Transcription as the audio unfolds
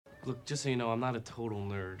Look, just so you know, I'm not a total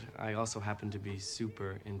nerd. I also happen to be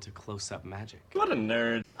super into close-up magic. What a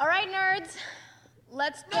nerd. All right, nerds.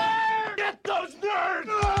 Let's go. Get those nerds!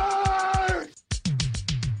 Nerds!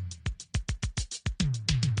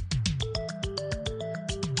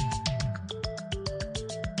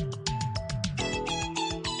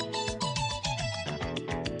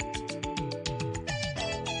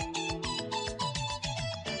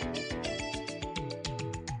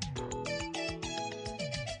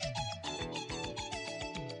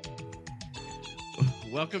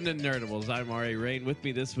 Welcome to Nerdables. I'm Ari Rain. With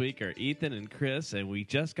me this week are Ethan and Chris, and we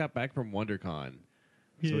just got back from WonderCon.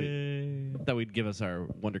 So we thought we'd give us our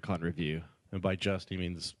WonderCon review. And by just, he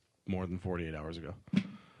means more than 48 hours ago.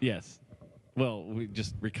 Yes. Well, we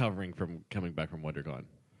just recovering from coming back from WonderCon.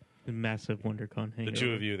 The massive WonderCon hangover. The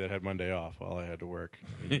two of you that had Monday off while I had to work.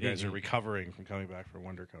 You guys are recovering from coming back from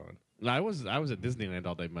WonderCon. I was at Disneyland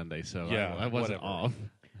all day Monday, so Yeah, I wasn't whatever. off.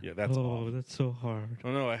 Yeah, that's off. That's so hard.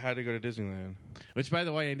 Oh, no, I had to go to Disneyland. Which, by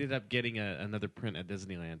the way, I ended up getting another print at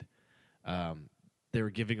Disneyland. They were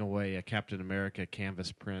giving away a Captain America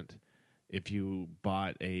canvas print if you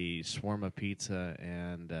bought a shawarma pizza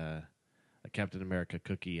and a Captain America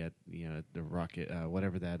cookie at the Rocket,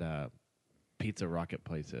 whatever that pizza rocket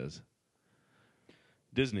place is.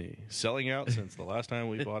 Disney, selling out since the last time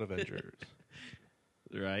we bought Avengers.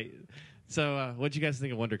 Right. So, what'd you guys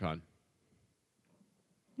think of WonderCon?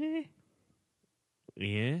 Yeah.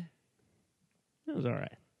 It was all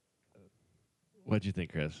right. What'd you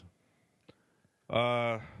think, Chris?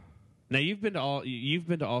 Uh, Now you've been to all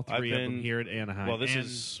three of them here at Anaheim. Well, this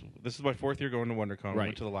is my fourth year going to WonderCon. I Right.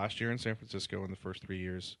 went to the last year in San Francisco and the first 3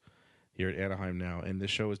 years here at Anaheim now, and this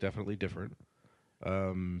show is definitely different.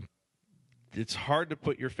 It's hard to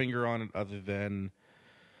put your finger on it other than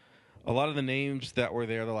a lot of the names that were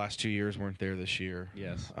there the last 2 years weren't there this year.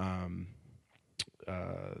 Yes.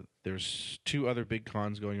 There's two other big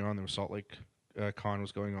cons going on. There was Salt Lake Con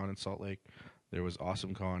was going on in Salt Lake. There was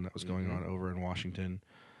Awesome Con that was going on over in Washington.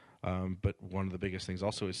 But one of the biggest things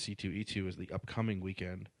also is C2E2 is the upcoming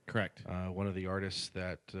weekend. Correct. One of the artists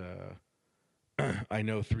that I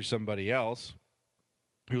know through somebody else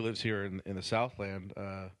who lives here in the Southland,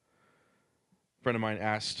 a friend of mine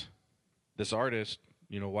asked this artist,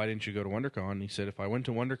 why didn't you go to WonderCon? And he said, if I went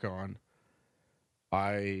to WonderCon,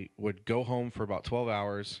 I would go home for about 12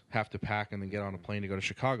 hours, have to pack, and then get on a plane to go to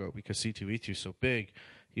Chicago because C2E2 is so big.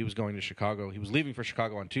 He was going to Chicago. He was leaving for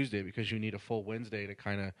Chicago on Tuesday because you need a full Wednesday to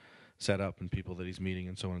kind of set up and people that he's meeting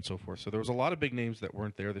and so on and so forth. So there was a lot of big names that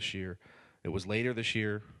weren't there this year. It was later this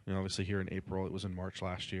year, obviously here in April. It was in March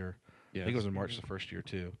last year. Yes. I think it was in March the first year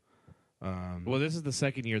too. Well, this is the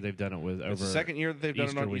second year they've done it with over. It's the second year that they've done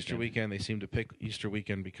it on Easter Easter weekend. They seem to pick Easter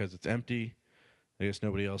weekend because it's empty. I guess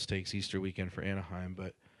nobody else takes Easter weekend for Anaheim,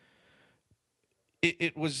 but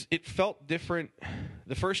it felt different.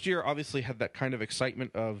 The first year obviously had that kind of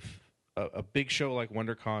excitement of a big show like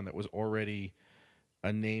WonderCon that was already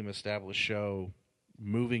a name established show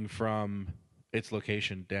moving from its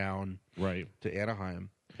location down right to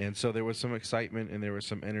Anaheim. And so there was some excitement and there was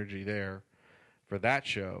some energy there for that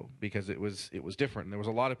show because it was different. And there was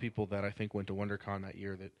a lot of people that I think went to WonderCon that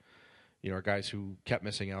year that are guys who kept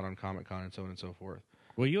missing out on Comic-Con and so on and so forth.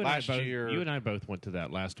 Well, you and Last I both went to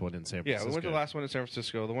that last one in San Francisco. Yeah, we went to the last one in San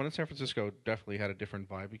Francisco. The one in San Francisco definitely had a different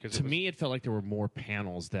vibe because To me, it felt like there were more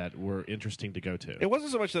panels that were interesting to go to. it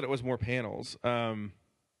wasn't so much that it was more panels.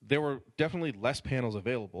 There were definitely less panels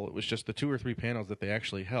available. It was just the 2 or 3 panels that they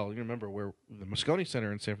actually held. You remember where the Moscone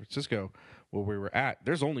Center in San Francisco, where we were at,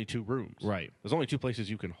 there's only 2 rooms. Right. There's only 2 places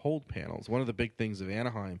you can hold panels. One of the big things of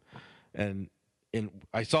Anaheim, and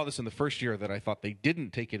I saw this in the first year that I thought they didn't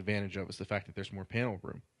take advantage of, is the fact that there's more panel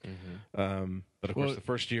room. Mm-hmm. But of course, the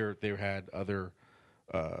first year they had other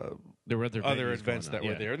there were other venues events going that on,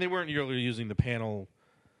 were there, and they weren't really using the panel.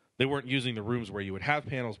 They weren't using the rooms where you would have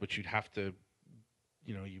panels, but you'd have to,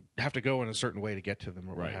 you have to go in a certain way to get to them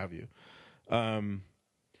or what Right. have you.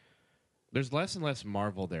 There's less and less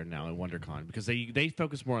Marvel there now in WonderCon because they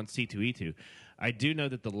focus more on C2E2. I do know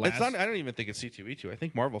that the last. It's not, I don't even think it's C2E2. I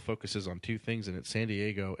think Marvel focuses on 2 things, and it's San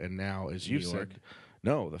Diego and now, as New you York. said,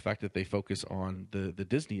 no, the fact that they focus on the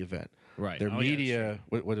Disney event. Right. Their Oh, yeah, media,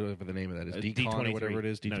 whatever the name of that is, D-Con or whatever it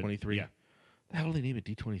is, No, D23. yeah. The hell do they name it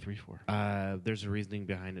D23 for? There's a reasoning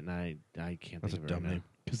behind it, and I can't That's think a of it dumb right now. name.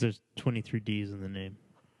 Because there's 23 D's in the name.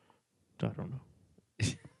 I don't know.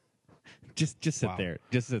 Just sit Wow. there.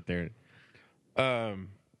 Just sit there.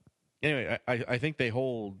 Anyway, I think they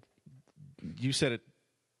hold. You said it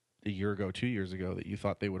a year ago, 2 years ago, that you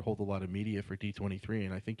thought they would hold a lot of media for D23,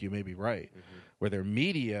 and I think you may be right. Where their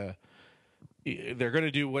media, they're going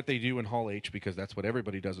to do what they do in Hall H because that's what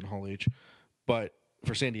everybody does in Hall H. But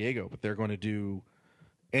for San Diego, but they're going to do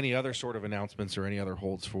any other sort of announcements or any other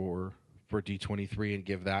holds for D23 and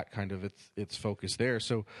give that kind of its focus there.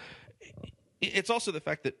 So it's also the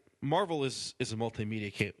fact that Marvel is a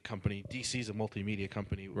multimedia company. DC is a multimedia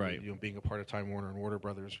company, right? Being a part of Time Warner and Warner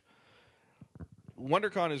Brothers.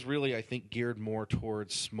 WonderCon is really, I think, geared more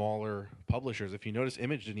towards smaller publishers. If you notice,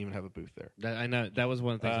 Image didn't even have a booth there. I know that was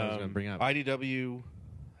one of the things I was going to bring up. IDW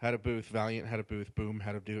had a booth. Valiant had a booth. Boom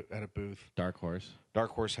had a booth. Dark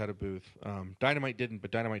Horse had a booth. Dynamite didn't,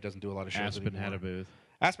 but Dynamite doesn't do a lot of shows Aspen anymore. had a booth.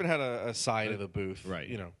 Aspen had a side of a booth, right?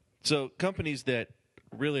 So companies that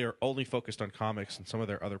really are only focused on comics and some of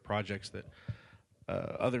their other projects that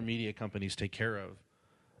other media companies take care of,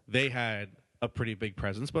 they had a pretty big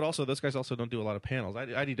presence. But also, those guys also don't do a lot of panels.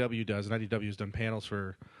 IDW does, and IDW's done panels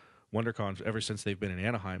for WonderCon ever since they've been in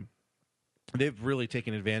Anaheim. They've really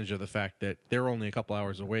taken advantage of the fact that they're only a couple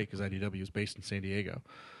hours away because IDW is based in San Diego.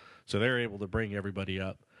 So they're able to bring everybody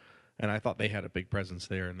up. And I thought they had a big presence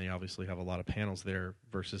there, and they obviously have a lot of panels there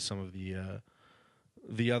versus some of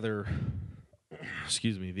the other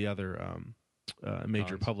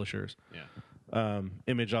major publishers. Yeah.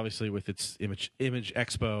 Image, obviously, with its Image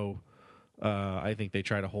Expo, I think they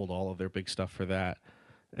try to hold all of their big stuff for that.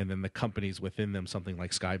 And then the companies within them, something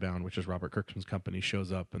like Skybound, which is Robert Kirkman's company,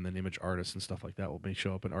 shows up, and then Image Artists and stuff like that will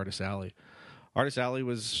show up in Artist Alley. Artist Alley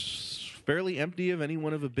was fairly empty of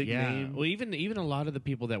anyone of a big name. Well, even a lot of the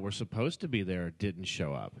people that were supposed to be there didn't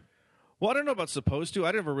show up. Well, I don't know about supposed to.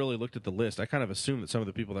 I never really looked at the list. I kind of assumed that some of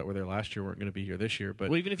the people that were there last year weren't going to be here this year.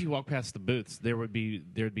 But well, even if you walk past the booths, there'd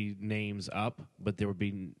be names up, but there would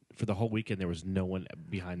be for the whole weekend there was no one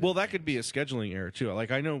behind them. Well, that could be a scheduling error too.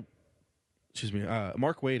 Like I know,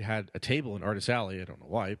 Mark Waid had a table in Artist Alley. I don't know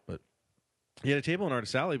why, but he had a table in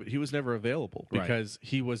Artist Alley, but he was never available because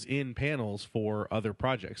he was in panels for other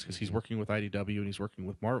projects because he's working with IDW and he's working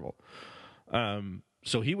with Marvel.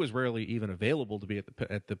 So he was rarely even available to be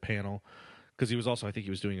at the panel because he was also, I think he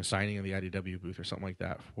was doing a signing in the IDW booth or something like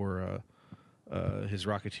that for his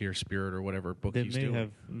Rocketeer Spirit or whatever book They he's may doing.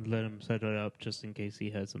 have let him set it up just in case he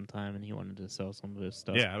had some time and he wanted to sell some of his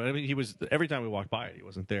stuff. Yeah, I mean, he was every time we walked by it, he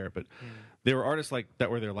wasn't there. But there were artists like that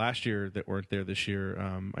were there last year that weren't there this year.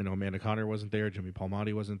 I know Amanda Conner wasn't there. Jimmy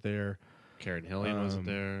Palmiotti wasn't there. Karen Hillian wasn't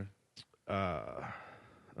there.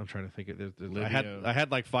 I'm trying to think. Livio. I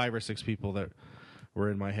had like 5 or 6 people that were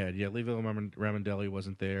in my head. Yeah, Livio Ramondelli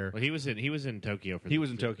wasn't there. Well, he was in Tokyo for. He was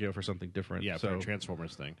in Tokyo for something different. Yeah, so, for a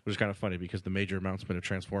Transformers thing. Which is kind of funny because the major announcement of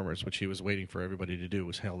Transformers, which he was waiting for everybody to do,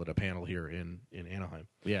 was held at a panel here in Anaheim.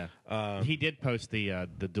 Yeah, he did post the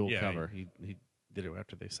dual cover. He did it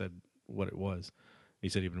after they said what it was. He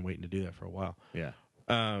said he'd been waiting to do that for a while. Yeah.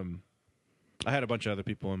 I had a bunch of other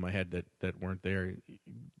people in my head that weren't there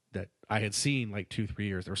that I had seen like 2-3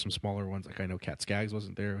 years. There were some smaller ones. Like I know Kat Skaggs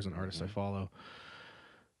wasn't there. It was an artist I follow.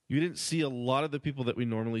 You didn't see a lot of the people that we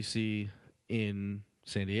normally see in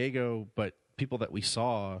San Diego, but people that we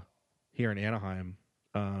saw here in Anaheim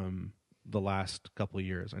the last couple of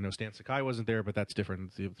years. I know Stan Sakai wasn't there, but that's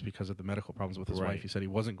different. It's because of the medical problems with his wife. He said he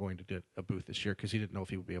wasn't going to do a booth this year because he didn't know if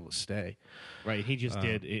he would be able to stay. Right. He just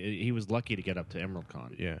did. He was lucky to get up to Emerald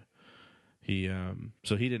Con. Yeah.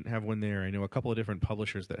 So he didn't have one there. I know a couple of different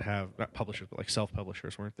publishers that have, not publishers, but like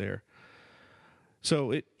self-publishers weren't there.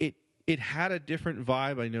 So it had a different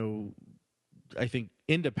vibe. I think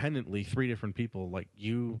independently, 3 different people, like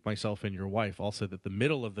you, myself, and your wife, all said that the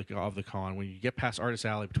middle of the con, when you get past Artist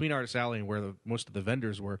Alley, between Artist Alley and where most of the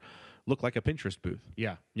vendors were, looked like a Pinterest booth.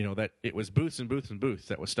 Yeah. That it was booths and booths and booths.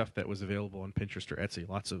 That was stuff that was available on Pinterest or Etsy.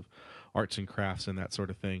 Lots of arts and crafts and that sort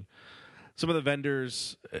of thing. Some of the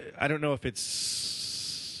vendors, I don't know if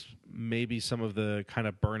it's maybe some of the kind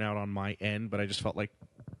of burnout on my end, but I just felt like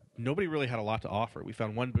nobody really had a lot to offer. We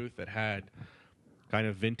found one booth that had kind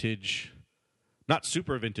of vintage, not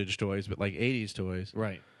super vintage toys, but like 80s toys.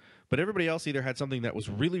 Right. But everybody else either had something that was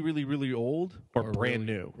really, really, really old or brand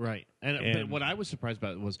new. Right. But what I was surprised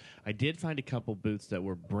about was I did find a couple booths that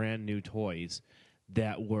were brand new toys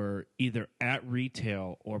that were either at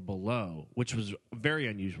retail or below, which was very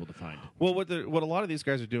unusual to find. Well, what a lot of these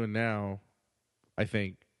guys are doing now, I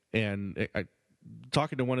think, and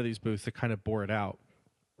talking to one of these booths that kind of bore it out,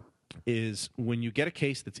 is when you get a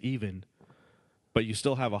case that's even, but you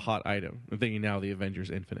still have a hot item. I'm thinking now the Avengers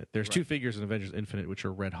Infinite. There's 2 figures in Avengers Infinite which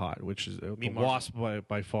are red hot, which is the Wasp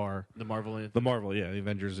by far. The Marvel Infinite? The Marvel, yeah. The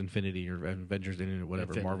Avengers Infinity or Avengers Infinite,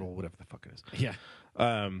 whatever. Infinite. Marvel, whatever the fuck it is.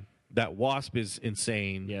 Yeah. That Wasp is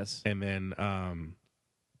insane. Yes. And then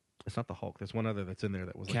it's not the Hulk. There's one other that's in there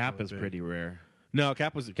that was Cap really is big. pretty rare. No,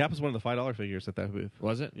 Cap was one of the $5 figures at that booth.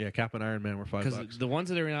 Was it? Yeah, Cap and Iron Man were $5. Because the ones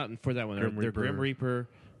that are out for that one, they're Grim Reaper,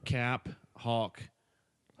 Cap, Hawk,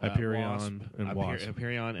 Hyperion and Wasp.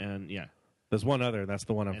 Hyperion and There's one other. That's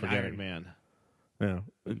the one I'm and forgetting. Iron Man. Yeah,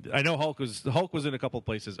 I know Hulk was in a couple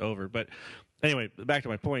places over, but anyway, back to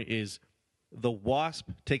my point is the Wasp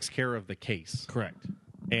takes care of the case, Correct.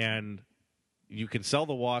 and you can sell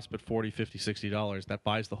the Wasp at $40, $50, $60. That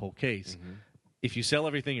buys the whole case. If you sell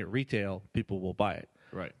everything at retail, people will buy it.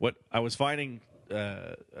 Right. What I was finding,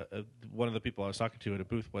 one of the people I was talking to at a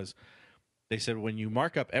booth was, they said when you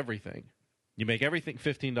mark up everything, you make everything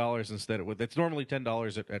 $15 instead of it's normally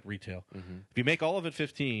 $10 at retail. If you make all of it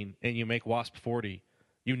 $15 and you make Wasp $40,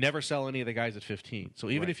 you never sell any of the guys at $15. So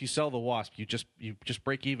even if you sell the Wasp, you just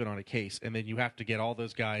break even on a case, and then you have to get all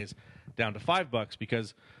those guys down to $5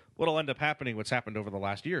 because what'll end up happening, what's happened over the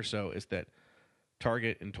last year or so, is that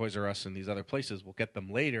Target and Toys R Us and these other places will get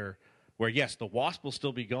them later, where yes, the Wasp will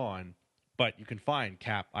still be gone, but you can find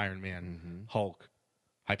Cap, Iron Man, Hulk,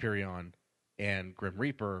 Hyperion, and Grim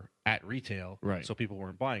Reaper at retail, right? So people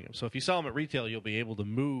weren't buying them. So if you sell them at retail, you'll be able to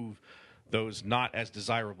move those not as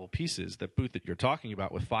desirable pieces. That booth that you're talking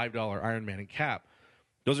about with $5 Iron Man and Cap,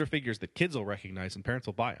 those are figures that kids will recognize and parents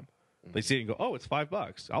will buy them. They see it and go, "Oh, it's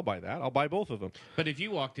 $5. I'll buy that. I'll buy both of them." But if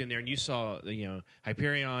you walked in there and you saw,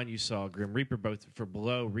 Hyperion, you saw Grim Reaper both for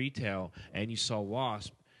below retail, and you saw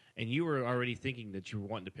Wasp, and you were already thinking that you were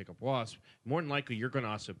wanting to pick up Wasp, more than likely you're going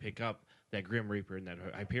to also pick up that Grim Reaper and that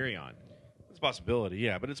Hyperion. It's a possibility,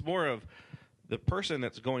 yeah, but it's more of the person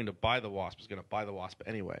that's going to buy the Wasp is going to buy the Wasp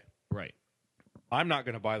anyway. Right. I'm not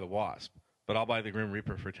going to buy the Wasp, but I'll buy the Grim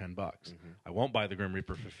Reaper for $10. I won't buy the Grim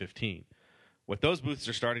Reaper for $15. What those booths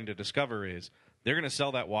are starting to discover is they're going to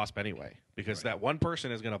sell that Wasp anyway because that one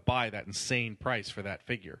person is going to buy that insane price for that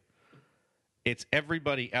figure. It's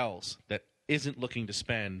everybody else that isn't looking to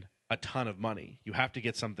spend a ton of money. You have to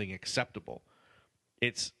get something acceptable.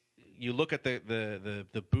 You look at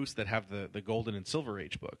the booths that have the Golden and Silver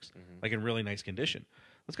Age books, like in really nice condition.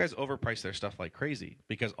 Those guys overprice their stuff like crazy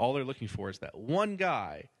because all they're looking for is that one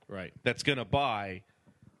guy that's going to buy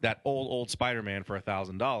that old Spider-Man for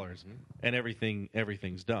 $1,000, and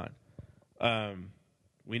everything's done.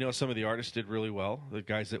 We know some of the artists did really well. The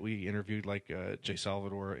guys that we interviewed, like Jay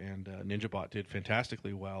Salvador and NinjaBot, did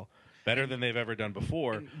fantastically well. Better than they've ever done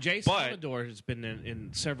before. And Jay Salvador has been in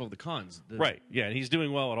several of the cons. Right, yeah, and he's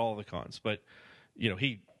doing well at all the cons. But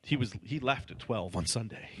he left at 12 on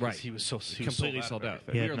Sunday. Right, he was completely sold out.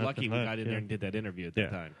 We were lucky we got in there and did that interview at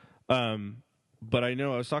that time. But I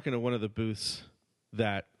know I was talking to one of the booths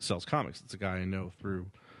that sells comics. It's a guy I know through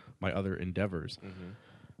my other endeavors.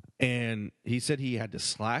 And he said he had to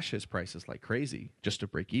slash his prices like crazy just to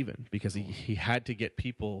break even because he had to get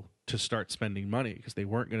people to start spending money because they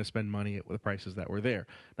weren't going to spend money at the prices that were there.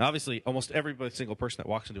 Now, obviously, almost every single person that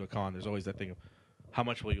walks into a con, there's always that thing of, how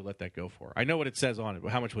much will you let that go for? I know what it says on it,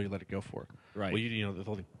 but how much will you let it go for? Right. Well, the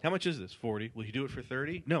whole thing, how much is this? 40. Will you do it for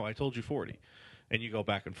 30? No, I told you 40. And you go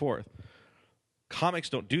back and forth. Comics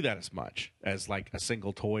don't do that as much as like a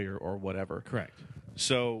single toy or whatever. Correct.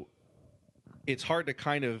 So it's hard to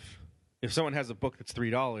kind of, if someone has a book that's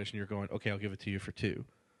 $3 and you're going, okay, I'll give it to you for $2,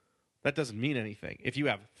 that doesn't mean anything. If you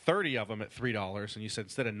have 30 of them at $3 and you said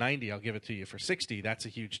instead of 90, I'll give it to you for 60, that's a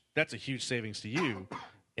huge savings to you.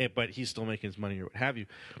 But he's still making his money or what have you.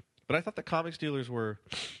 But I thought the comics dealers were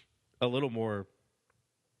a little more,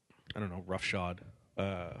 I don't know, roughshod.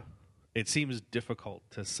 It seems difficult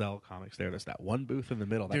to sell comics there. There's that one booth in the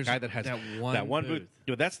middle. That guy that has that one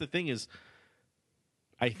booth. That's the thing is,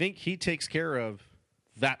 I think he takes care of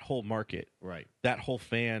that whole market. Right. That whole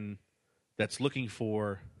fan that's looking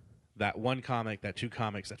for that one comic, that 2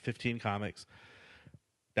 comics, that 15 comics,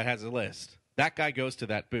 that has a list. That guy goes to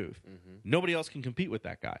that booth. Nobody else can compete with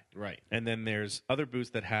that guy. Right. And then there's other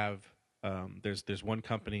booths that have, there's one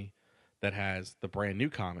company that has the brand new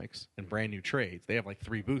comics and brand new trades. They have like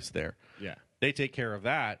 3 booths there. Yeah. They take care of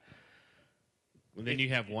that. And then you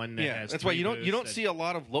have one that has that's why you don't see a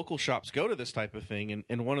lot of local shops go to this type of thing.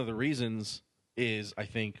 And one of the reasons is, I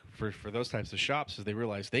think, for those types of shops is they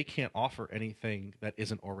realize they can't offer anything that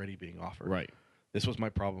isn't already being offered. Right. This was my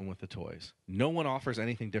problem with the toys. No one offers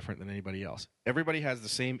anything different than anybody else. Everybody has the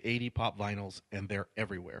same 80 pop vinyls, and they're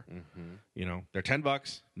everywhere. They're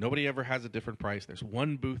 $10. Nobody ever has a different price. There's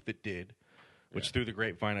one booth that did, which through the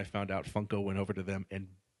grapevine I found out Funko went over to them and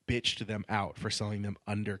bitched them out for selling them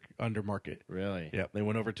under market. Really? Yeah, they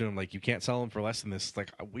went over to them like, you can't sell them for less than this. It's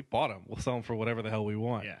like, we bought them. We'll sell them for whatever the hell we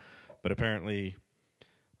want. Yeah. But apparently,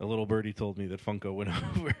 a little birdie told me that Funko went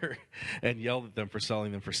over and yelled at them for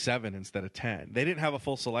selling them for $7 instead of $10. They didn't have a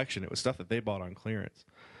full selection. It was stuff that they bought on clearance.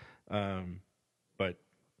 But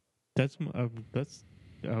that's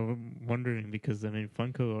I'm wondering because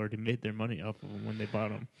Funko already made their money off of them when they bought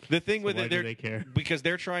them. The thing So with why it, do they care? because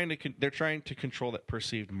they're trying to control that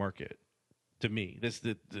perceived market. To me,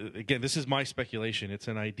 again, this is my speculation. It's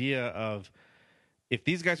an idea of if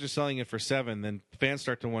these guys are selling it for $7, then fans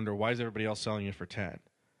start to wonder why is everybody else selling it for $10.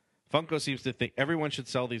 Funko seems to think everyone should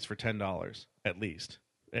sell these for $10 at least.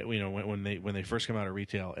 When they first come out of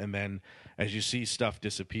retail, and then as you see stuff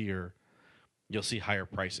disappear, you'll see higher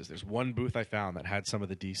prices. There's one booth I found that had some of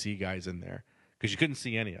the DC guys in there because you couldn't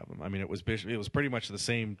see any of them. I mean, it was pretty much the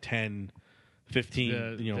same 10,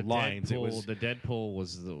 15 the lines. Deadpool, the Deadpool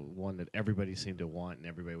was the one that everybody seemed to want, and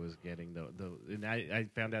everybody was getting. And I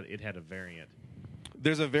found out it had a variant.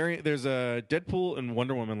 There's a Deadpool and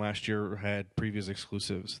Wonder Woman last year had previous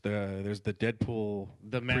exclusives. There's the Deadpool,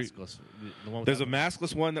 the maskless. The one there's a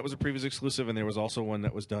maskless one that was a previous exclusive, and there was also one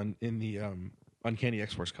that was done in the Uncanny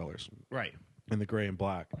X-Force colors, right, in the gray and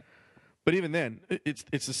black. But even then,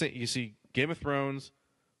 it's the same. You see Game of Thrones,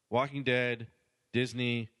 Walking Dead,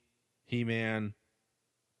 Disney, He-Man,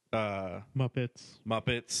 Muppets,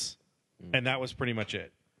 and that was pretty much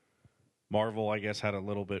it. Marvel, I guess, had a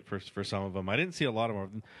little bit for some of them. I didn't see a lot of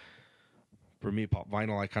them. For me, Pop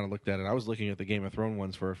Vinyl, I kind of looked at it. I was looking at the Game of Thrones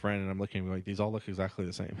ones for a friend, and I'm looking like these all look exactly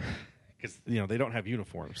the same because they don't have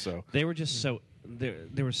uniforms. So they were just so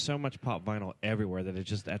there was so much Pop Vinyl everywhere that it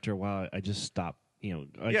just after a while I just stopped.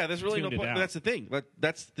 There's really no point. That's the thing.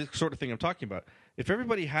 That's the sort of thing I'm talking about. If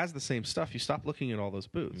everybody has the same stuff, you stop looking at all those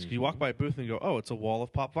booths. You walk by a booth and go, "Oh, it's a wall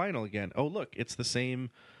of Pop Vinyl again." Oh, look, it's the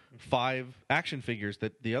same 5 action figures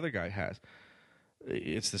that the other guy has.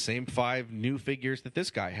 It's the same 5 new figures that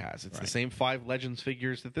this guy has. It's the same 5 Legends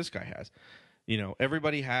figures that this guy has.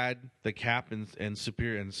 Everybody had the Cap and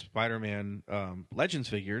Superior and Spider-Man Legends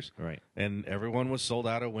figures, right? And everyone was sold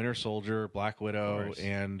out of Winter Soldier, Black Widow,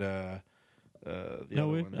 and I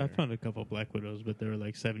found a couple of Black Widows, but they were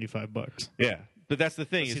like $75. Yeah, but that's the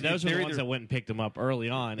thing. See, those are the ones that went and picked them up early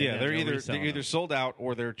on. Yeah, they're either sold out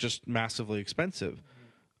or they're just massively expensive.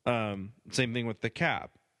 Same thing with the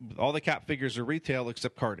Cap. All the Cap figures are retail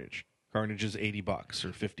except Carnage. Carnage is $80 or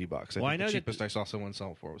 $50. Well, I know the cheapest I saw someone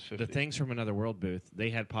sell for was $50. The Things from Another World booth, they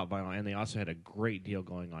had Pop Vinyl, and they also had a great deal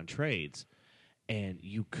going on trades. And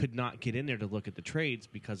you could not get in there to look at the trades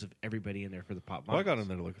because of everybody in there for the Pop Vinyl. Well, I got in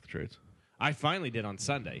there to look at the trades. I finally did on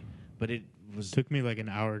Sunday, but it took me like an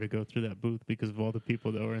hour to go through that booth because of all the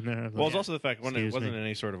people that were in there. Well, it's also the fact when it wasn't in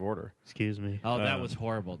any sort of order. Excuse me. Oh, that was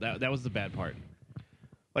horrible. That was the bad part.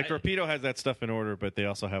 Like Torpedo has that stuff in order, but they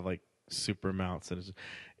also have like super mounts, and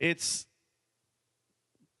it's.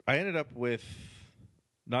 I ended up with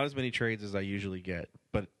not as many trades as I usually get,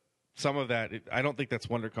 but some of that I don't think that's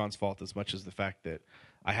WonderCon's fault as much as the fact that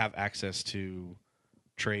I have access to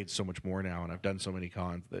trades so much more now, and I've done so many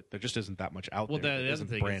cons that there just isn't that much out there. The other isn't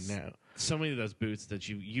thing brand is new. So many of those booths that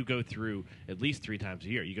you go through at least 3 times a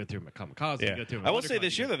year. You go through Kamikaze. Yeah. You go through. I will say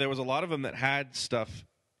this year that there was a lot of them that had stuff.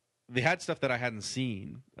 They had stuff that I hadn't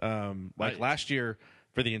seen. Like last year,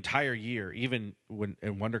 for the entire year, even when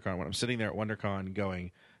in WonderCon, when I'm sitting there at WonderCon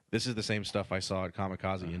going, this is the same stuff I saw at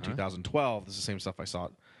Kamikaze in 2012. This is the same stuff I saw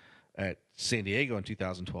at San Diego in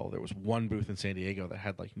 2012. There was one booth in San Diego that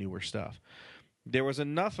had like newer stuff. There was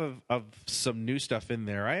enough of some new stuff in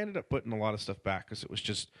there. I ended up putting a lot of stuff back because it was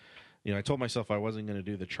just, I told myself I wasn't going to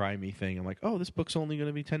do the try me thing. I'm like, oh, this book's only going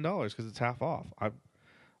to be $10 because it's half off.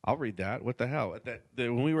 I'll read that. What the hell?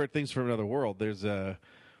 When we were at Things from Another World, there's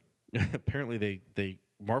apparently they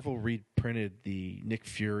Marvel reprinted the Nick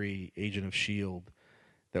Fury Agent of S.H.I.E.L.D.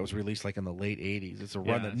 that was released like in the late 80s. It's a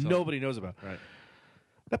run that nobody knows about. Right.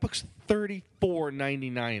 That book's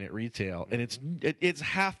 $34.99 at retail, and it's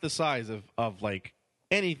half the size of like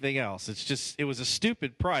anything else. It was a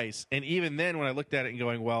stupid price, and even then, when I looked at it and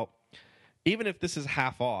going, well, even if this is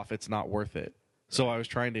half off, it's not worth it. So I was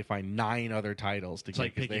trying to find 9 other titles to get.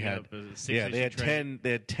 Like they had,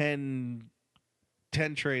 they had 10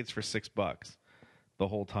 trades for $6 the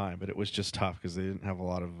whole time, but it was just tough because they didn't have a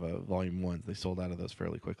lot of volume 1s. They sold out of those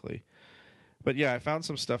fairly quickly. But yeah, I found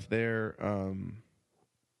some stuff there.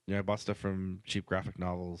 I bought stuff from Cheap Graphic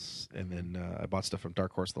Novels, and then I bought stuff from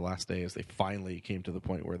Dark Horse the last day as they finally came to the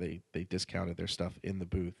point where they discounted their stuff in the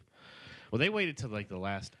booth. Well, they waited till like the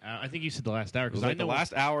last. I think you said the last hour because the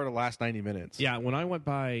last hour to the last 90 minutes. Yeah, when I went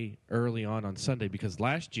by early on Sunday, because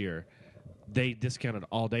last year they discounted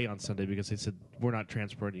all day on Sunday because they said we're not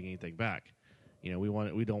transporting anything back.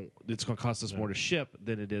 We don't. It's going to cost us more to ship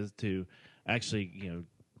than it is to actually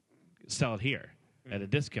sell it here at a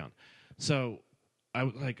discount. So I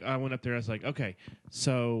went up there. I was like, okay,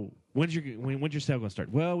 so when's your sale going to start?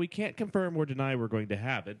 Well, we can't confirm or deny we're going to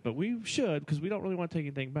have it, but we should because we don't really want to take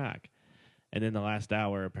anything back. And then the last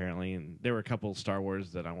hour, apparently, and there were a couple Star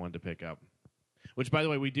Wars that I wanted to pick up. Which, by the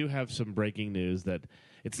way, we do have some breaking news that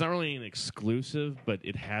it's not really an exclusive, but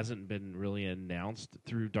it hasn't been really announced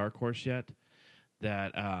through Dark Horse yet.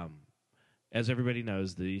 That, as everybody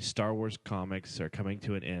knows, the Star Wars comics are coming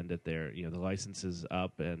to an end. At their, the license is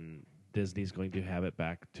up, and Disney's going to have it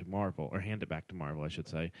back to Marvel, or hand it back to Marvel, I should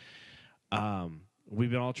say.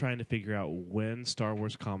 We've been all trying to figure out when Star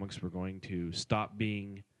Wars comics were going to stop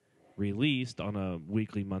being released on a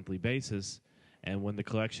weekly, monthly basis, and when the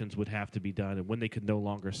collections would have to be done, and when they could no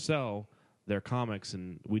longer sell their comics.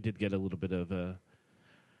 And we did get a little bit of a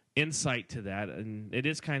insight to that, and it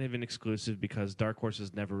is kind of an exclusive because Dark Horse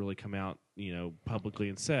has never really come out, publicly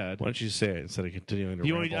and said. Why don't you say it instead of continuing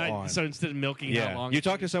to ramble on? So instead of milking how long... You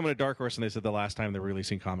talked to someone at Dark Horse, and they said the last time they're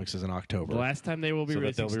releasing comics is in October. The last time they will be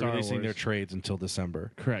releasing they'll be Star releasing Wars. their trades until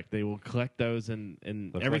December. Correct. They will collect those, and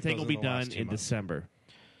everything will be done in December.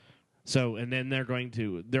 So, and then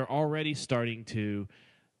they're already starting to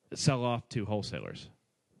sell off to wholesalers.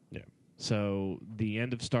 Yeah. So the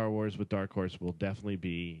end of Star Wars with Dark Horse will definitely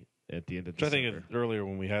be at the end of December. I think earlier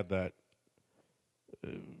when we had that,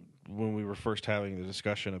 when we were first having the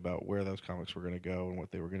discussion about where those comics were going to go and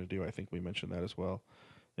what they were going to do, I think we mentioned that as well.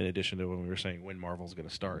 In addition to when we were saying when Marvel's going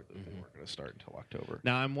to start, they weren't going to start until October.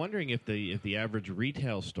 Now I'm wondering if the average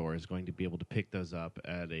retail store is going to be able to pick those up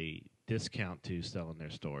at a discount to sell in their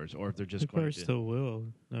stores, or if they're just going to still will.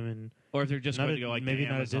 I mean, or if they're just going to go like maybe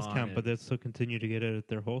not a Amazon discount, but they'll still continue to get it at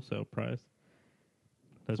their wholesale price.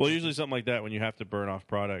 Well, usually something like that, when you have to burn off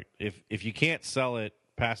product, if you can't sell it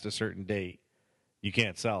past a certain date, you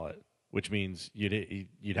can't sell it, which means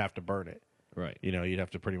you'd have to burn it. Right. You'd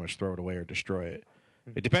have to pretty much throw it away or destroy it.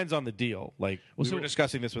 It depends on the deal. Like, we were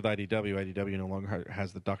discussing this with IDW. IDW no longer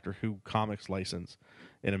has the Doctor Who comics license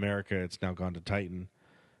in America. It's now gone to Titan.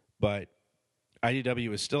 But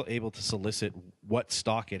IDW is still able to solicit what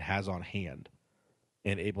stock it has on hand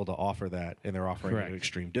and able to offer that, and they're offering it at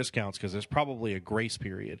extreme discounts because there's probably a grace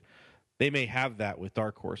period. They may have that with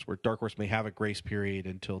Dark Horse, where Dark Horse may have a grace period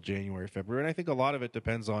until January, February. And I think a lot of it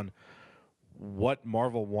depends on what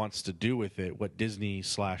Marvel wants to do with it, what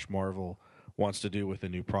Disney/Marvel wants to do with a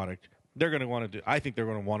new product. They're going to want to do. I think they're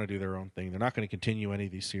going to want to do their own thing. They're not going to continue any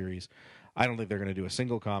of these series. I don't think they're going to do a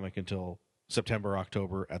single comic until September,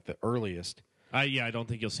 October at the earliest. I don't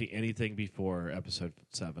think you'll see anything before episode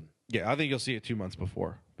 7. Yeah, I think you'll see it 2 months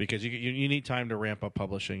before because you need time to ramp up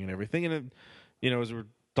publishing and everything. And as we're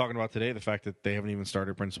talking about today, the fact that they haven't even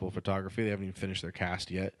started principal photography, they haven't even finished their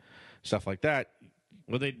cast yet, stuff like that.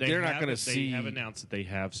 Well, they're not going to see. They have announced that they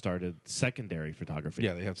have started secondary photography.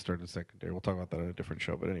 Yeah, they have started secondary. We'll talk about that on a different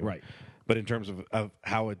show, but anyway. Right. But in terms of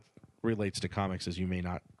how it relates to comics,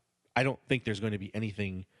 I don't think there's going to be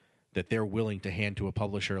anything that they're willing to hand to a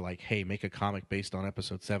publisher like, hey, make a comic based on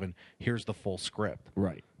episode 7. Here's the full script.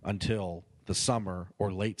 Right. Until the summer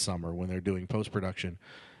or late summer when they're doing post-production.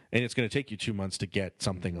 And it's going to take you 2 months to get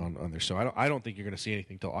something on there. So I don't think you're going to see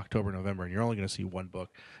anything till October, November, and you're only going to see one book.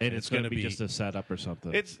 And it's going to be just a setup or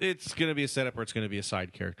something. It's going to be a setup or it's going to be a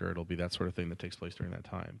side character. It'll be that sort of thing that takes place during that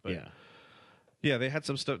time. But yeah, they had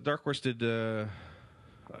some stuff. Dark Horse did.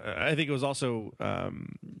 I think it was also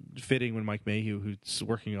fitting when Mike Mayhew, who's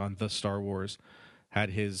working on the Star Wars, had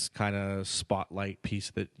his kind of spotlight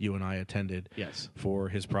piece that you and I attended. Yes. For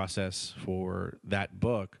his process for that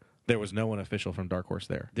book. There was no one official from Dark Horse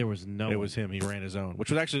there. There was no. It was him. He ran his own, which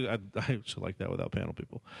was actually I actually like that without panel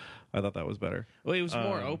people. I thought that was better. Well, it was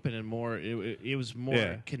more open and more. It was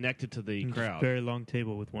more connected to the crowd. Very long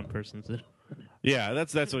table with one person sitting. Yeah,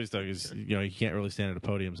 that's what he's talking. Is he can't really stand at a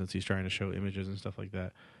podium since he's trying to show images and stuff like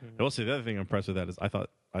that. I will say the other thing I'm impressed with that is I thought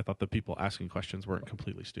the people asking questions weren't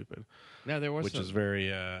completely stupid. No, there was, which is very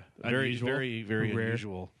very rare.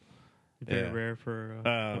 unusual. Very rare for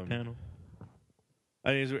a panel.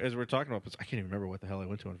 I mean, as we're talking about, I can't even remember what the hell I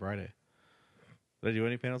went to on Friday. Did I do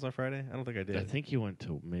any panels on Friday? I don't think I did. I think you went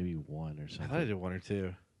to maybe one or something. I thought I did one or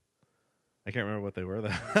two. I can't remember what they were though.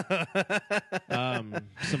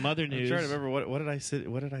 Some other news. I'm trying to remember what did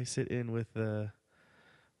I sit in with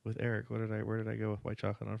Eric? Where did I go with White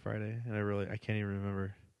Chocolate on Friday? And I can't even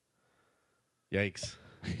remember. Yikes.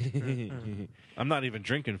 I'm not even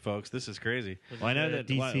drinking, folks. This is crazy. Well, I know that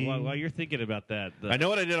while you're thinking about that, I know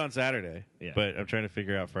what I did on Saturday, but I'm trying to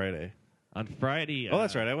figure out Friday. On Friday,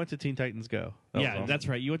 that's right. I went to Teen Titans Go. Awesome. That's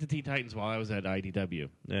right. You went to Teen Titans while I was at IDW.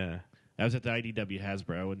 Yeah, I was at the IDW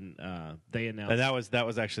Hasbro, and they announced. And that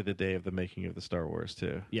was actually the day of the making of the Star Wars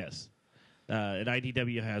too. Yes, at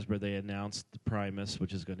IDW Hasbro, they announced the Primus,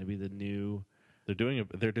 which is going to be the new. They're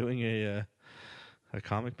doing a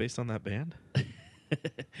comic based on that band.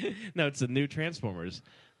 No, it's the new Transformers.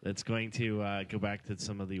 It's going to go back to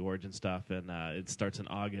some of the origin stuff, and it starts in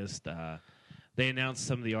August. They announced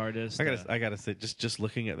some of the artists. I gotta say, just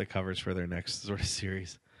looking at the covers for their next sort of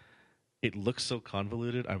series, it looks so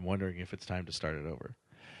convoluted. I'm wondering if it's time to start it over.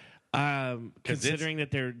 Considering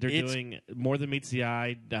that they're doing More Than Meets the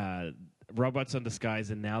Eye, Robots on Disguise,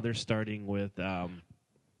 and now they're starting with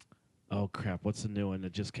oh crap, what's the new one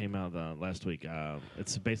that just came out last week?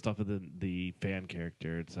 It's based off of the fan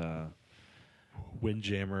character. It's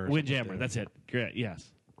Windjammer. Windjammer. That's it. Great.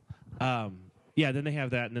 Yes. Yeah. Then they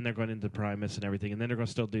have that, and then they're going into Primus and everything, and then they're going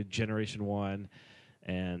to still do Generation 1,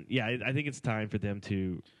 and yeah, I think it's time for them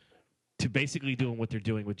to basically doing what they're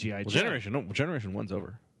doing with GI Joe. Generation 1's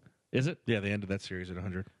over. Is it? Yeah, they ended that series at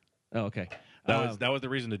 100. Oh, okay. That was the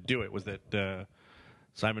reason to do it, was that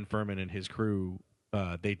Simon Furman and his crew,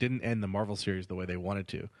 they didn't end the Marvel series the way they wanted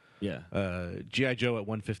to. Yeah. G.I. Joe at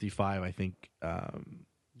 155, I think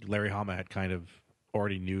Larry Hama had kind of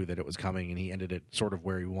already knew that it was coming, and he ended it sort of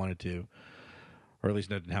where he wanted to, or at least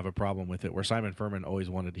didn't have a problem with it, where Simon Furman always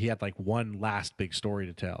wanted, he had like one last big story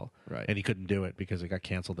to tell, right? And he couldn't do it because it got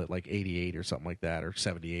canceled at like 88 or something like that, or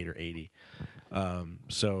 78 or 80.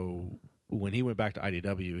 So when he went back to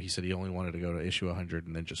IDW, he said he only wanted to go to issue 100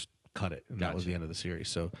 and then just cut it, and that was the end of the series.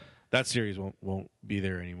 So that series won't be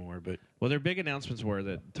there anymore. But well, their big announcements were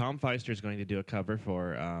that Tom Feister is going to do a cover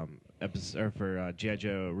for G.I.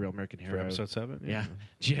 Joe Real American Hero. For episode 7? Yeah.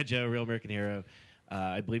 G.I. Joe Real American Hero.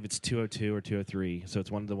 I believe it's 202 or 203, so it's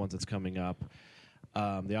one of the ones that's coming up.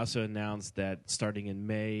 They also announced that starting in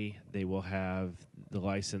May, they will have the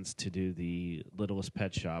license to do the Littlest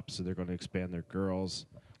Pet Shop, so they're going to expand their girls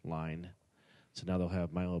line. So now they'll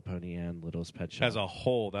have My Little Pony and Littlest Pet Shop. as a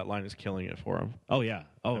whole, that line is killing it for them. Oh, yeah.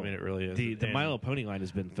 Oh, I mean, it really is. The My Little Pony line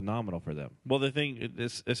has been phenomenal for them. Well, the thing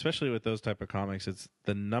is, especially with those type of comics, it's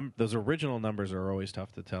those original numbers are always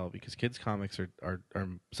tough to tell because kids' comics are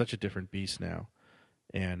such a different beast now.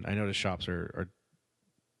 And I notice shops are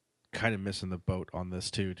kind of missing the boat on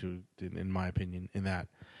this too, in my opinion, in that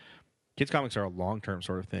kids' comics are a long-term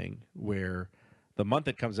sort of thing where the month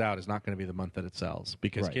it comes out is not going to be the month that it sells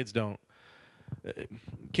because Right.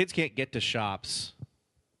 kids can't get to shops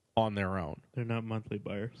on their own. They're not monthly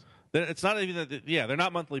buyers. It's not even that. Yeah, they're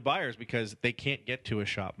not monthly buyers because they can't get to a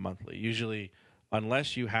shop monthly. Usually,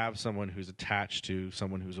 unless you have someone who's attached to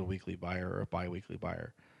someone who's a weekly buyer or a bi-weekly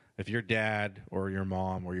buyer. If your dad or your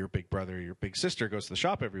mom or your big brother or your big sister goes to the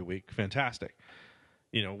shop every week, fantastic.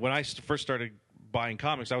 You know, when I first started buying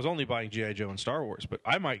comics, I was only buying G.I. Joe and Star Wars, but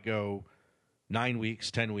I might go 9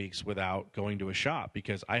 weeks, 10 weeks without going to a shop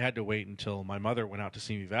because I had to wait until my mother went out to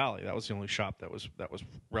Simi Valley. That was the only shop that was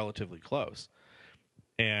relatively close.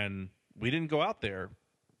 And we didn't go out there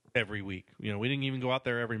every week. You know, we didn't even go out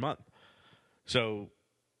there every month. So,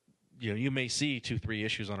 you know, you may see 2-3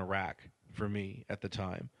 issues on a rack for me at the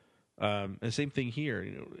time. And the same thing here.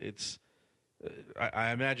 You know, it's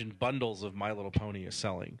I imagine bundles of My Little Pony is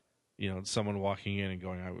selling. You know, someone walking in and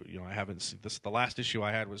going, I haven't seen this. The last issue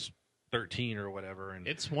I had was 13 or whatever, and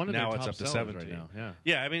It's one of now their it's top up to sellers 17 right now. Yeah.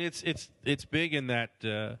 Yeah, I mean it's big in that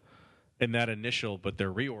initial, but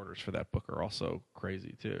their reorders for that book are also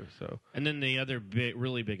crazy too. So And then the other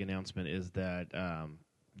really big announcement is that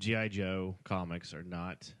G.I. Joe comics are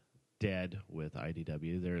not dead with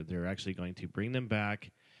IDW. They're actually going to bring them back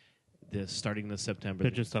starting this September.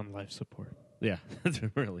 They're just on life support. Yeah,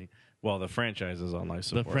 really. well, the franchise is on life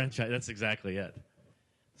support. The franchise, that's exactly it.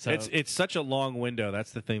 So It's such a long window.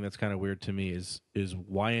 That's the thing that's kind of weird to me is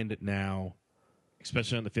why end it now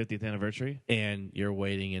especially on the 50th anniversary. and you're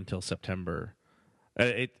waiting until September.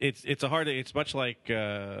 It's a hard. It's much like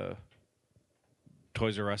Toys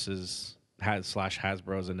R Us's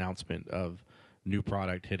Hasbro's announcement of new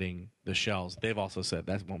product hitting the shelves. They've also said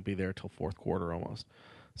that won't be there till fourth quarter, almost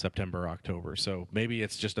September, October. So maybe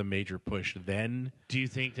it's just a major push then. Do you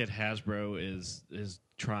think that Hasbro is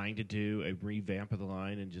trying to do a revamp of the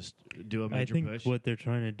line and just do a major I think push? what they're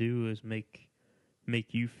trying to do is make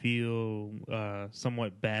you feel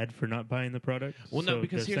somewhat bad for not buying the product. Well, no, So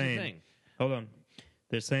because they're here's saying, the thing. Hold on.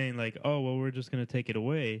 They're saying like, oh, well, we're just going to take it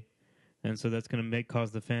away. And so that's going to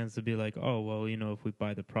cause the fans to be like, oh, well, you know, if we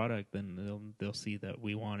buy the product, then they'll see that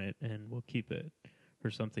we want it and we'll keep it,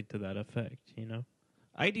 or something to that effect, you know?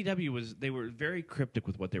 IDW they were very cryptic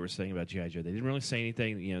with what they were saying about G.I. Joe. They didn't really say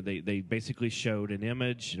anything. You know, they basically showed an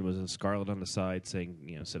image. It was in scarlet on the side saying,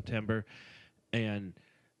 you know, September. And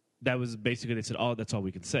that was basically, they said, oh, that's all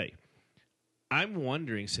we can say. I'm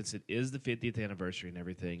wondering, since it is the 50th anniversary and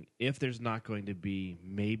everything, if there's not going to be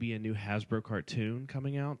maybe a new Hasbro cartoon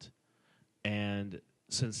coming out. And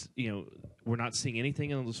since, you know, we're not seeing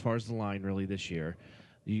anything as far as the line really this year,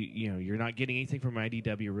 you know, you're not getting anything from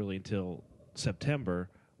IDW really until September.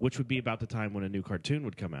 which would be about the time when a new cartoon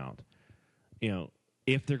would come out. You know,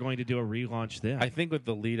 if they're going to do a relaunch then. I think with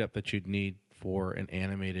the lead up that you'd need for an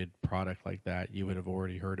animated product like that, you would have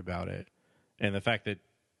already heard about it. And the fact that,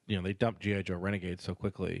 they dumped G.I. Joe Renegade so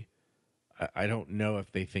quickly, I don't know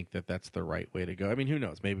if they think that that's the right way to go. I mean, who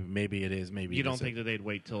knows? Maybe it is. Maybe you it don't isn't. think that they'd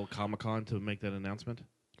wait till Comic-Con to make that announcement?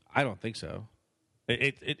 I don't think so.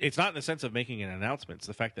 It's not in the sense of making an announcement. It's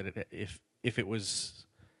the fact that if it was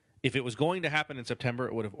going to happen in September,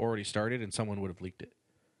 it would have already started and someone would have leaked it.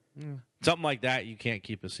 Something like that, you can't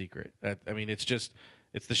keep a secret. I mean, it's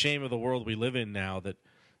the shame of the world we live in now that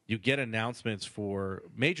you get announcements for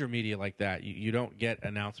major media like that. You don't get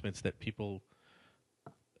announcements that people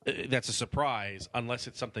that's a surprise unless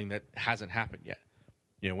it's something that hasn't happened yet.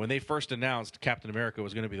 When they first announced Captain America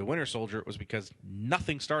was going to be the Winter Soldier, it was because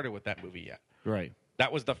nothing started with that movie yet. Right.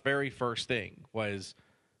 That was the very first thing, was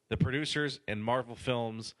the producers and Marvel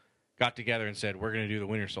Films got together and said, we're going to do the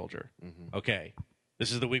Winter Soldier. Mm-hmm. Okay,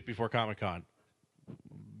 this is the week before Comic-Con.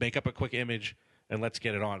 Make up a quick image and let's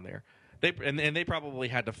get it on there. They probably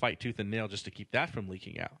had to fight tooth and nail just to keep that from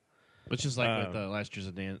leaking out. Which is like with last year's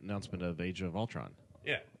announcement of Age of Ultron.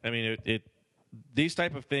 Yeah, I mean, these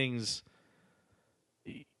type of things,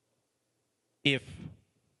 if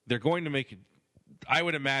they're going to make, I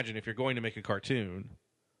would imagine if you're going to make a cartoon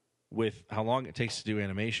with how long it takes to do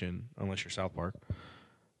animation, unless you're South Park,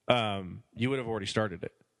 you would have already started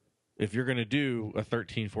it. If you're going to do a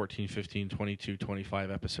 13, 14, 15, 22, 25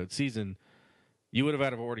 episode season, you would have had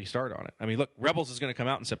to already started on it. I mean, look, Rebels is going to come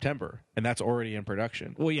out in September, and that's already in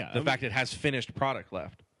production. Well, yeah. The fact it has finished product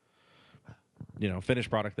left. Finished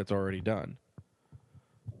product that's already done.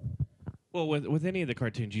 Well, with any of the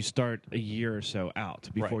cartoons, you start a year or so out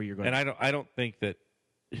before Right. you're going. And I don't think that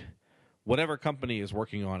whatever company is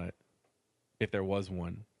working on it, if there was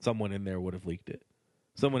one, someone in there would have leaked it.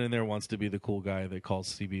 Someone in there wants to be the cool guy that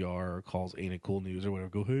calls CBR or calls Ain't It Cool News or whatever.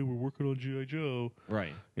 Go, hey, we're working on G.I. Joe.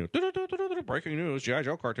 Right. Breaking news: G.I.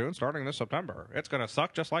 Joe cartoon starting this September. It's going to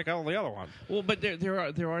suck just like all the other ones. Well, but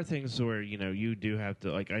there are things where you do have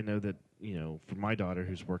to, like, I know that for my daughter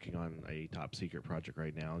who's working on a top secret project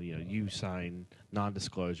right now, you sign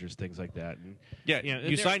non-disclosures, things like that. And yeah,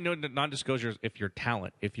 you sign non-disclosures if you're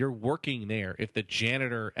talent, if you're working there, if the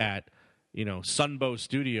janitor at Sunbow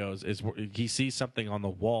Studios he sees something on the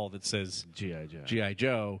wall that says G.I.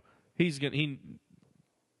 Joe,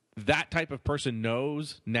 that type of person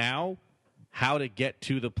knows now how to get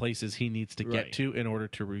to the places he needs to get to in order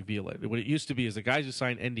to reveal it. What it used to be is the guys who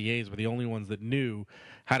signed NDAs were the only ones that knew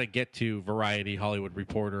how to get to Variety, Hollywood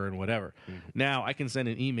Reporter, and whatever. Mm-hmm. Now I can send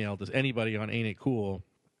an email to anybody on Ain't It Cool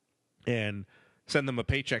and send them a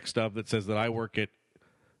paycheck stub that says that I work at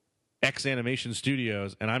X Animation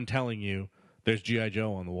Studios, and I'm telling you there's G.I.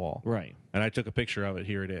 Joe on the wall. Right. And I took a picture of it.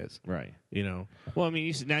 Here it is. Right. Well, I mean,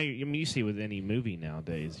 you see with any movie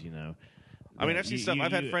nowadays, I mean, I've seen stuff.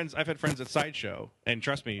 I've had friends at Sideshow, and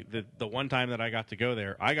trust me, the one time that I got to go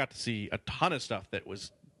there, I got to see a ton of stuff that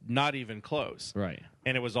was not even close. Right.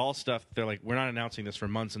 And it was all stuff. They're like, we're not announcing this for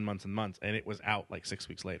months and months and months, and it was out like 6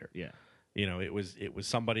 weeks later. Yeah. It was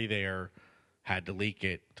somebody there had to leak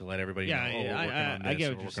it to let everybody know. Oh, we're working on this, I get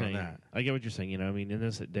what we're you're working on saying. that. I get what you're saying. I mean, in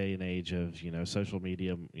this day and age of social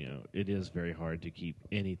media, it is very hard to keep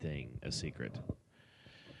anything a secret.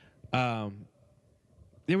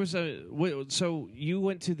 There was so you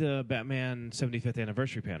went to the Batman 75th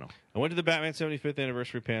anniversary panel. I went to the Batman 75th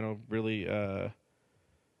anniversary panel. Really,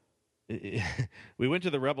 we went to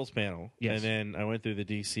the Rebels panel, yes. And then I went through the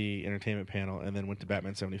DC Entertainment panel, and then went to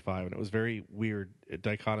Batman 75, and it was very weird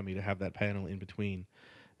dichotomy to have that panel in between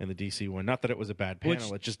and the DC one. Not that it was a bad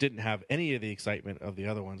panel, it just didn't have any of the excitement of the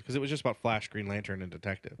other ones because it was just about Flash, Green Lantern, and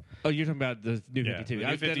Detective. Oh, you're talking about the New 52. The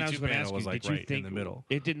New 52 panel was like did you right think in the middle.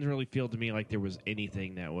 It didn't really feel to me like there was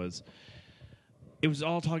anything that was. It was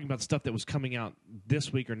all talking about stuff that was coming out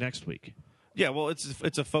this week or next week. Yeah, well,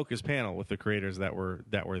 it's a focused panel with the creators that were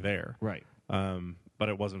there, right? But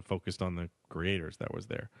it wasn't focused on the creators that was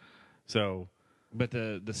there. So, but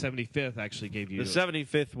the 75th actually gave you the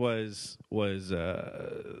 75th was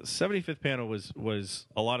 75th panel was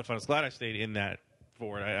a lot of fun. I was glad I stayed in that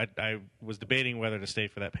for it. I was debating whether to stay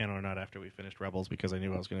for that panel or not after we finished Rebels because I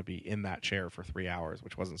knew I was going to be in that chair for 3 hours,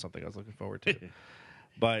 which wasn't something I was looking forward to.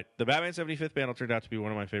 But the Batman 75th panel turned out to be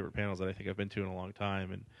one of my favorite panels that I think I've been to in a long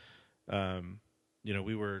time, and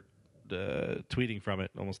we were tweeting from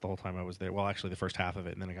it almost the whole time I was there. Well, actually, the first half of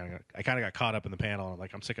it, and then I kind of got caught up in the panel. And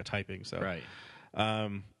I'm sick of typing. So, right.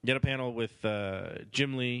 You had a panel with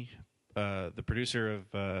Jim Lee, the producer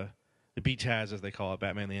of the BTAS, as they call it,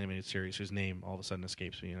 Batman the Animated Series, whose name all of a sudden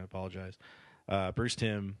escapes me, and I apologize. Bruce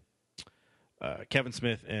Timm, Kevin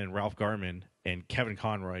Smith and Ralph Garman and Kevin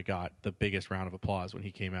Conroy got the biggest round of applause when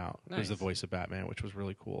he came out as the voice of Batman, which was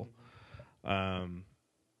really cool.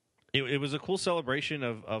 It was a cool celebration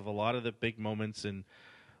of a lot of the big moments, and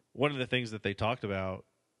one of the things that they talked about,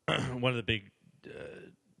 one of the big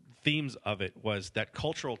themes of it was that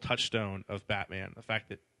cultural touchstone of Batman, the fact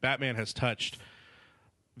that Batman has touched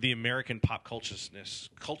the American pop consciousness.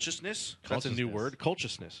 That's a new word.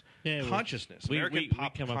 Consciousness. Yeah, consciousness. We American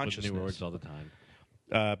pop come up with consciousness. new words all the time.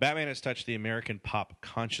 Batman has touched the American pop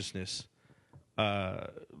consciousness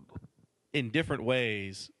in different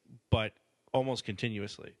ways, but almost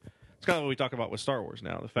continuously. It's kind of what we talk about with Star Wars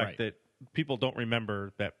now. The fact that people don't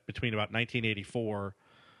remember that between about 1984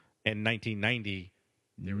 and 1990,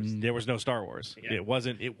 there was no Star Wars. Yeah. It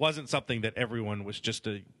wasn't something that everyone was just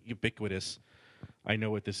a ubiquitous, I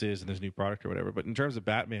know what this is and this new product or whatever. But in terms of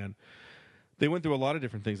Batman, they went through a lot of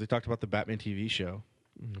different things. They talked about the Batman TV show,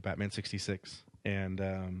 Batman 66. And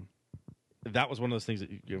that was one of those things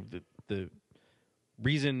that the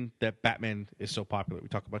reason that Batman is so popular. We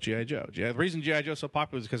talk about G.I. Joe. The reason G.I. Joe is so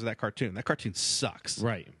popular is because of that cartoon. That cartoon sucks.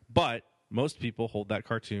 Right. But most people hold that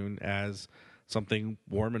cartoon as something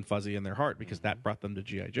warm and fuzzy in their heart because that brought them to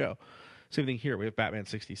G.I. Joe. Same thing here. We have Batman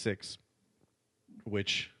 66,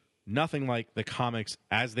 which nothing like the comics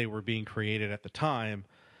as they were being created at the time,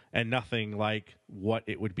 and nothing like what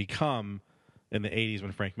it would become in the 80s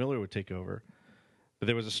when Frank Miller would take over. But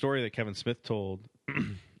there was a story that Kevin Smith told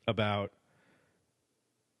about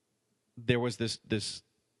there was this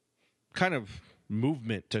kind of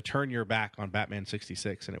movement to turn your back on Batman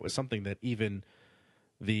 66, and it was something that even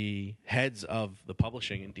the heads of the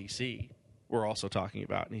publishing in DC were also talking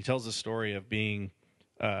about. And he tells the story of being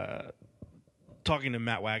talking to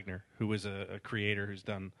Matt Wagner, who was a creator who's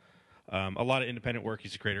done a lot of independent work.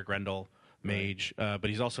 He's a creator, Grendel, Mage, but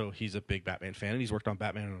he's a big Batman fan, and he's worked on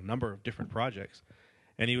Batman on a number of different projects.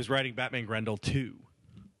 And he was writing Batman Grendel 2,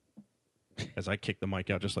 as I kicked the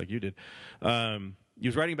mic out just like you did. He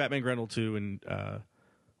was writing Batman Grendel 2, and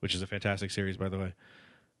which is a fantastic series, by the way.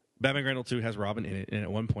 Batman Grendel 2 has Robin in it, and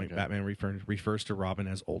at one point, Batman refers to Robin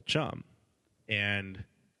as old chum. And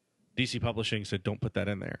DC Publishing said, don't put that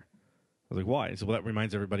in there. I was like, why? He said, well, that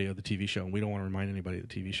reminds everybody of the TV show, and we don't want to remind anybody of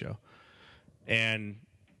the TV show. And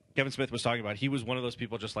Kevin Smith was talking about, he was one of those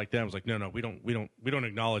people just like them. I was like, no, we don't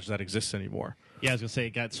acknowledge that exists anymore. Yeah, I was gonna say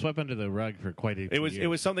it got swept under the rug for quite a few years. It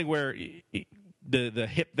was something where the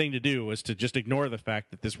hip thing to do was to just ignore the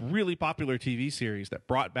fact that this really popular TV series that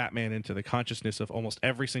brought Batman into the consciousness of almost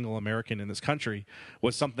every single American in this country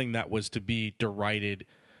was something that was to be derided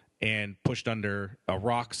and pushed under a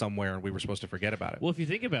rock somewhere, and we were supposed to forget about it. Well, if you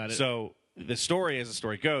think about it, so the story, as the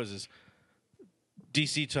story goes, is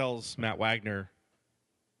DC tells Matt Wagner,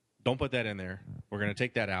 don't put that in there. We're going to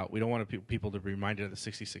take that out. We don't want people to be reminded of the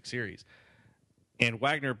 66 series. And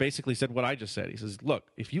Wagner basically said what I just said. He says,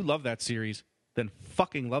 look, if you love that series, then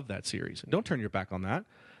fucking love that series. Don't turn your back on that.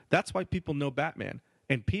 That's why people know Batman.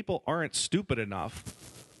 And people aren't stupid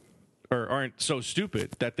enough, or aren't so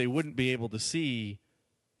stupid that they wouldn't be able to see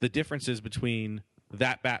the differences between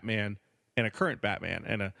that Batman and a current Batman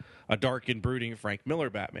and a dark and brooding Frank Miller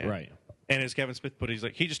Batman. right? And as Kevin Smith put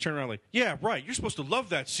it, he just turned around like, yeah, right, you're supposed to love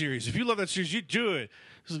that series. If you love that series, you do it.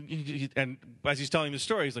 And as he's telling the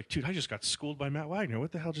story, he's like, dude, I just got schooled by Matt Wagner.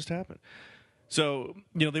 What the hell just happened? So,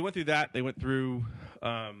 they went through that. They went through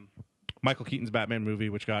Michael Keaton's Batman movie,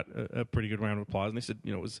 which got a pretty good round of applause. And they said,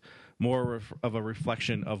 it was more of a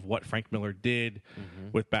reflection of what Frank Miller did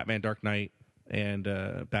with Batman Dark Knight and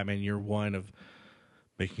Batman Year One, of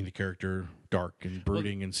making the character dark and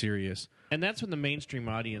brooding and serious. And that's when the mainstream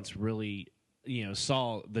audience really,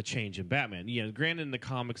 saw the change in Batman. Granted, in the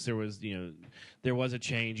comics there was a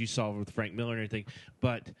change you saw with Frank Miller and everything,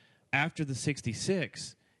 but after the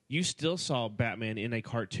 66, you still saw Batman in a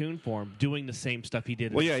cartoon form doing the same stuff he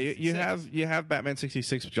did. Well, yeah, you have Batman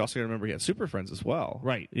 66, but you also got to remember he had Super Friends as well,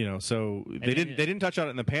 right? So they didn't touch on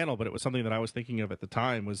it in the panel, but it was something that I was thinking of at the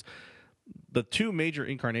time. Was the two major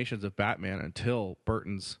incarnations of Batman until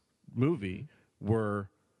Burton's movie were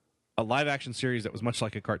a live-action series that was much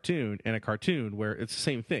like a cartoon, and a cartoon where it's the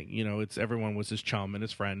same thing. It's everyone was his chum and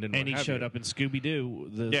his friend, and he showed up in Scooby-Doo.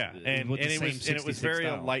 It was very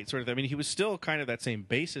a light sort of thing. I mean, he was still kind of that same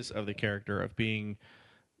basis of the character of being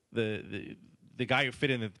the guy who fit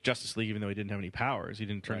in the Justice League, even though he didn't have any powers. He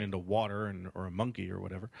didn't turn into water or a monkey or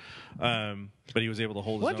whatever. But he was able to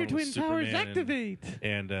hold his Wonder own Twin with Superman powers activate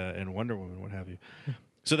and Wonder Woman, what have you.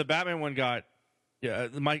 So the Batman one got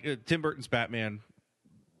Tim Burton's Batman,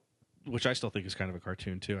 which I still think is kind of a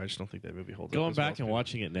cartoon too. I just don't think that movie holds up. Going back and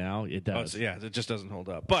watching it now, it does. It just doesn't hold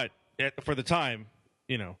up. But for the time,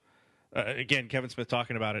 again, Kevin Smith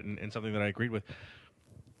talking about it and something that I agreed with.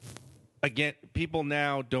 Again, people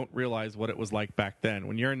now don't realize what it was like back then.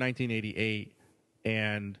 When you're in 1988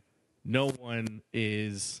 and no one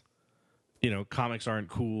is, comics aren't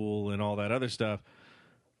cool and all that other stuff,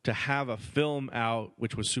 to have a film out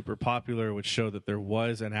which was super popular, which showed that there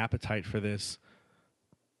was an appetite for this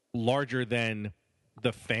larger than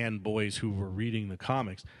the fanboys who were reading the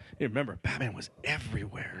comics. Hey, remember, Batman was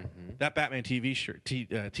everywhere. That Batman TV shirt,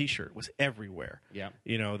 T-shirt was everywhere. Yeah.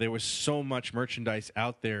 There was so much merchandise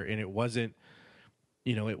out there, and it wasn't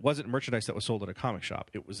merchandise that was sold at a comic shop.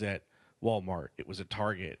 It was at Walmart. It was at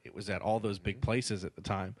Target. It was at all those big places at the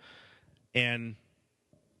time. And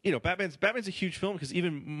Batman's a huge film because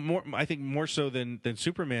even more, I think more so than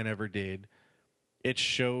Superman ever did, it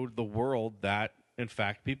showed the world that, in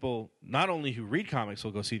fact, people not only who read comics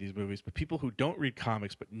will go see these movies, but people who don't read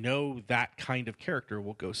comics but know that kind of character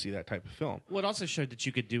will go see that type of film. Well, it also showed that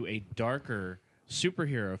you could do a darker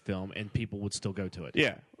superhero film and people would still go to it.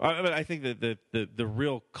 Yeah. I think that the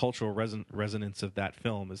real cultural resonance of that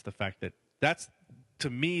film is the fact that to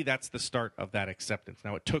me, that's the start of that acceptance.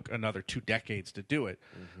 Now, it took another 2 decades to do it,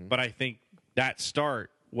 but I think that start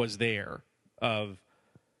was there of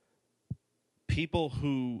people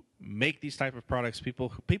who make these type of products, people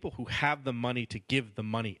who have the money to give the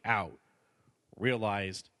money out,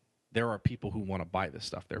 realized there are people who want to buy this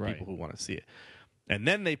stuff. There are people who want to see it. And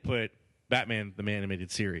then they put Batman, the animated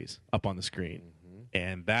series, up on the screen,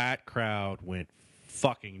 and that crowd went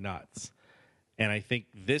fucking nuts. And I think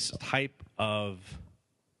this type of...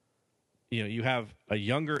 you have a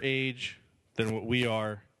younger age than what we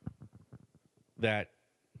are that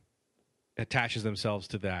attaches themselves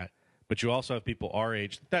to that. But you also have people our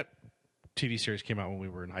age. That TV series came out when we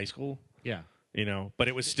were in high school. Yeah. But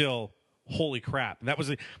it was still, holy crap. And that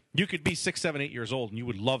was, you could be 6, 7, 8 years old and you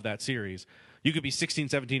would love that series. You could be 16,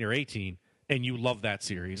 17, or 18 and you love that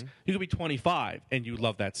series. You could be 25 and you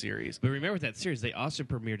love that series. But remember that series, they also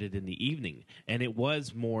premiered it in the evening, and it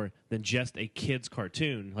was more than just a kid's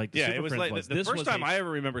cartoon. Like the Super it was Friends like was. the This first was time I ever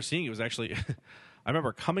remember seeing it was actually, I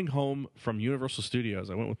remember coming home from Universal Studios.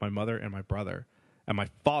 I went with my mother and my brother, and my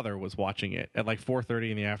father was watching it at like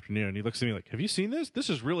 4:30 in the afternoon. He looks at me like, "Have you seen this? This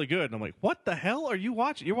is really good." And I'm like, "What the hell are you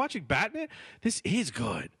watching? You're watching Batman? This is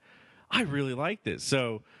good. I really like this."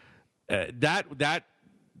 So that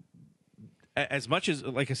as much as,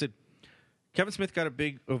 like I said, Kevin Smith got a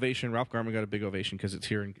big ovation. Ralph Garman got a big ovation because it's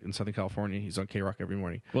here in Southern California. He's on K-Rock every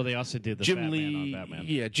morning. Well, they also did the Jim Batman Lee, on Batman.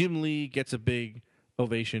 yeah, Jim Lee gets a big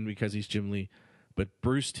ovation because he's Jim Lee. But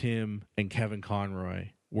Bruce Timm and Kevin Conroy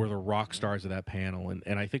were the rock stars of that panel.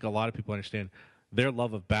 And I think a lot of people understand their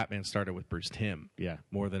love of Batman started with Bruce Timm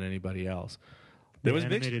more than anybody else. The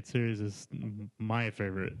animated series is my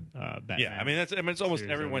favorite Batman. Yeah, it's almost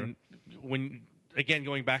everyone. When again,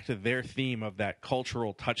 going back to their theme of that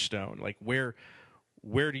cultural touchstone, like where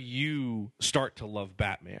do you start to love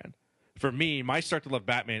Batman? For me, my start to love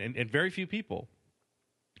Batman, and very few people,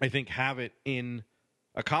 I think, have it in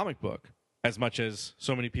a comic book as much as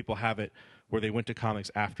so many people have it where they went to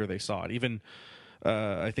comics after they saw it. Even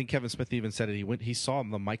I think Kevin Smith even said it. He saw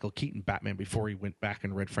the Michael Keaton Batman before he went back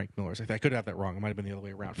and read Frank Miller's. I could have that wrong. It might have been the other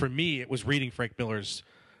way around. For me, it was reading Frank Miller's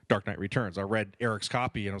Dark Knight Returns. I read Eric's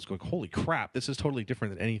copy and I was going, holy crap, this is totally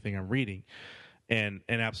different than anything I'm reading, and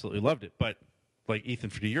absolutely loved it. But like Ethan,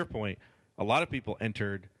 to your point, a lot of people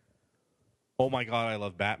entered, oh my God, I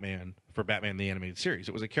love Batman for Batman the Animated Series.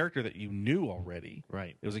 It was a character that you knew already.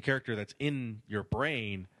 Right. It was a character that's in your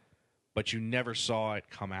brain, but you never saw it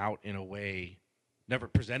come out in a way, never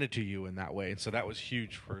presented to you in that way. And so that was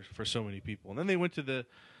huge for so many people. And then they went to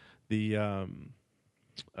the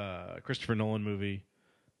Christopher Nolan movie.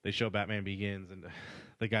 They show Batman Begins, and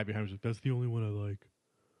the guy behind him is like, "That's the only one I like.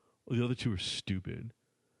 Well, the other two are stupid.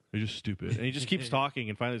 They're just stupid." And he just keeps talking,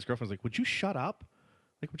 and finally his girlfriend's like, "Would you shut up?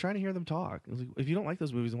 Like, we're trying to hear them talk." I was like, if you don't like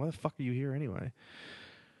those movies, then why the fuck are you here anyway?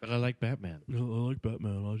 But I like Batman. No, I like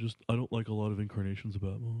Batman. I don't like a lot of incarnations of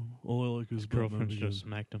Batman. All I like is His Batman girlfriend Begins. just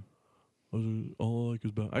smacked him. All I like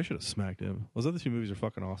is Batman. I should have smacked him. Those other two movies are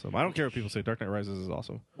fucking awesome. I don't care what people say. Dark Knight Rises is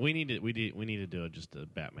awesome. We need to do just a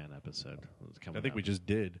Batman episode. I think we just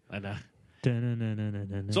did. I know.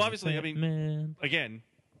 So obviously, I mean, Batman. again,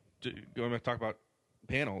 going back to talk about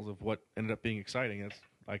panels of what ended up being exciting.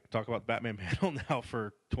 I could talk about the Batman panel now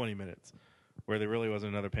for 20 minutes, where there really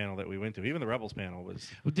wasn't another panel that we went to. Even the Rebels panel was.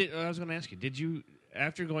 I was going to ask you, did you,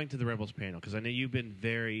 after going to the Rebels panel, because I know you've been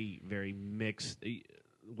very, very mixed,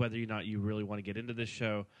 whether or not you really want to get into this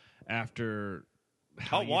show after.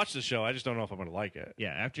 I'll watch the show. I just don't know if I'm going to like it.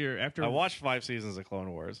 Yeah, after I watched 5 seasons of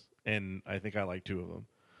Clone Wars, and I think I like 2 of them.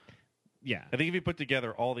 Yeah. I think if you put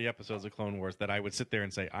together all the episodes of Clone Wars that I would sit there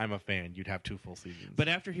and say I'm a fan, you'd have 2 full seasons. But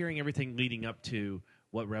after hearing everything leading up to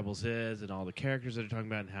what Rebels is and all the characters that are talking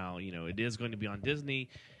about and how it is going to be on Disney,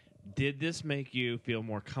 did this make you feel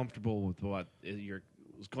more comfortable with what you're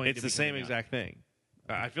going to be? It's the same coming out? exact thing.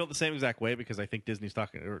 I feel the same exact way because I think Disney's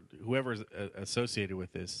talking, or whoever's associated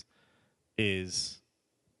with this is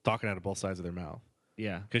talking out of both sides of their mouth.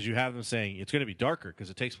 Yeah. Because you have them saying it's going to be darker because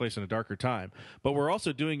it takes place in a darker time, but we're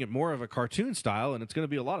also doing it more of a cartoon style, and it's going to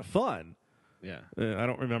be a lot of fun. Yeah. I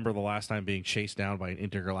don't remember the last time being chased down by an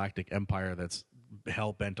intergalactic empire that's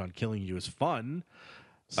hell bent on killing you is fun.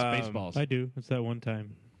 Spaceballs. I do. It's that one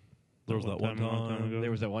time. There was that one a long time. ago.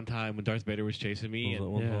 There was that one time when Darth Vader was chasing me, There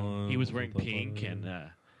was that and one Yeah. time. he was There wearing that pink, time. and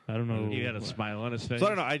I don't know. he had a smile on his face. So I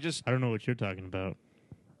don't know. I don't know what you're talking about.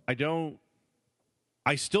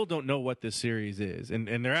 I still don't know what this series is, and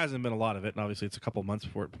there hasn't been a lot of it. And obviously, it's a couple months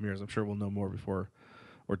before it premieres. I'm sure we'll know more before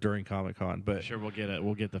or during Comic-Con. But Sure, we'll get it.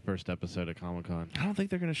 We'll get the first episode of Comic-Con. I don't think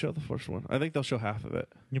they're going to show the first one. I think they'll show half of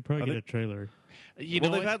it. You'll probably I get think- a trailer. They've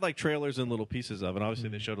had like trailers and little pieces of it. Obviously,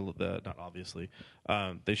 they showed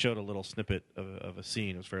they showed a little snippet of a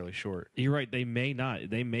scene. It was fairly short. You're right. They may not.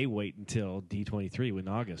 They may wait until D23 in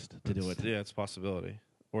August to do it. Yeah, it's a possibility.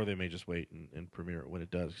 Or they may just wait and premiere it when it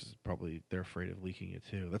does, because probably they're afraid of leaking it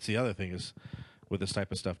too. That's the other thing is, with this type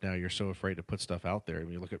of stuff now, you're so afraid to put stuff out there. I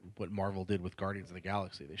mean, you look at what Marvel did with Guardians of the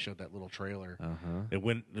Galaxy. They showed that little trailer. Uh-huh. It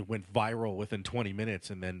went viral within 20 minutes,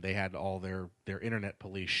 and then they had all their internet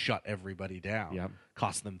police shut everybody down. Yep.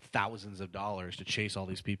 Cost them thousands of dollars to chase all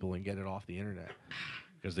these people and get it off the internet,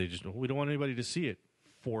 because we don't want anybody to see it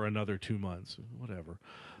for another 2 months. Whatever.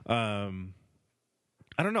 I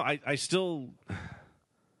don't know. I still.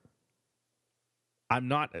 I'm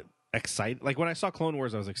not excited. Like when I saw Clone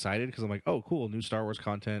Wars, I was excited because I'm like, oh, cool, new Star Wars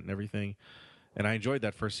content and everything. And I enjoyed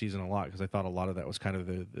that first season a lot because I thought a lot of that was kind of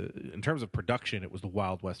the in terms of production, it was the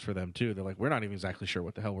Wild West for them too. They're like, we're not even exactly sure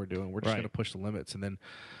what the hell we're doing. We're just Right. going to push the limits. And then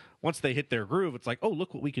once they hit their groove, it's like, oh,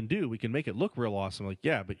 look what we can do. We can make it look real awesome. Like,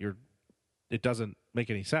 yeah, but it doesn't make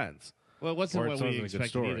any sense. Well, it wasn't Or what it wasn't we a good expected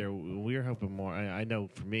story. either. We were hoping more. I know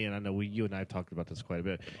for me, and I know you and I have talked about this quite a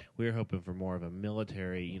bit. We were hoping for more of a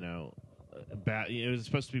military, it was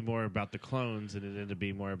supposed to be more about the clones, and it ended up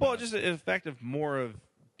being more about. Well, just an effect of more of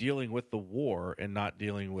dealing with the war and not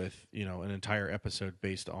dealing with an entire episode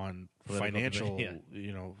based on Political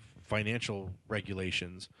financial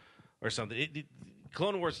regulations or something.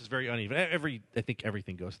 Clone Wars is very uneven. I think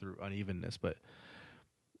everything goes through unevenness, but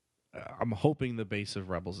I'm hoping the base of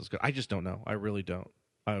Rebels is good. I just don't know. I really don't.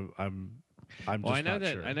 I'm just Well, I know not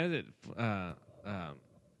that. sure. I know that.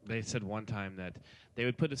 They said one time that they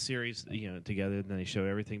would put a series, together, and then they show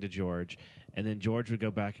everything to George, and then George would go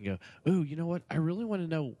back and go, "Ooh, you know what? I really want to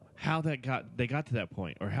know how they got to that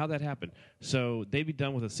point, or how that happened." So they'd be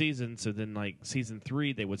done with a season. So then, like season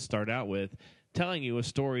 3, they would start out with telling you a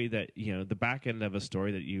story that the back end of a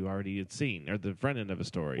story that you already had seen, or the front end of a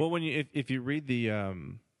story. Well, when if you read the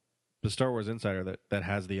Star Wars Insider that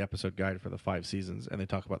has the episode guide for the 5 seasons, and they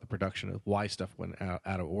talk about the production of why stuff went out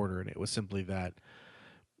of order, and it was simply that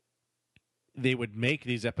they would make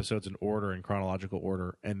these episodes in order, in chronological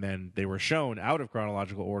order, and then they were shown out of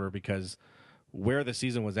chronological order because where the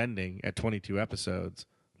season was ending at 22 episodes,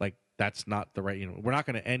 like that's not the right. We're not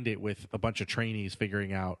going to end it with a bunch of trainees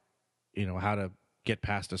figuring out, how to get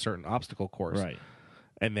past a certain obstacle course, right.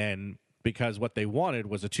 And then because what they wanted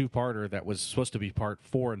was a 2-parter that was supposed to be part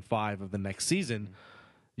 4 and 5 of the next season.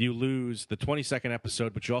 You lose the 22nd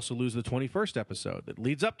episode, but you also lose the 21st episode that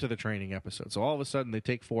leads up to the training episode. So all of a sudden, they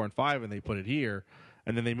take 4 and 5 and they put it here,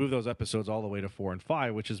 and then they move those episodes all the way to 4 and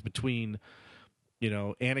 5, which is between,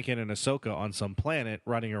 Anakin and Ahsoka on some planet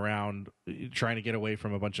running around trying to get away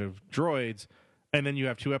from a bunch of droids, and then you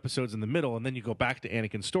have 2 episodes in the middle, and then you go back to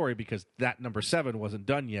Anakin's story because that number 7 wasn't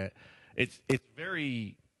done yet. It's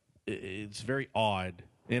very odd.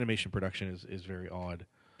 Animation production is very odd.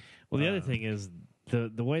 Well, the other thing is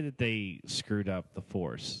the way that they screwed up the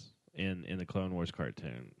Force in the Clone Wars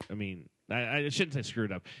cartoon. I mean, I shouldn't say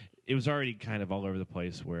screwed up. It was already kind of all over the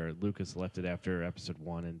place where Lucas left it after episode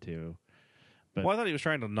 1 and 2. But I thought he was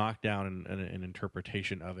trying to knock down an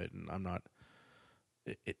interpretation of it, and I'm not.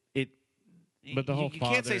 But the whole you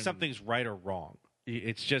can't father say and- something's right or wrong.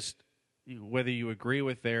 It's just whether you agree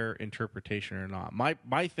with their interpretation or not.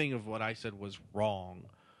 My thing of what I said was wrong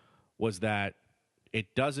was that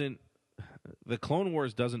it doesn't. The Clone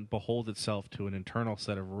Wars doesn't behold itself to an internal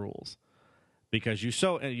set of rules, because you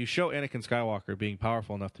show Anakin Skywalker being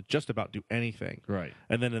powerful enough to just about do anything, Right.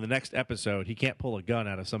 and then in the next episode he can't pull a gun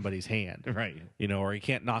out of somebody's hand, Right. or he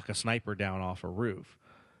can't knock a sniper down off a roof.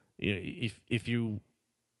 If you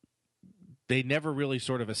they never really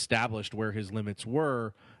sort of established where his limits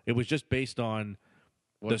were. It was just based on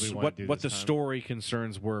what the story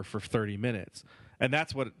concerns were for 30 minutes. And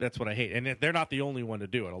that's what I hate. And they're not the only one to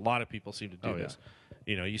do it. A lot of people seem to do this.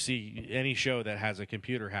 You know, you see any show that has a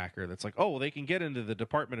computer hacker that's like, oh, well, they can get into the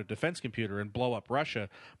Department of Defense computer and blow up Russia,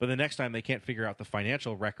 but the next time they can't figure out the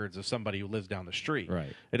financial records of somebody who lives down the street.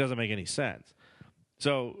 Right. It doesn't make any sense.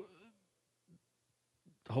 So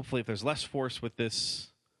hopefully if there's less force with this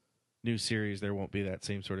new series, there won't be that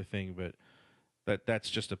same sort of thing. But that's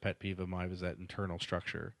just a pet peeve of mine, is that internal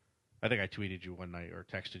structure. I think I tweeted you one night or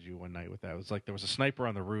texted you one night with that. It was like there was a sniper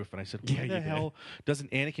on the roof, and I said, why the hell doesn't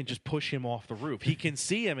Anakin just push him off the roof? He can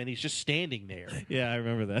see him, and he's just standing there. Yeah, I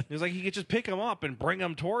remember that. It was like he could just pick him up and bring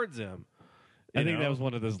him towards him. I think that was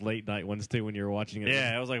one of those late night ones, too, when you were watching it.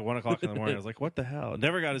 Yeah, it was like 1 o'clock in the morning. I was like, what the hell? It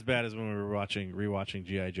never got as bad as when we were rewatching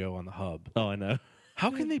G.I. Joe on the hub. Oh, I know. How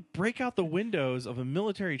can they break out the windows of a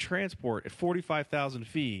military transport at 45,000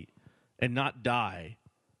 feet and not die?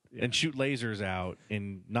 And shoot lasers out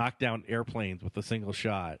and knock down airplanes with a single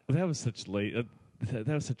shot. That was such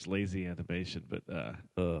lazy animation, but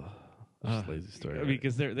just lazy story. I mean,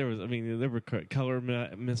 because there were color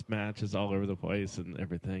mismatches all over the place and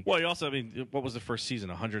everything. Well, you also, I mean, what was the first season?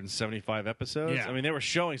 175 episodes. Yeah. I mean, they were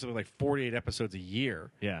showing something like 48 episodes a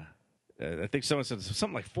year. Yeah. I think someone said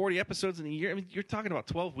something like 40 episodes in a year. I mean, you're talking about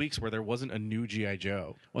 12 weeks where there wasn't a new G.I.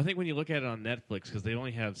 Joe. Well, I think when you look at it on Netflix, because they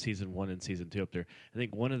only have season 1 and season 2 up there, I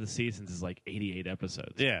think one of the seasons is like 88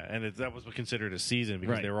 episodes. Yeah, and that was considered a season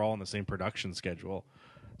because Right. they were all on the same production schedule.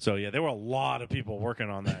 So, yeah, there were a lot of people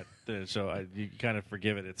working on that. So you kind of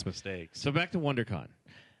forgive it its mistakes. So back to WonderCon.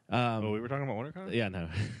 We were talking about WonderCon? Yeah, no.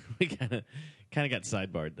 We kind of got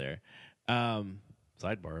sidebarred there.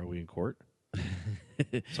 Sidebar, are we in court?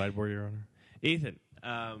 Sidebar, Your Honor. Ethan,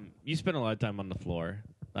 you spent a lot of time on the floor.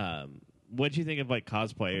 What do you think of like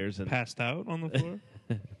cosplayers and Passed out on the floor?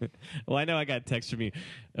 Well, I know I got a text from you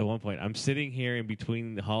at one point. I'm sitting here in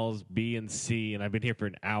between the halls B and C, and I've been here for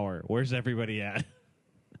an hour. Where's everybody at?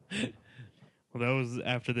 Well, that was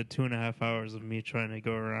after the 2.5 hours of me trying to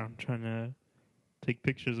go around trying to take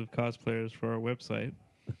pictures of cosplayers for our website.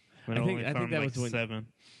 I think that was when- 7.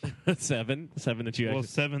 seven that you Well, actually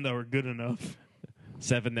 7 that were good enough.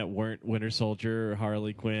 7 that weren't Winter Soldier or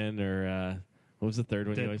Harley Quinn or what was the third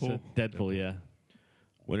one? You always said? Deadpool, yeah.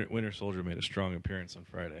 Winter Soldier made a strong appearance on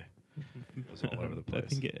Friday. It was all over the I place.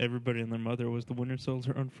 think everybody and their mother was the Winter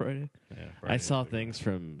Soldier on Friday. Yeah, I Friday saw was a big things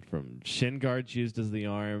from shin guards used as the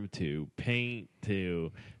arm to paint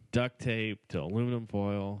to duct tape to aluminum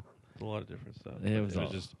foil. one. A lot of different stuff. It was all-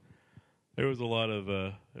 just there was a lot of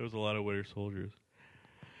Winter Soldiers.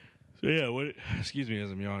 So yeah, excuse me as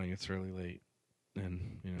I'm yawning. It's really late,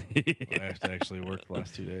 and I have to actually work the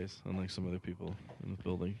last 2 days, unlike some other people in the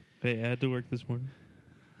building. Hey, I had to work this morning.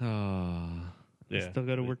 Oh. Yeah, Still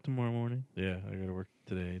got to work tomorrow morning. Yeah, I got to work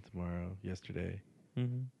today, tomorrow, yesterday,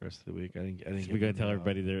 Mm-hmm. rest of the week. I didn't. We got to tell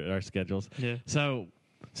everybody our schedules. Yeah. So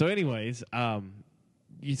anyways,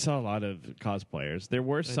 you saw a lot of cosplayers. There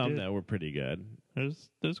were some did. that were pretty good.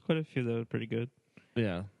 There's quite a few that were pretty good.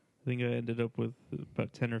 Yeah. I think I ended up with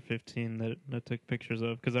about 10 or 15 that I took pictures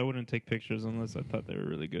of because I wouldn't take pictures unless I thought they were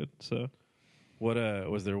really good. So, What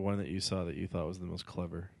was there one that you saw that you thought was the most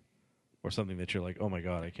clever, or something that you're like, oh my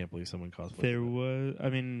god, I can't believe someone cosplayed? there was. I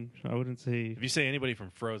mean, I wouldn't say. If you say anybody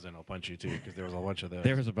from Frozen, I'll punch you too, because there was a bunch of those.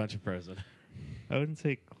 There was a bunch of Frozen. I wouldn't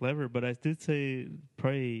say clever, but I did say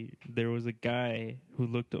probably there was a guy who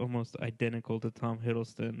looked almost identical to Tom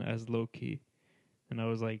Hiddleston as Loki, and I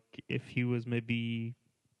was like, if he was maybe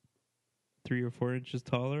 3 or 4 inches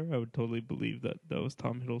taller, I would totally believe that was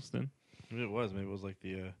Tom Hiddleston. Maybe it was. Maybe it was like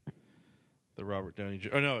the Robert Downey.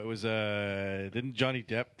 Oh no, it was. Didn't Johnny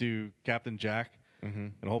Depp do Captain Jack? Mm-hmm.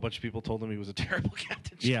 And a whole bunch of people told him he was a terrible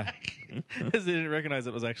Captain Yeah. Jack because they didn't recognize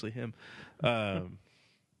it was actually him.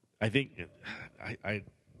 I think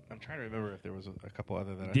I'm trying to remember if there was a couple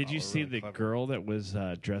other that. Did I you thought were see really the clever. girl that was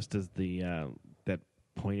dressed as the that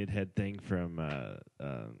pointed head thing from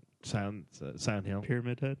Silent Hill?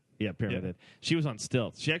 Pyramid Head. Yeah, Pyramid Yeah. Head. She was on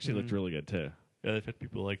stilts. She actually looked Mhm. really good too. Yeah, they've had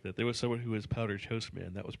people like that. There was someone who was Powder Toast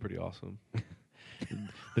Man. That was pretty awesome.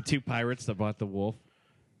 The 2 pirates that bought the wolf.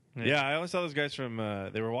 Yeah, I only saw those guys from.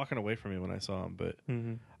 They were walking away from me when I saw them, but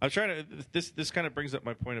Mm-hmm. I'm trying to. This kind of brings up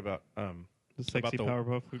my point about. The sexy the-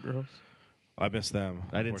 Powerpuff Girls. I missed them.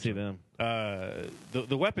 I didn't see them.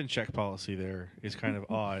 The weapon check policy there is kind of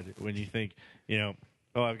odd when you think,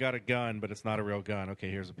 oh, I've got a gun, but it's not a real gun. Okay,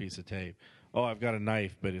 here's a piece of tape. Oh, I've got a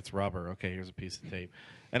knife, but it's rubber. Okay, here's a piece of tape.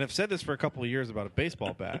 And I've said this for a couple of years about a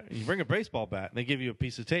baseball bat. You bring a baseball bat, and they give you a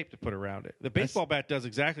piece of tape to put around it. The baseball bat does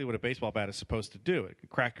exactly what a baseball bat is supposed to do. It can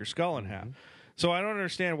crack your skull in half. So I don't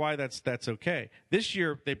understand why that's okay. This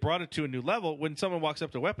year they brought it to a new level. When someone walks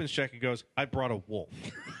up to weapons check and goes, "I brought a wolf."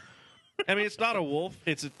 I mean, it's not a wolf.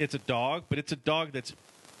 It's a dog, but it's a dog that's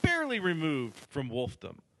barely removed from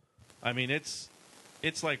wolfdom. I mean, it's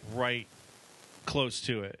like right close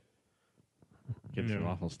to it. Get some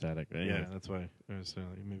awful static. But Yeah, anyways. that's why I was saying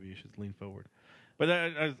like, maybe you should lean forward. But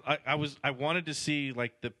I wanted to see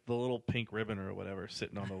like the little pink ribbon or whatever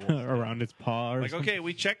sitting on the wolf Around its paw. Or Like, something. okay,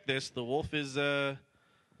 we checked this. The wolf is saw-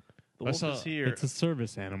 is here. It's a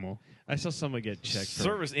service animal. I saw someone get checked. for-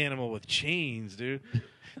 Service animal with chains, dude.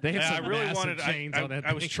 They had Yeah, I some really massive wanted. chains on that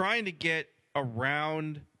I was thing. trying to get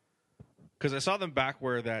around because I saw them back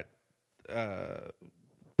where that,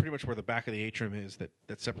 pretty much where the back of the atrium is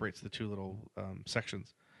that separates the two little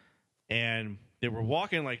sections, and they were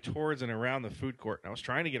walking like towards and around the food court. And I was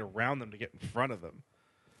trying to get around them to get in front of them,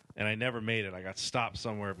 and I never made it. I got stopped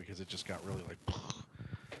somewhere because it just got really like.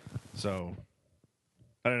 So,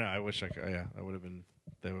 I don't know. I wish I could. Yeah, I would have been.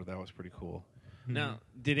 That was pretty cool. Now,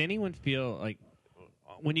 did anyone feel like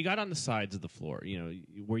when you got on the sides of the floor,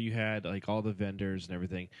 where you had like all the vendors and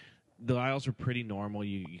everything, the aisles were pretty normal.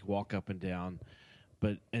 You walk up and down,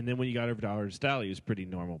 and then when you got over to Artist Alley, it was pretty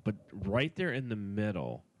normal. But right there in the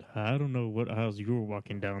middle, I don't know what aisles you were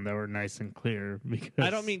walking down that were nice and clear. Because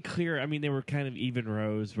I don't mean clear. I mean they were kind of even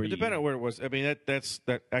rows. Where It depended on where it was. I mean,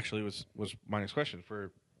 that actually was my next question.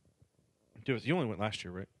 You only went last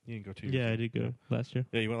year, right? You didn't go 2 years Yeah, ago. I did go last year.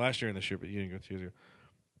 Yeah, you went last year and this year, but you didn't go 2 years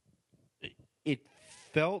ago. It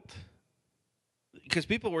felt because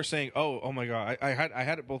people were saying, "Oh my god!" I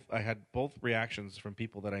had it both. I had both reactions from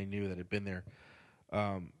people that I knew that had been there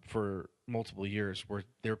for multiple years. Where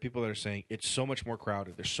there were people that are saying it's so much more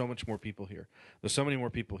crowded. There's so much more people here. There's so many more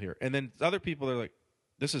people here. And then other people are like,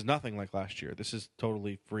 "This is nothing like last year. This is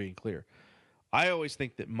totally free and clear." I always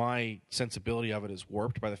think that my sensibility of it is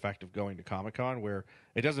warped by the fact of going to Comic-Con, where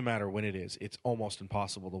it doesn't matter when it is. It's almost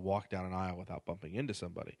impossible to walk down an aisle without bumping into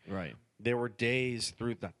somebody. right. There were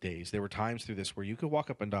there were times through this where you could walk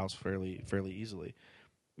up and aisles fairly easily.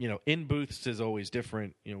 In booths is always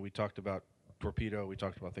different. We talked about Torpedo. We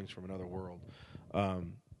talked about things from another world.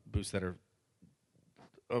 Booths that are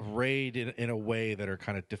arrayed in a way that are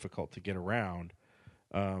kind of difficult to get around.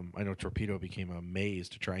 I know Torpedo became a maze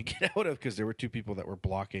to try and get out of because there were two people that were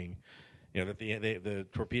blocking. That the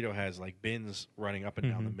Torpedo has like bins running up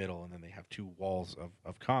and down the middle, and then they have two walls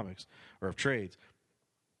of comics or of trades.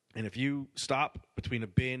 And if you stop between a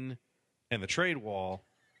bin and the trade wall,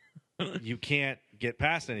 you can't get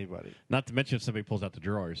past anybody. Not to mention if somebody pulls out the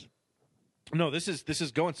drawers. No, this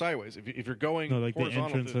is going sideways. If you're going No, like the horizontal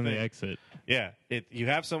entrance to and the thing, exit. yeah, you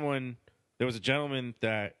have someone. There was a gentleman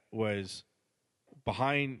that was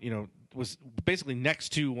behind, was basically next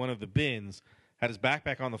to one of the bins, had his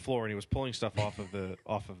backpack on the floor, and he was pulling stuff off of the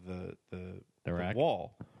rack?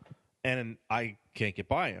 wall, and I can't get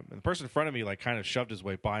by him. And the person in front of me like kind of shoved his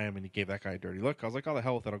way by him, and he gave that guy a dirty look. I was like, "Oh, the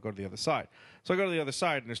hell with that! I'll go to the other side." So I go to the other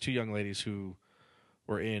side, and there's two young ladies who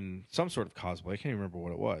were in some sort of cosplay. I can't even remember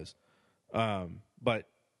what it was, but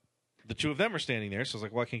the two of them are standing there. So I was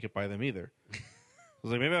like, "Well, I can't get by them either." I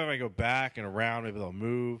was like, maybe if I go back and around, maybe they'll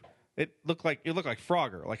move. It looked like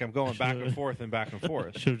Frogger, like I'm going back and forth and back and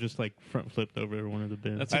forth. Should have just like front flipped over one of the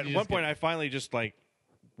bins. That's At you one just point, I finally just like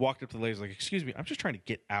walked up to the ladies, like, "Excuse me, I'm just trying to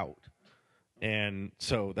get out." And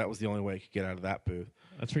so that was the only way I could get out of that booth.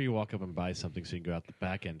 That's where you walk up and buy something so you can go out the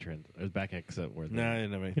back entrance or the back exit. Where No, I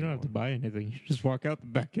didn't have You anything. don't have to buy anything. You just walk out the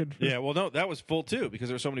back end. Yeah, well, no, that was full too because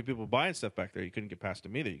there were so many people buying stuff back there. You couldn't get past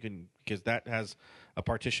them either. You couldn't because that has a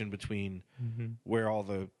partition between where all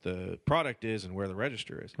the product is and where the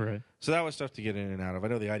register is. Right. So that was tough to get in and out of. I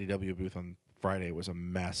know the IDW booth on Friday was a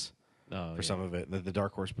mess Oh, for some of it. The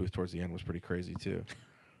Dark Horse booth towards the end was pretty crazy too.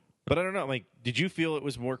 But I don't know. Like, did you feel it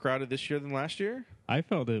was more crowded this year than last year? I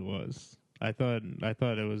felt it was. I thought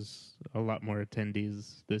it was a lot more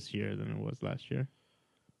attendees this year than it was last year.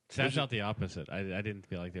 So I felt the opposite. I didn't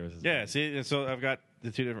feel like there was. As Yeah. many. See, and so I've got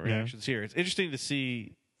the two different Yeah. reactions here. It's interesting to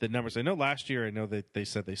see the numbers. I know last year, I know that they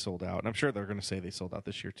said they sold out, and I'm sure they're going to say they sold out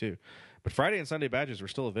this year too. But Friday and Sunday badges were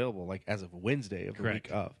still available, like as of Wednesday of the Correct.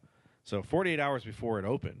 week of. So 48 hours before it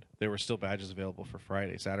opened, there were still badges available for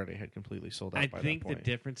Friday. Saturday had completely sold out. I by think that the point.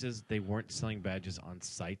 difference is they weren't selling badges on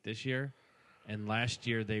site this year, and last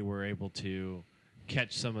year they were able to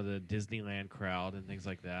catch some of the Disneyland crowd and things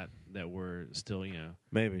like that were still,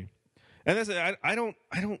 Maybe, and that's I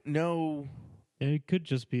don't know. It could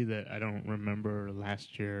just be that I don't remember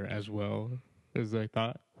last year as well as I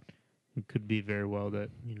thought. It could be very well that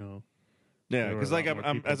Yeah, There were because a like lot more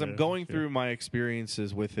I'm people as I'm there going this year. through my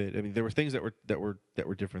experiences with it. I mean, there were things that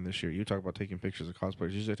were different this year. You talk about taking pictures of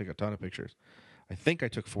cosplayers. Usually, I take a ton of pictures. I think I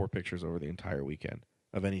took 4 pictures over the entire weekend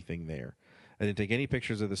of anything there. I didn't take any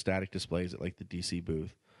pictures of the static displays at like the DC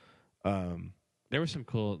booth. There was some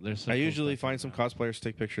cool. There's some I cool usually stuff find in some there. cosplayers to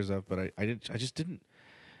take pictures of, but I didn't. I just didn't.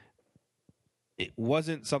 It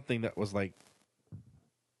wasn't something that was like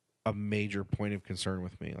a major point of concern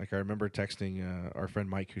with me. Like I remember texting our friend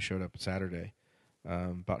Mike, who showed up Saturday,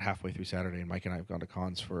 about halfway through Saturday, and Mike and I have gone to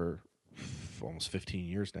cons for almost 15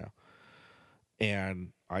 years now.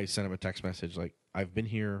 And I sent him a text message like, I've been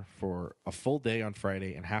here for a full day on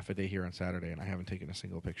Friday and half a day here on Saturday, and I haven't taken a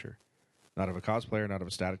single picture. Not of a cosplayer, not of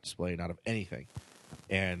a static display, not of anything.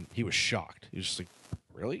 And he was shocked. He was just like,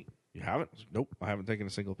 really? You haven't? I was like, nope, I haven't taken a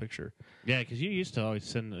single picture. Yeah, because you used to always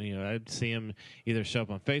send. I'd see him either show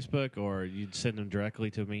up on Facebook or you'd send them directly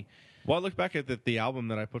to me. Well, I look back at the album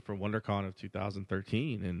that I put for WonderCon of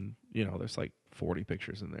 2013, and there's like 40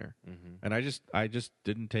 pictures in there, and I just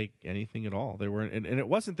didn't take anything at all. There weren't, and it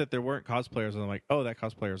wasn't that there weren't cosplayers, and I'm like, oh, that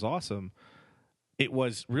cosplayer is awesome. It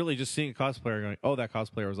was really just seeing a cosplayer going, oh, that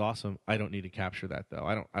cosplayer was awesome. I don't need to capture that though.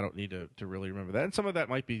 I don't need to really remember that. And some of that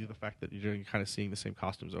might be the fact that you're kind of seeing the same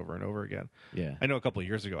costumes over and over again. Yeah. I know a couple of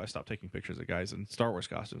years ago I stopped taking pictures of guys in Star Wars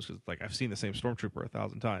costumes because like I've seen the same Stormtrooper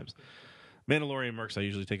 1,000 times. Mandalorian mercs I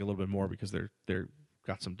usually take a little bit more because they're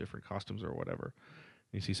got some different costumes or whatever.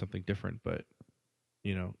 You see something different, but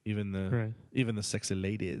even the sexy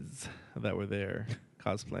ladies that were there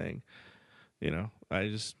cosplaying,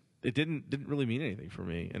 it didn't really mean anything for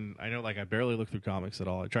me. And I know like I barely looked through comics at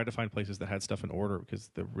all. I tried to find places that had stuff in order because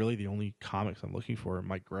the only comics I'm looking for are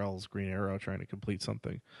Mike Grell's Green Arrow trying to complete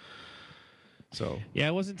something. So Yeah,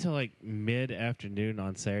 it wasn't until like mid-afternoon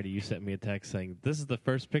on Saturday you sent me a text saying, this is the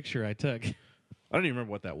first picture I took. I don't even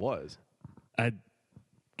remember what that was. I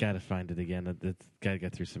got to find it again. It's got to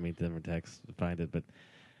get through so many different texts to find it, but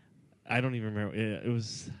I don't even remember. It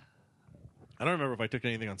was... I don't remember if I took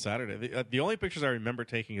anything on Saturday. The only pictures I remember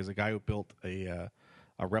taking is a guy who built a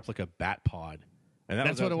replica bat pod. And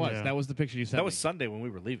That's what it was. yeah. That was the picture you sent That me. was Sunday when we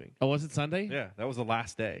were leaving. Oh, was it Sunday? Yeah, that was the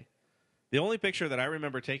last day. The only picture that I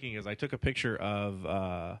remember taking is I took a picture of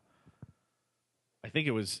I think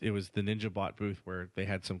it was the Ninja Bot booth where they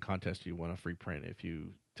had some contest you won a free print if you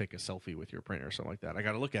take a selfie with your printer or something like that. I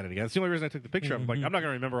got to look at it again. That's the only reason I took the picture. I'm like, I'm not going to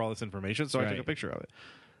remember all this information, so I took a picture of it.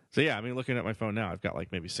 So yeah, I mean, looking at my phone now, I've got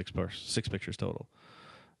like maybe six pictures total,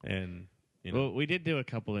 and Well, we did do a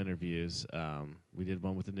couple interviews. We did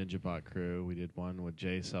one with the Ninja Bot crew. We did one with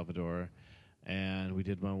Jay Salvador, and we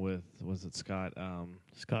did one with Scott?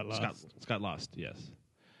 Scott Lost. Scott Lost. Yes.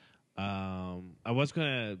 I was going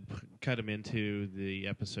to cut him into the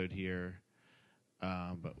episode here,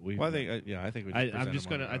 but we. Well, I think I think we. I'm just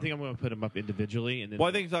gonna. I think I'm gonna put them up individually, and then. Well,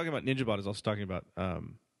 I think talking about Ninja Bot is also talking about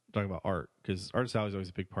art because Artist Alley is always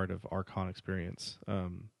a big part of our con experience.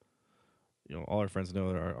 All our friends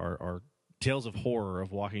know that our tales of horror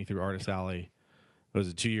of walking through Artist Alley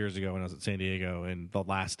was 2 years ago when I was at San Diego, and the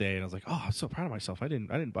last day, and I was like, oh, I'm so proud of myself. I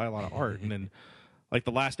didn't buy a lot of art, and then like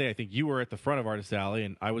the last day, I think you were at the front of Artist Alley,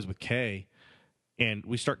 and I was with Kay, and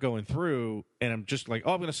we start going through, and I'm just like,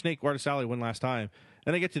 oh, I'm gonna snake Artist Alley one last time.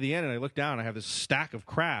 And I get to the end, and I look down, and I have this stack of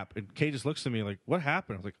crap, and Kay just looks at me like, what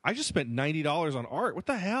happened? I was like, I just spent $90 on art. What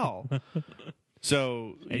the hell?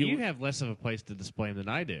 So and you have less of a place to display them than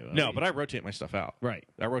I do. No, but I rotate my stuff out. Right.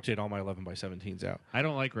 I rotate all my 11 by 17s out. I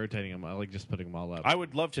don't like rotating them. I like just putting them all up. I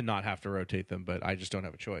would love to not have to rotate them, but I just don't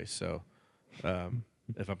have a choice. So if I'm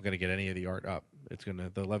going to get any of the art up, it's going to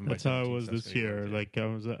the 11 That's by 17s. how it was this year. Like I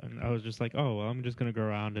was just like, oh, well, I'm just gonna go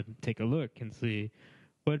around and take a look and see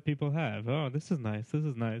what people have. Oh, this is nice. This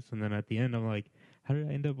is nice. And then at the end, I'm like, how did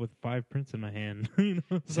I end up with 5 prints in my hand?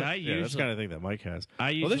 So I Yeah, that's the kind of thing that Mike has.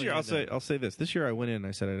 Well, this year I'll say this. This year I went in and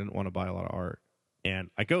I said I didn't want to buy a lot of art,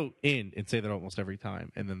 and I go in and say that almost every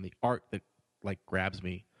time, and then the art that like grabs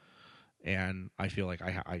me, and I feel like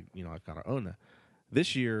I've got to own that.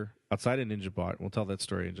 This year, outside of Ninja Bot, we'll tell that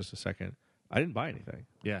story in just a second. I didn't buy anything.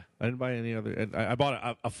 Yeah. I didn't buy any other. And I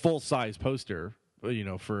bought a full size poster,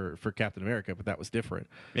 for Captain America, but that was different.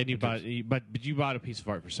 And you bought a piece of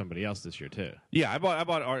art for somebody else this year too. Yeah, I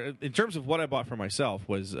bought art. In terms of what I bought for myself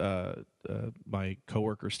was my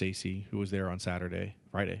coworker Stacy, who was there on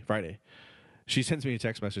Friday. She sends me a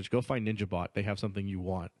text message. Go find Ninja Bot. They have something you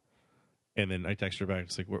want. And then I text her back.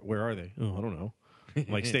 It's like, where are they? Oh, I don't know. I'm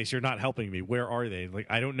like, Stace, you're not helping me. Where are they? Like,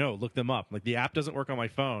 I don't know. Look them up. Like, the app doesn't work on my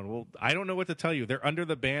phone. Well, I don't know what to tell you. They're under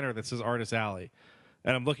the banner that says Artist Alley.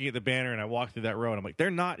 And I'm looking at the banner, and I walk through that row, and I'm like, they're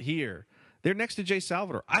not here. They're next to Jay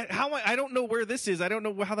Salvador. I don't know where this is. I don't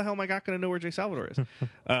know how the hell am I not going to know where Jay Salvador is.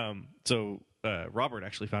 So Robert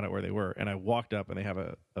actually found out where they were, and I walked up, and they have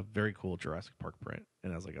a very cool Jurassic Park print.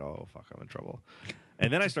 And I was like, oh, fuck, I'm in trouble.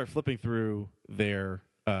 And then I start flipping through their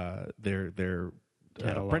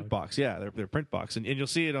Catalog. print box. Yeah, their print box, and you'll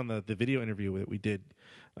see it on the video interview that we did.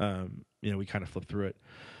 We kind of flipped through it,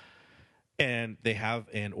 and they have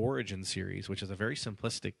an origin series, which is a very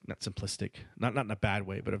not in a bad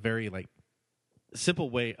way, but a very like simple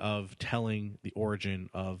way of telling the origin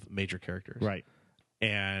of major characters. Right.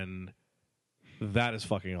 And that is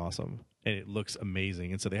fucking awesome, and it looks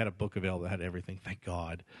amazing. And so they had a book available that had everything. Thank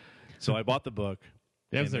God. So I bought the book.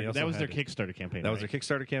 That was and their they also their had- Kickstarter campaign. That was right? their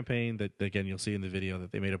Kickstarter campaign. That again, you'll see in the video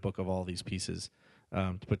that they made a book of all these pieces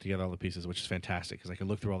to put together all the pieces, which is fantastic because I can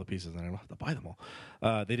look through all the pieces and I don't have to buy them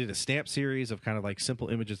all. They did a stamp series of kind of like simple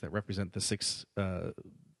images that represent the six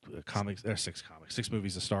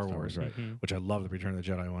movies of Star Wars, right. which I love the Return of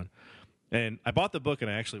the Jedi one. And I bought the book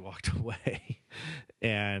and I actually walked away.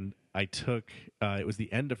 And I took it was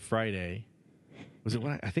the end of Friday. Was it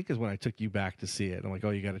when I think is when I took you back to see it. I'm like, oh,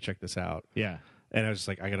 you got to check this out. Yeah. And I was just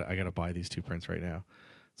like, I gotta buy these two prints right now.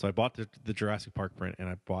 So I bought the Jurassic Park print and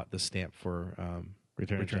I bought the stamp for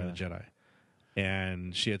Return of the Jedi.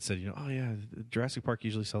 And she had said, oh yeah, Jurassic Park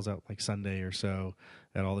usually sells out like Sunday or so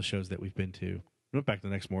at all the shows that we've been to. We went back the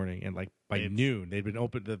next morning and like by noon they'd been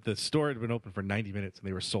open. The store had been open for 90 minutes and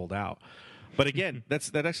they were sold out. But again,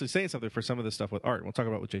 that actually saying something for some of the stuff with art. We'll talk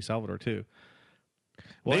about with Jay Salvador too.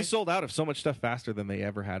 Well, They sold out of so much stuff faster than they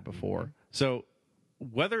ever had before. So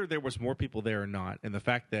whether there was more people there or not, and the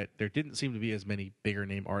fact that there didn't seem to be as many bigger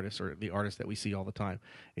name artists or the artists that we see all the time,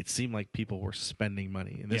 it seemed like people were spending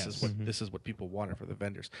money, and this is what people wanted for the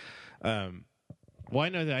vendors. Well, I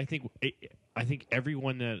know that I think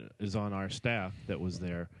everyone that is on our staff that was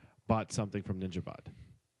there bought something from NinjaBot.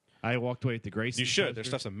 I walked away with the Graysons. You should. poster. Their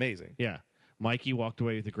stuff's amazing. Yeah. Mikey walked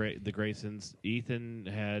away with the Graysons. Ethan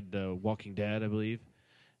had Walking Dead, I believe.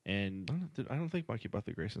 And I don't think Mikey bought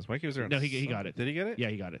the Graysons. Mikey was there. No, he got it. Did he get it? Yeah,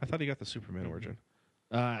 he got it. I thought he got the Superman origin.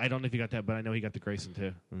 I don't know if he got that, but I know he got the Grayson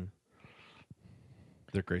too.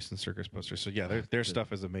 Their Grayson Circus posters. So yeah, their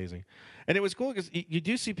stuff is amazing, and it was cool because you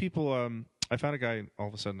do see people. I found a guy. All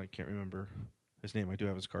of a sudden, I can't remember his name. I do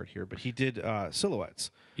have his card here, but he did silhouettes.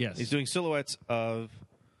 Yes. He's doing silhouettes of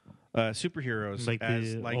superheroes Like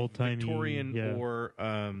as the like old-timey, Victorian yeah. or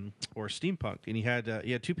steampunk, and he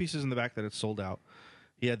had two pieces in the back that had sold out.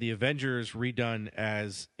 He had the Avengers redone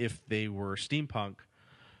as if they were steampunk,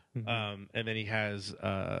 and then he has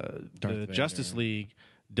the Vader. Justice League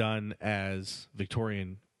done as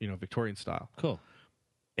Victorian, Victorian style. Cool.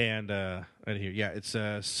 And right here, yeah, it's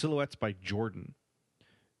Silhouettes by Jordan,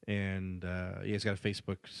 and he's got a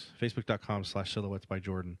Facebook.com/Silhouettes by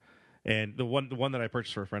Jordan, and the one that I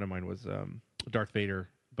purchased for a friend of mine was Darth Vader.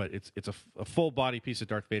 But it's a full body piece of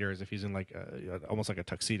Darth Vader as if he's in like almost like a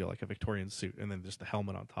tuxedo, like a Victorian suit, and then just the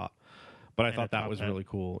helmet on top. But I And thought a that top was hat. really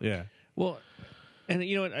cool. Yeah, Well, and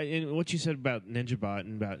you know what? And what you said about NinjaBot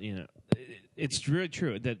and about it's really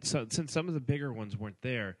true that since some of the bigger ones weren't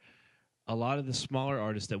there, a lot of the smaller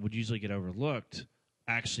artists that would usually get overlooked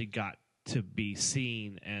actually got to be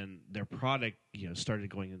seen, and their product started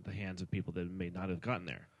going into the hands of people that may not have gotten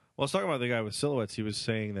there. Well, I was talking about the guy with Silhouettes. He was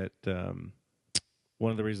saying that one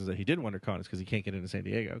of the reasons that he did WonderCon is because he can't get into San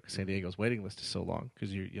Diego because San Diego's waiting list is so long.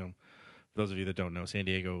 Because for those of you that don't know, San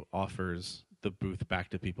Diego offers the booth back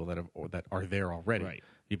to people that are there already. Right.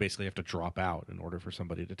 You basically have to drop out in order for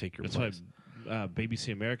somebody to take your That's place. why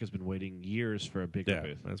BBC America's been waiting years for a bigger Yeah,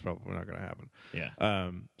 booth. that's probably not going to happen. Yeah.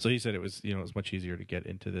 So he said it was it was much easier to get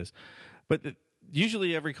into this, but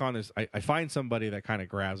usually every con is I find somebody that kind of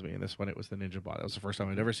grabs me, and this one it was the NinjaBot. That was the first time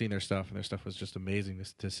I'd ever seen their stuff, and their stuff was just amazing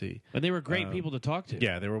to see. And they were great people to talk to.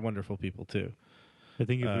 Yeah, they were wonderful people too. I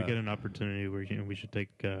think if we get an opportunity where we should take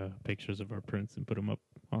pictures of our prints and put them up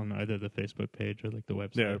on either the Facebook page or like the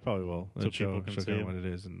website. Yeah, it probably will. So And people can show see them it. what it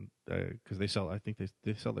is, and because they sell, I think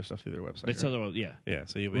they sell their stuff through their website. They tell right? them, yeah. Yeah,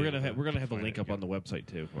 so you'll be We're able gonna to have a find link it up on again. the website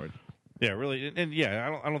too for it. Yeah, really, and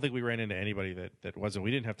yeah, I don't think we ran into anybody that wasn't.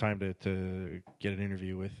 We didn't have time to get an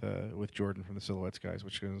interview with Jordan from the Silhouettes guys,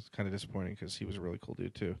 which was kind of disappointing because he was a really cool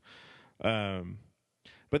dude too.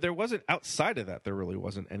 But there wasn't outside of that. There really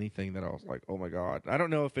wasn't anything that I was like, oh my god. I don't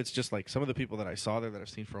know if it's just like some of the people that I saw there that I've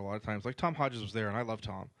seen for a lot of times. Like Tom Hodges was there, and I love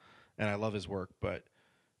Tom, and I love his work, but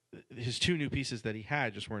his two new pieces that he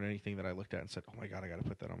had just weren't anything that I looked at and said, oh my god, I got to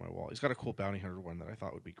put that on my wall. He's got a cool bounty hunter one that I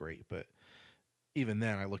thought would be great, but even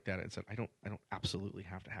then I looked at it and said, I don't absolutely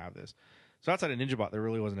have to have this. So outside of NinjaBot, there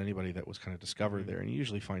really wasn't anybody that was kind of discovered there, and you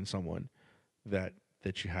usually find someone that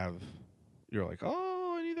you're like,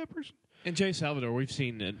 oh, I need that person. And Jay Salvador, we've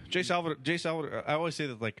seen Jay Salvador. I always say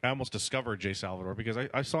that like I almost discovered Jay Salvador because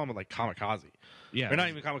I saw him at like Kamikaze. Yeah. Or not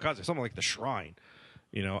even Kamikaze. Something like the Shrine.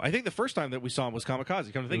 You know, I think the first time that we saw him was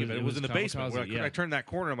Kamikaze. Come to think of it, it was in the basement. Kamikaze, Where I turned that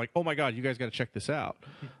corner. I'm like, oh my god, you guys got to check this out.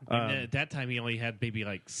 And at that time, he only had maybe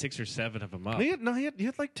like 6 or 7 of them up. He had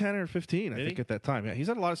like 10 or 15, I think, at that time. Yeah, he's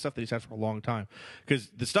had a lot of stuff that he's had for a long time. Because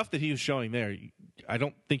the stuff that he was showing there, I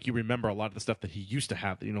don't think you remember a lot of the stuff that he used to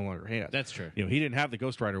have that you no longer has. That's true. You know, he didn't have the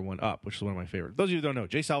Ghost Rider one up, which is one of my favorites. Those of you who don't know,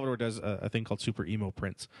 Jay Salvador does a thing called Super Emo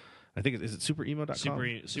Prints. I think is it superemo.com?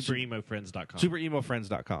 SuperEmoFriends.com.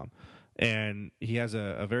 SuperEmoFriends.com. And he has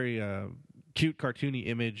a very cute cartoony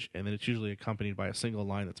image, and then it's usually accompanied by a single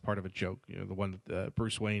line that's part of a joke. You know, the one that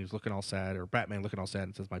Bruce Wayne is looking all sad, or Batman looking all sad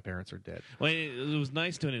and says, "My parents are dead." Well, it was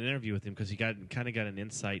nice doing an interview with him because he got an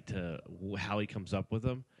insight to how he comes up with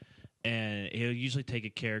them, and he'll usually take a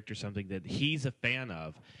character, something that he's a fan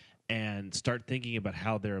of, and start thinking about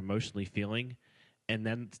how they're emotionally feeling. And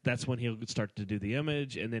then that's when he'll start to do the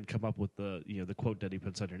image, and then come up with the quote that he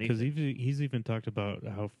puts underneath. Because he's even talked about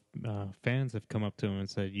how fans have come up to him and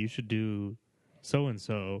said, "You should do so and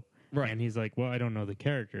so." Right. And he's like, "Well, I don't know the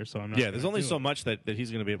character, so I'm not." Yeah, there's only so much that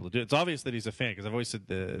he's going to be able to do. It's obvious that he's a fan, because I've always said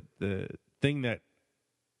the thing that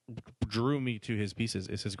drew me to his pieces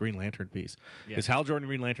is his Green Lantern piece. His Hal Jordan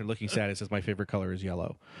Green Lantern looking sad. It says, "My favorite color is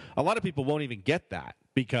yellow." A lot of people won't even get that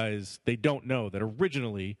because they don't know that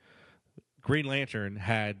originally Green Lantern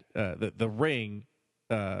had the ring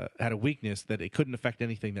had a weakness that it couldn't affect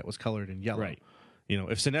anything that was colored in yellow. Right. You know,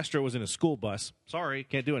 if Sinestro was in a school bus, sorry,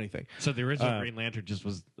 can't do anything. So the original Green Lantern just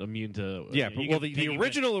was immune to. Yeah, the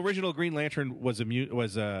original Green Lantern was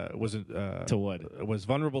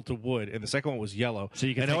vulnerable to wood, and the second one was yellow. So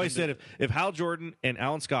you can and I take always him said if Hal Jordan and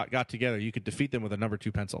Alan Scott got together, you could defeat them with a number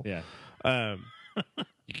 2 pencil. Yeah.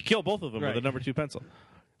 You could kill both of them with a number 2 pencil.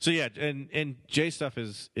 So yeah, and Jay's stuff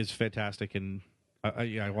is fantastic, and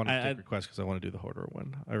I want to take requests because I want to do the Hodor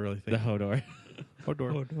one. I really think The Hodor.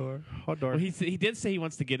 Hodor. Well, he did say he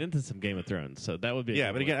wants to get into some Game of Thrones, so that would be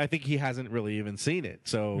but again, I think he hasn't really even seen it.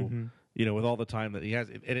 So you know, with all the time that he has,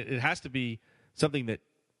 it has to be something that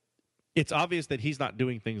it's obvious that he's not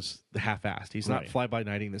doing things half-assed. He's not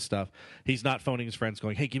fly-by-nighting this stuff. He's not phoning his friends,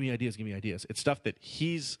 going, "Hey, give me ideas, give me ideas." It's stuff that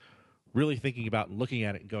he's really thinking about and looking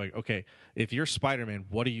at it and going, okay, if you're Spider-Man,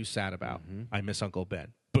 what are you sad about? I miss Uncle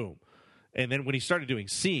Ben. Boom. And then when he started doing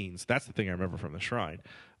scenes, that's the thing I remember from the Shrine.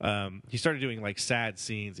 He started doing like sad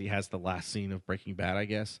scenes. He has the last scene of Breaking Bad, I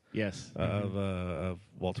guess. Yes. Of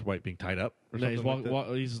Walter White being tied up. Or No,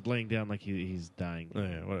 something he's laying down like he's dying. Oh,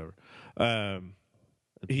 yeah, whatever.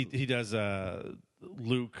 He does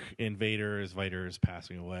Luke and Vader as Vader is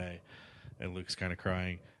passing away, and Luke's kind of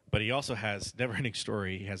crying. But he also has Neverending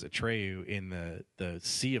Story. He has Atreyu in the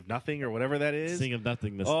Sea of Nothing or whatever that is. Sea of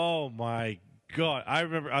Nothingness. Oh my God!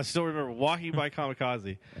 I still remember walking by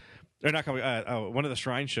Kamikaze, or not Kamikaze. One of the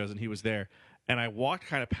Shrine shows, and he was there. And I walked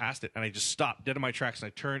kind of past it, and I just stopped dead in my tracks, and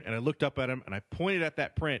I turned and I looked up at him, and I pointed at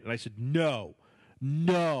that print, and I said, "No,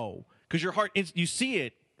 because your heart, you see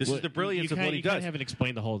it. This is the brilliance of what he does." You haven't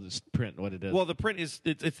explained the whole print, what it is. Well, the print is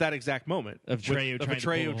it's that exact moment of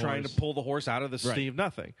Atreyu trying to pull the horse out of the Sea of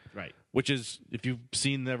Nothing. Right. Which is, if you've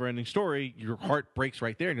seen Neverending Story, your heart breaks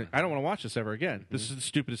right there, and I don't want to watch this ever again. This is the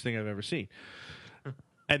stupidest thing I've ever seen.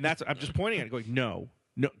 And I'm just pointing at it, going, no,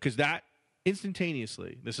 because that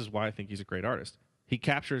instantaneously. This is why I think he's a great artist. He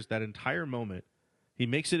captures that entire moment. He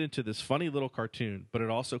makes it into this funny little cartoon, but it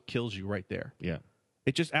also kills you right there. Yeah.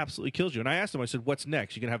 It just absolutely kills you. And I asked him, I said, "What's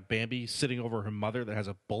next? You can have Bambi sitting over her mother that has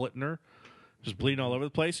a bullet in her, just bleeding all over the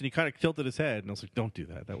place?" And he kind of tilted his head, and I was like, "Don't do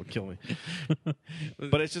that. That would kill me."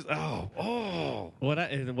 But it's just, What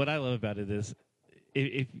I love about it is,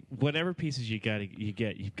 if whatever pieces you've got to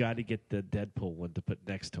get the Deadpool one to put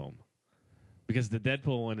next to him. Because the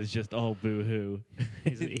Deadpool one is just, boo-hoo.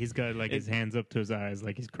 He's got like his hands up to his eyes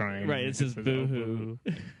like he's crying. Right, it says boo-hoo.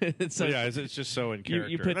 So yeah, it's just so in character.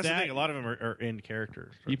 You put that's that, the thing, a lot of them are in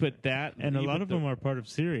character. You put that, and a lot of them are part of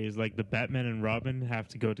series. Like the Batman and Robin have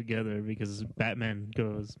to go together because Batman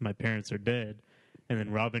goes, "My parents are dead," and then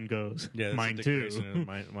Robin goes, "Mine too."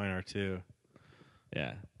 Mine are too.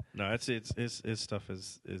 Yeah. No, his stuff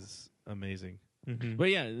is amazing. Mm-hmm. But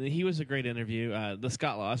yeah, he was a great interview. The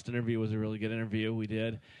Scott Lost interview was a really good interview we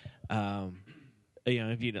did.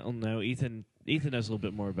 If you don't know, Ethan knows a little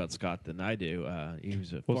bit more about Scott than I do. He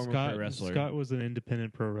was a former pro wrestler. Scott was an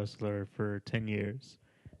independent pro wrestler for 10 years.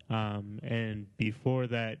 And before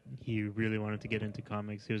that, he really wanted to get into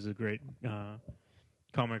comics. He was a great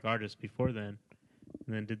comic artist before then.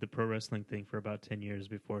 And then did the pro wrestling thing for about 10 years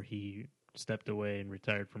before he stepped away and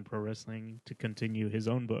retired from pro wrestling to continue his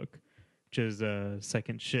own book, which is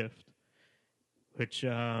Second Shift, which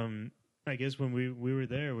I guess when we were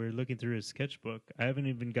there, we were looking through his sketchbook. I haven't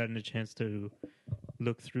even gotten a chance to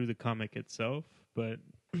look through the comic itself, but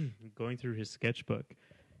going through his sketchbook,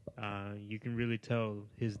 You can really tell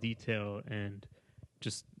his detail and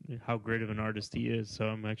just how great of an artist he is. So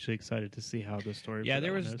I'm actually excited to see how the story. Yeah, for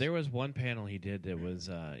that one is. there was one panel he did that was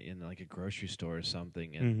in like a grocery store or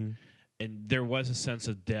something, and Mhm. and there was a sense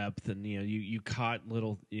of depth, and you caught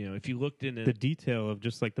little, if you looked in The it, detail of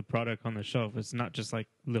just like the product on the shelf. It's not just like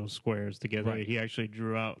little squares together. Right. He actually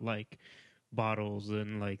drew out like bottles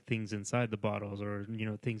and like things inside the bottles, or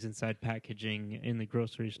things inside packaging in the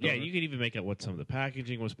grocery store. yeah, you could even make out what some of the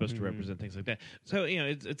packaging was supposed to Mhm. represent, things like that. So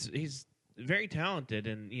it's he's very talented,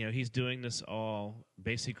 and he's doing this all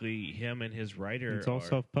basically him and his writer. It's all are-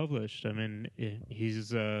 self-published. I mean,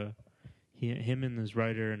 he's him and his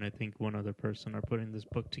writer, and I think one other person are putting this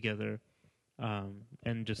book together,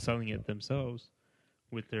 and just selling it themselves,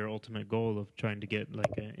 with their ultimate goal of trying to get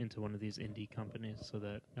like into one of these indie companies, so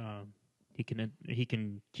that he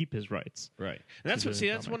can keep his rights. Right. And that's to what the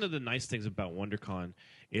that's one comics. of the nice things about WonderCon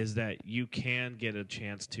is that you can get a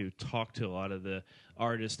chance to talk to a lot of the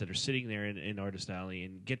artists that are sitting there in Artist Alley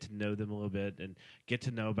and get to know them a little bit and get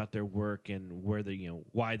to know about their work and where they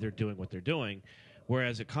why they're doing what they're doing.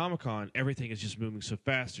 Whereas at Comic-Con, everything is just moving so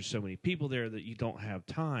fast. There's so many people there that you don't have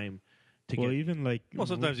time to Well, get. even like Well,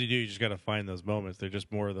 sometimes you do. You just got to find those moments. There're just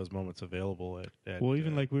more of those moments available at Well,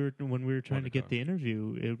 even like when we were trying to get WonderCon. the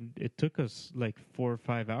interview, it took us like 4 or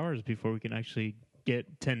 5 hours before we can actually get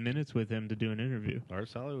 10 minutes with him to do an interview.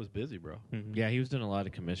 Art Alley was busy, bro. Mhm. Yeah, he was doing a lot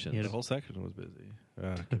of commissions. Yeah, The whole section was busy.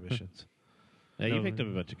 Commissions. Yeah, you No, picked up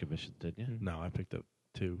a bunch of commissions, didn't you? No, I picked up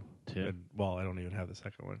two. Two? And, well, I don't even have the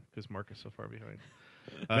second one because Mark is so far behind.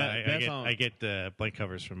 That's all- I get blank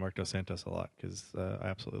covers from Mark Dos Santos a lot because I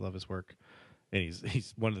absolutely love his work, and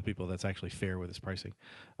he's one of the people that's actually fair with his pricing.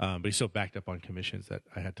 But he's so backed up on commissions that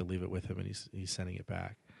I had to leave it with him, and he's sending it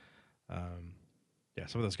back. Yeah,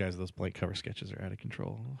 some of those guys, those blank cover sketches are out of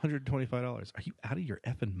control. $125. Are you out of your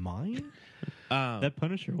effing mind? That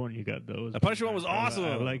Punisher one you got though. The Punisher one was I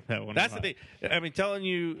awesome. like that one. That's a the lot. thing. I mean, telling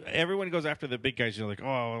you, everyone goes after the big guys. You're like,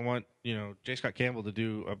 oh, I want J. Scott Campbell to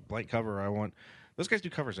do a blank cover. I want those guys do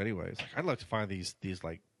covers anyways. Like, I'd love to find these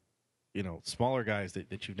like smaller guys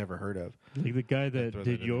that you've never heard of. Like the guy Throw that that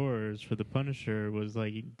did in. yours for the Punisher was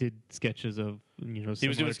like he did sketches of He was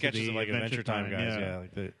similar doing to sketches the of like Adventure Time guys. Yeah,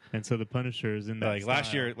 like the And so the Punisher is in that. like last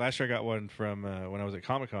style. year. Last year I got one from when I was at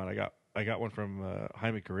Comic-Con. I got one from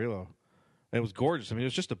Jaime Carrillo. It was gorgeous. I mean, it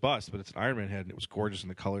was just a bust, but it's an Iron Man head, and it was gorgeous in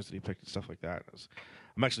the colors that he picked and stuff like that.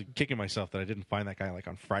 I'm actually kicking myself that I didn't find that guy like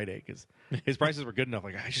on Friday because his prices were good enough.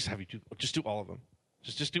 Like, I just have you do all of them.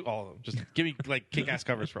 Just do all of them. Just give me like kick-ass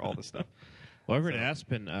covers for all this stuff. Well, over at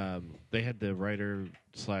Aspen, they had the writer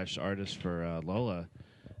 / artist for Lola,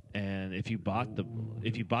 and if you bought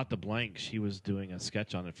the blank, she was doing a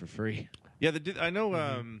sketch on it for free. Yeah, I know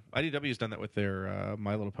IDW has done that with their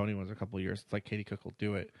My Little Pony ones a couple of years. It's like Katie Cook will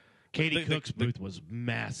do it. Katie Cook's booth was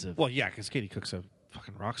massive. Well, yeah, because Katie Cook's a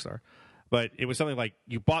fucking rock star. But it was something like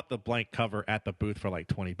you bought the blank cover at the booth for like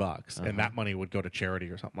 $20, and that money would go to charity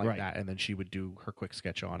or something like Right. that, and then she would do her quick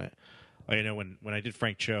sketch on it. When I did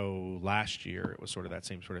Frank Cho last year, it was sort of that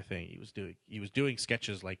same sort of thing. He was doing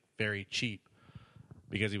sketches like very cheap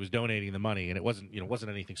because he was donating the money, and it wasn't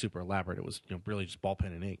anything super elaborate. It was really just ball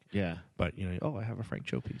pen and ink. Yeah. But I have a Frank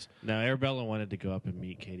Cho piece. Now, Arabella wanted to go up and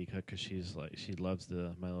meet Katie Cook because she loves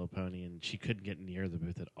the My Little Pony, and she couldn't get near the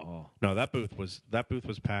booth at all. No, that booth was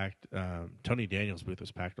packed. Tony Daniels' booth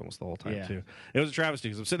was packed almost the whole time Yeah. too. It was a travesty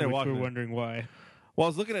because I'm sitting there Which walking. we're wondering why. Well, I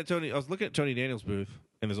was looking at Tony Daniels' booth,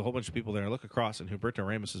 and there's a whole bunch of people there. And I look across, and Humberto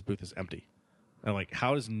Ramos' booth is empty. And I'm like,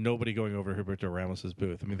 how is nobody going over to Humberto Ramos'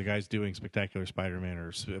 booth? I mean, the guy's doing Spectacular Spider-Man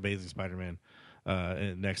or Amazing Spider-Man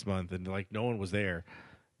next month, and like no one was there.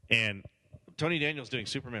 And Tony Daniels doing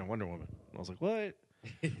Superman, Wonder Woman. And I was like, what?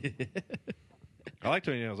 I like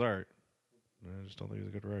Tony Daniels' art. I just don't think he's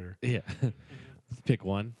a good writer. Yeah. Pick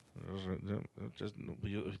one.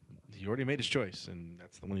 He already made his choice, and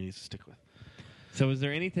that's the one he needs to stick with. So, is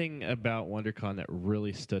there anything about WonderCon that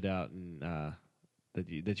really stood out and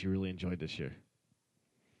that you really enjoyed this year?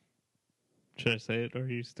 Should I say it, or are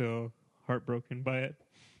you still heartbroken by it?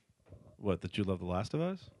 What, that you love The Last of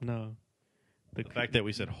Us? No. The fact that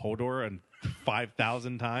we said Hodor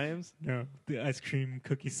 5,000 times? No, the ice cream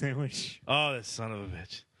cookie sandwich. Oh, that son of a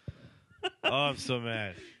bitch. Oh, I'm so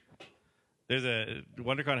mad.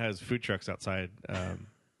 WonderCon has food trucks outside.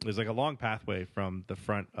 There's like a long pathway from the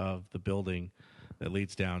front of the building that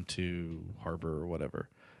leads down to Harbor or whatever.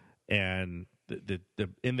 And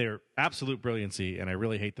in their absolute brilliancy, and I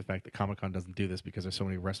really hate the fact that Comic-Con doesn't do this because there's so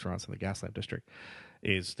many restaurants in the Gaslamp district,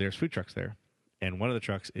 is there's food trucks there. And one of the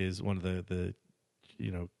trucks is one of the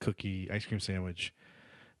cookie ice cream sandwich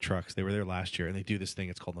trucks. They were there last year, and they do this thing.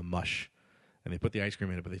 It's called the Mush. and they put the ice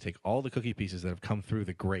cream in it, but they take all the cookie pieces that have come through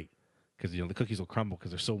the grate because the cookies will crumble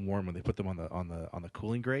because they're so warm when they put them on the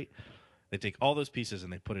cooling grate. They take all those pieces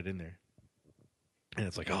and they put it in there, and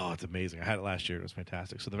it's like, oh, it's amazing. I had it last year; it was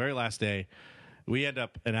fantastic. So the very last day, we end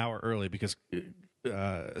up an hour early because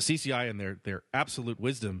CCI and their absolute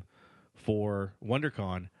wisdom for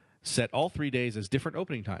WonderCon set all 3 days as different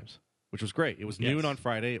opening times, which was great. It was noon on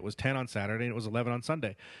Friday, it was 10 on Saturday, and it was 11 on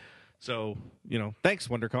Sunday. So, thanks,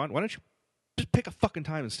 WonderCon. Why don't you just pick a fucking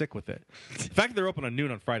time and stick with it? The fact that they're open on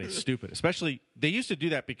noon on Friday is stupid. Especially, they used to do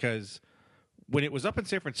that because when it was up in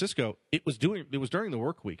San Francisco, it was during the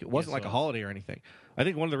work week. It wasn't like a holiday or anything. I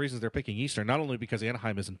think one of the reasons they're picking Easter, not only because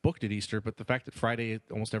Anaheim isn't booked at Easter, but the fact that Friday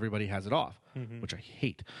almost everybody has it off, which I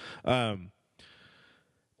hate.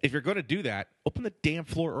 If you're going to do that, open the damn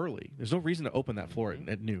floor early. There's no reason to open that floor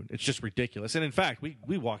at noon. It's just ridiculous. And in fact,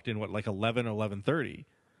 we walked in, like 11 or 11:30.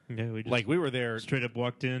 Yeah, we were there. Straight up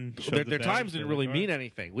walked in. Their times didn't really mean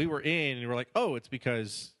anything. We were in, and we were like, oh, it's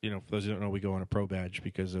because, for those who don't know, we go on a pro badge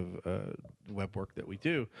because of web work that we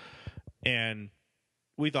do. And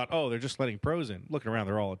we thought, oh, they're just letting pros in. Looking around,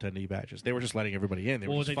 they're all attendee badges. They were just letting everybody in. They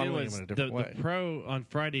were just funneling them in a different way. The pro, on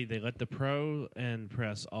Friday, they let the pro and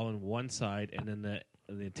press all on one side, and then the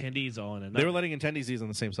attendees all on another. They were letting attendees on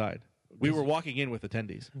the same side. We were walking in with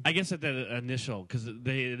attendees. I guess at the initial, because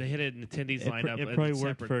they hit an attendees lineup. It probably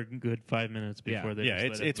worked for a good 5 minutes before they. Yeah,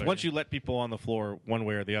 it's once you let people on the floor one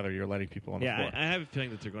way or the other, you're letting people on the floor. Yeah, I have a feeling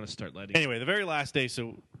that they're going to start letting. Anyway, the very last day,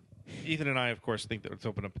 so Ethan and I, of course, think that it's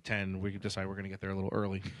open up at 10. We decide we're going to get there a little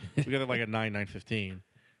early. We get there like at 9:15.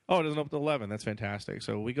 Oh, it doesn't open till 11. That's fantastic.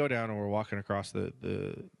 So we go down and we're walking across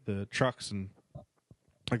the trucks, and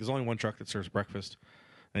like there's only one truck that serves breakfast.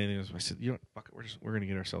 And I said, fuck it, we're going to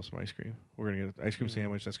get ourselves some ice cream. We're going to get an ice cream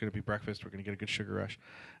sandwich. That's going to be breakfast. We're going to get a good sugar rush.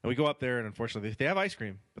 And we go up there, and unfortunately, they have ice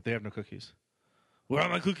cream, but they have no cookies. Where are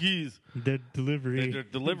my cookies? They're delivery. They're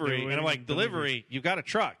delivery. And I'm like, delivery? You've got a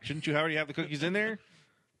truck. Shouldn't you already have the cookies in there?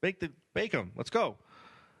 Bake them. Let's go.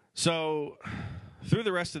 So through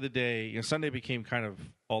the rest of the day, Sunday became kind of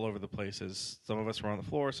all over the place. As some of us were on the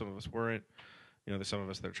floor, some of us weren't. There's some of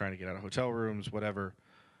us that are trying to get out of hotel rooms, whatever.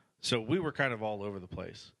 So we were kind of all over the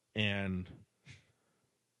place. And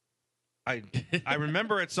I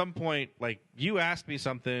remember at some point, like, you asked me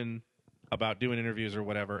something about doing interviews or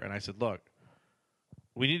whatever, and I said, look,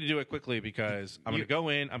 we need to do it quickly because I'm going to go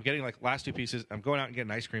in, I'm getting like last two pieces, I'm going out and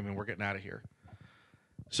getting ice cream, and we're getting out of here.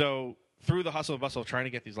 So through the hustle and bustle of trying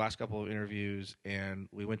to get these last couple of interviews, and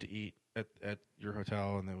we went to eat at your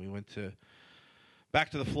hotel, and then we went back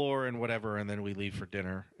to the floor and whatever, and then we leave for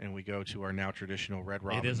dinner, and we go to our now traditional Red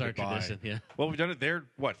Robin. It is our goodbye. tradition, yeah. Well, we've done it there,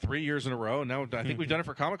 3 years in a row? Now I think we've done it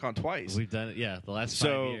for Comic-Con twice. We've done it, the last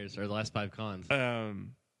 5 years, or the last 5 cons.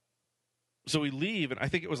 So we leave, and I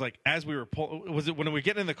think it was like as we were was it when we were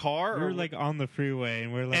getting in the car? We were like on the freeway,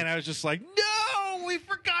 and we're like, and I was just like, no, we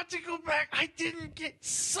forgot to go back. I didn't get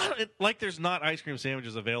like there's not ice cream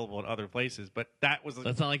sandwiches available in other places, but that was.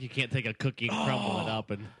 That's not like you can't take a cookie and crumble it up.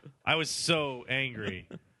 And I was so angry.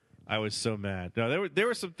 I was so mad. No, there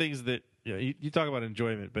were some things that you talk about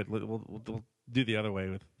enjoyment, but we'll do the other way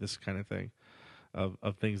with this kind of thing,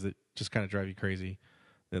 of things that just kind of drive you crazy.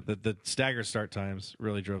 The staggered start times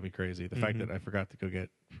really drove me crazy. The fact that I forgot to go get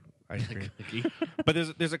ice cream. But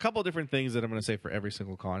there's a couple different things that I'm going to say for every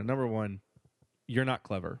single con. And number one, you're not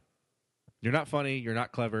clever. You're not funny. You're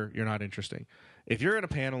not clever. You're not interesting. If you're in a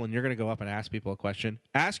panel and you're going to go up and ask people a question,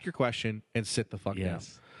 ask your question and sit the fuck down.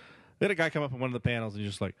 They had a guy come up in one of the panels and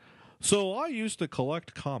he's just like, so I used to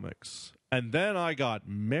collect comics, and then I got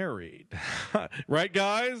married. Right,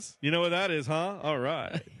 guys? You know what that is, huh? All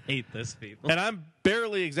right. I hate this people. And I'm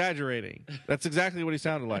barely exaggerating. That's exactly what he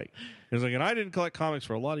sounded like. He was like, and I didn't collect comics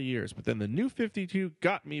for a lot of years, but then the New 52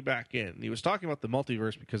 got me back in. And he was talking about the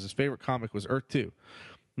multiverse because his favorite comic was Earth 2.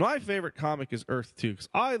 My favorite comic is Earth 2 because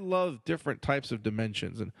I love different types of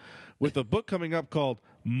dimensions. And with a book coming up called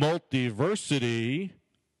Multiversity,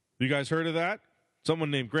 you guys heard of that?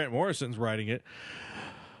 Someone named Grant Morrison's writing it.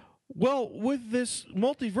 Well, with this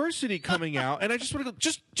multiversity coming out, and I just want to go,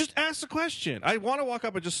 just ask the question. I want to walk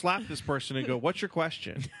up and just slap this person and go, what's your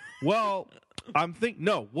question? Well,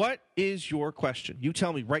 no, what is your question? You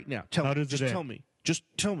tell me right now. Tell me. Just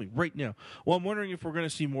tell me right now. Well, I'm wondering if we're going to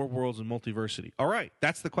see more worlds in multiversity. All right,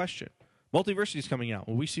 that's the question. Multiversity is coming out.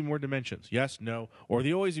 Will we see more dimensions? Yes, no, or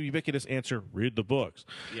the always ubiquitous answer, read the books.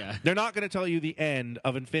 Yeah. They're not going to tell you the end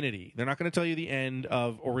of Infinity. They're not going to tell you the end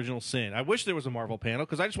of Original Sin. I wish there was a Marvel panel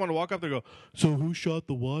because I just want to walk up there and go, so who shot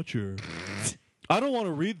the Watcher? I don't want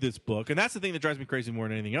to read this book. And that's the thing that drives me crazy more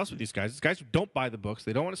than anything else with these guys. These guys who don't buy the books,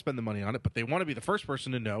 they don't want to spend the money on it, but they want to be the first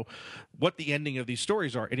person to know what the ending of these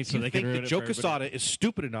stories are. And if So you they can think ruin that it Joe for everybody. Quesada is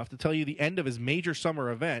stupid enough to tell you the end of his major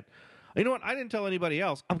summer event, you know what? I didn't tell anybody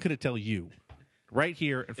else. I'm going to tell you right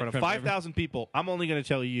here in front of 5,000 people. I'm only going to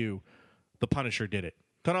tell you the Punisher did it.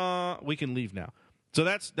 Ta-da! We can leave now. So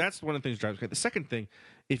that's one of the things that drives me. The second thing,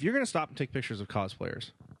 if you're going to stop and take pictures of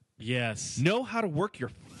cosplayers, Yes. know how to work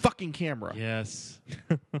your fucking camera. Yes.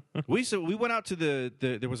 We went out to the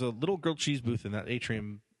there was a little grilled cheese booth in that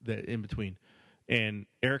atrium that in between, and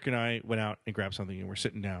Eric and I went out and grabbed something, and we're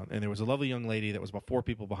sitting down, and there was a lovely young lady that was about 4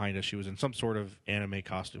 people behind us. She was in some sort of anime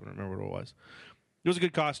costume. I don't remember what it was. It was a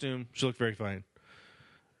good costume. She looked very fine.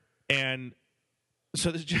 And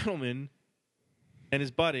so this gentleman and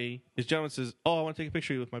his gentleman says, "Oh, I want to take a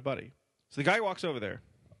picture of you with my buddy." So the guy walks over there,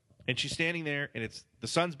 and she's standing there, and it's the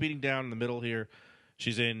sun's beating down in the middle here.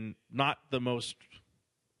 She's in not the most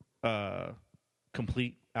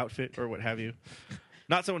complete outfit or what have you.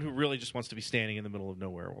 Not someone who really just wants to be standing in the middle of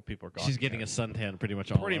nowhere while people are gone. She's getting a suntan pretty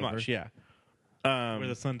much all pretty over. much, yeah. Where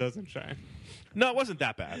the sun doesn't shine. No, it wasn't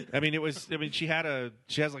that bad. I mean, she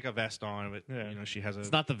has like a vest on, but Yeah. you know, she has a.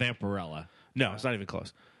 It's not the Vampirella. No, it's not even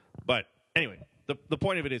close. But anyway, the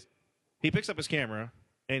point of it is, he picks up his camera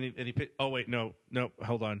and oh wait, no,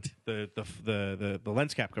 hold on. The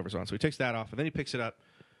lens cap cover's on, so he takes that off and then he picks it up,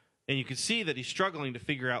 and you can see that he's struggling to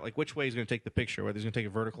figure out like which way he's going to take the picture, whether he's going to take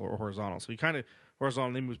it vertical or horizontal. So he kind of horizontal,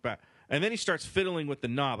 and then he moves back, and then he starts fiddling with the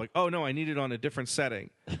knob, like, oh no, I need it on a different setting,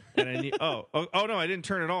 and I need oh no, I didn't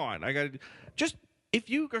turn it on. I got to just if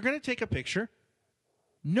you are going to take a picture,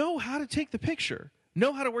 know how to take the picture.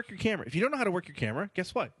 Know how to work your camera. If you don't know how to work your camera,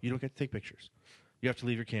 guess what? You don't get to take pictures. You have to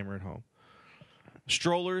leave your camera at home.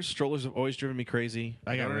 Strollers have always driven me crazy.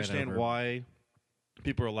 I got don't ran understand over. why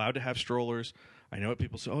people are allowed to have strollers. I know what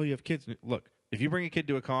people say, oh, you have kids. Look, if you bring a kid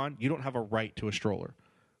to a con, you don't have a right to a stroller.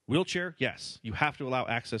 Wheelchair, yes. You have to allow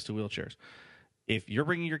access to wheelchairs. If you're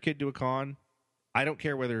bringing your kid to a con, I don't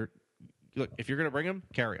care whether... Look, if you're going to bring him,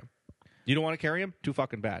 carry him. You don't want to carry him? Too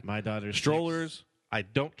fucking bad. My daughter's Strollers, I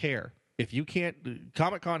don't care. If you can't,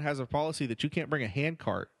 Comic-Con has a policy that you can't bring a hand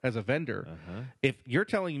cart as a vendor. If you're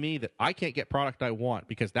telling me that I can't get product I want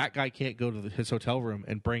because that guy can't go to his hotel room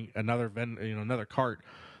and bring another cart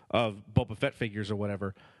of Boba Fett figures or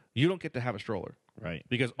whatever, you don't get to have a stroller. Right.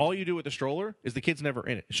 Because all you do with the stroller is the kid's never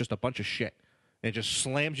in it. It's just a bunch of shit. And it just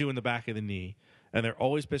slams you in the back of the knee. And they're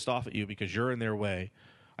always pissed off at you because you're in their way.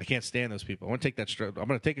 I can't stand those people. I want to take that I'm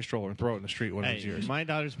going to take a stroller and throw it in the street one of these years. My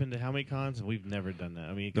daughter's been to how many cons, and we've never done that.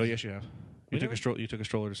 I mean, No, yes, you have. You took a stroller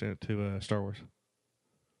to Star Wars.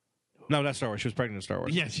 No, not Star Wars. She was pregnant in Star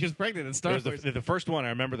Wars. yeah, she was pregnant in Star It was Wars. the first one. I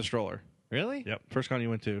remember the stroller. Really? Yep, first con you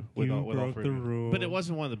went to with You all broke three. the of you. rule. But it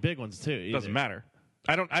wasn't one of the big ones too. Either. Doesn't matter.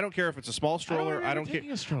 I don't care if it's a small stroller. remember care.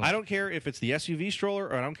 taking a stroller. I don't care if it's the SUV stroller,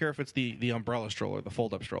 or I don't care if it's the umbrella stroller, the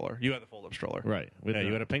fold up stroller. You had the fold up stroller, Right. With Yeah, the-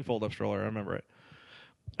 you had a pink fold up stroller. I remember it.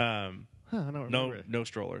 I don't remember No, it. no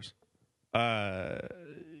strollers.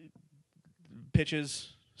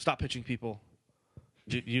 Pitches. Stop pitching people.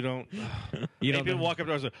 You don't. You don't people know. walk up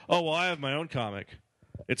to us and say, "Oh, well, I have my own comic.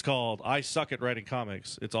 It's called I Suck at Writing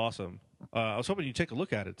Comics. It's awesome. I was hoping you'd take a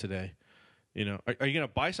look at it today. You know, are you going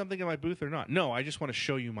to buy something in my booth or not? No, I just want to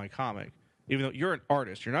show you my comic. Even though you're an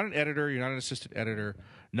artist, you're not an editor, you're not an assistant editor,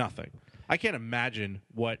 nothing. I can't imagine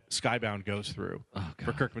what Skybound goes through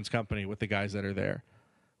for Kirkman's Company with the guys that are there.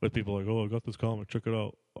 With people like, oh, I got this comic, check it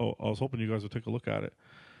out. Oh, I was hoping you guys would take a look at it.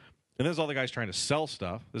 And there's all the guys trying to sell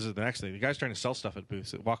stuff. This is the next thing. The guys trying to sell stuff at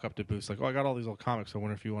booths that walk up to booths like, oh, I got all these old comics. I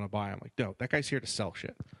wonder if you want to buy them. Like, no, that guy's here to sell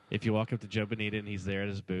shit. If you walk up to Joe Bonita and he's there at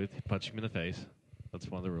his booth, you punch him in the face. That's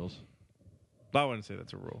one of the rules. I wouldn't say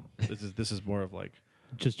that's a rule. This is more of like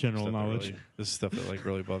Just general stuff that knowledge. really- this is stuff that like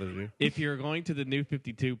really bothers you. If you're going to the New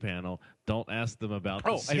 52 panel, don't ask them about.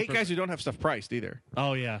 Oh, the I hate super- guys who don't have stuff priced either.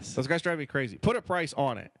 Oh yes. Those guys drive me crazy. Put a price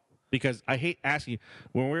on it because I hate asking you.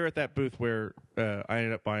 When we were at that booth where I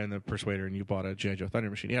ended up buying the Persuader and you bought a G.I. Joe Thunder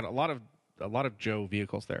Machine, you had a lot of Joe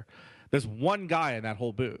vehicles there. There's one guy in that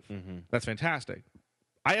whole booth. That's fantastic.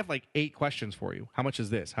 I have like 8 questions for you. How much is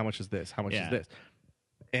this? How much is this? How much Yeah. is this?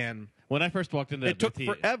 And When I first walked into that it took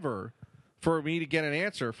booth, forever for me to get an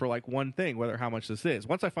answer for like one thing, whether how much this is.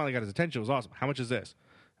 Once I finally got his attention, it was awesome. How much is this?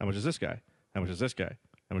 How much is this guy? How much is this guy?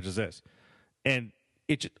 How much is this? And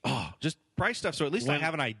it just price stuff. So at least I When-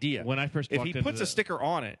 have an idea. when I first if walked he into puts a the- sticker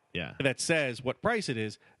on it Yeah. that says what price it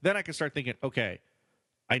is, then I can start thinking, okay,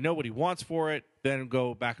 I know what he wants for it. Then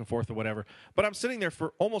go back and forth or whatever. But I'm sitting there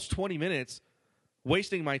for almost 20 minutes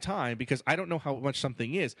wasting my time because I don't know how much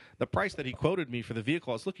something is. The price that he quoted me for the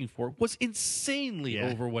vehicle I was looking for was insanely Yeah.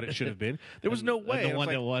 over what it should have been. There was no way. And And the I was one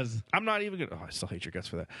like, that was. I'm not even gonna. Oh, I still hate your guts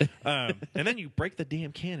for that. And then you break the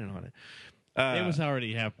damn cannon on it. It was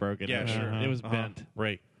already half broken. yeah, actually. sure. It was bent.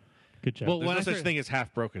 Right. Good job. Well, There's when no I such fir- thing as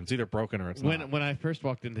half broken. It's either broken or it's not. When I first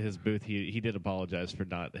walked into his booth, he did apologize for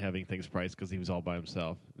not having things priced because he was all by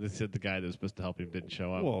himself. They said the guy that was supposed to help him didn't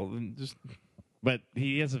show up. Well, then just But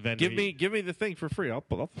he has a vendor. give me the thing for free. I'll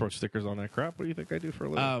throw stickers on that crap. What do you think I do for a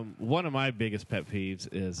living? One of my biggest pet peeves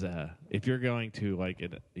is if you're going to like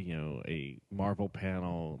a Marvel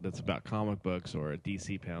panel that's about comic books or a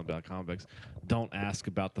DC panel about comic books, don't ask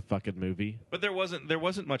about the fucking movie. But there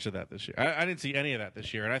wasn't much of that this year. I didn't see any of that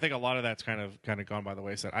this year, and I think a lot of that's kind of gone by the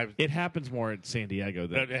wayside. It happens more at San Diego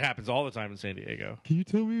than It happens all the time in San Diego. Can you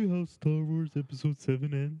tell me how Star Wars Episode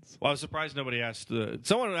 7 ends? Well, I was surprised nobody asked.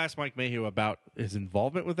 Someone asked Mike Mayhew about his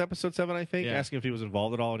involvement with Episode 7, I think, Yeah. asking if he was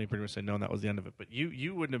involved at all, and he pretty much said no, and that was the end of it. But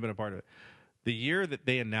you wouldn't have been a part of it. The year that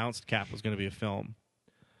they announced Cap was going to be a film,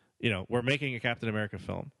 we're making a Captain America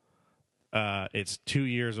film. It's 2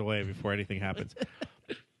 years away before anything happens.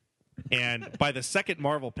 And by the second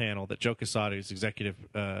Marvel panel that Joe Quesada, who's executive,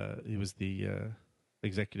 he was the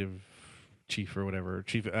executive chief or whatever,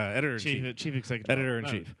 editor-in-chief. chief executive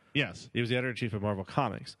Editor-in-chief. Yes. He was the editor-in-chief of Marvel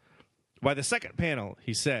Comics. By the second panel,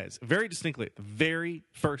 he says, very distinctly, the very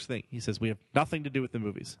first thing, he says, we have nothing to do with the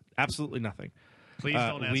movies. Absolutely nothing. Please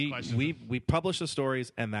don't ask questions. We publish the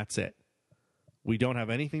stories, and that's it. We don't have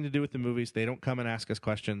anything to do with the movies. They don't come and ask us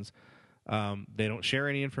questions. They don't share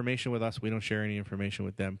any information with us. We don't share any information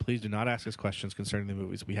with them. Please do not ask us questions concerning the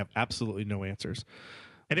movies. We have absolutely no answers.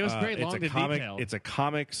 And it was very long it's a and detailed. It's a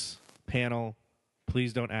comics panel.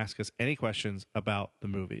 Please don't ask us any questions about the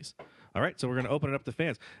movies. All right, so we're going to open it up to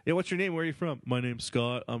fans. Yeah, what's your name? Where are you from? My name's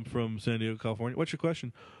Scott. I'm from San Diego, California. What's your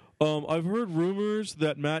question? I've heard rumors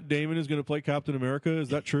that Matt Damon is going to play Captain America. Is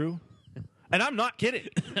that true? And I'm not kidding.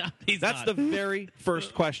 That's the very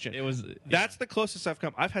first question. That's the closest I've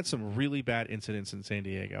come. I've had some really bad incidents in San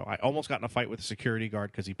Diego. I almost got in a fight with a security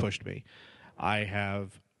guard because he pushed me. I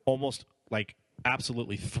have almost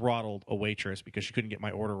absolutely throttled a waitress because she couldn't get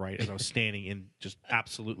my order right as I was standing in just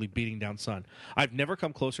absolutely beating down sun. I've never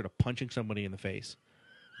come closer to punching somebody in the face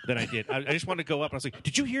than I did. I just wanted to go up and I was like,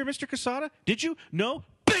 "Did you hear, Mr. Quesada? Did you? No?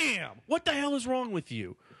 Bam! What the hell is wrong with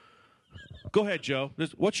you?" Go ahead, Joe.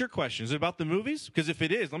 What's your question? Is it about the movies? Because if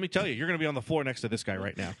it is, let me tell you, you're going to be on the floor next to this guy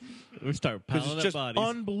right now. We start Because piling it's up just bodies.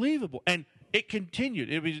 unbelievable. And it continued.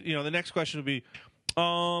 It was, the next question would be,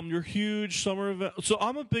 your huge summer event. So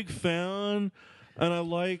I'm a big fan, and I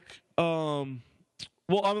like, I'm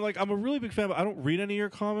a really big fan, but I don't read any of your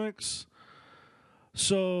comics.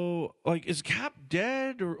 So, is Cap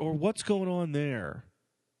dead, or what's going on there?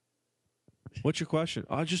 What's your question?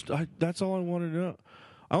 That's all I want to know.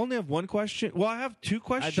 I only have one question. Well, I have two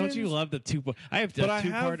questions. Don't you love the two? I have the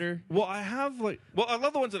two-parter. I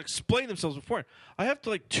love the ones that explain themselves before. I have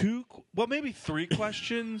maybe three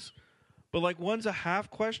questions, but one's a half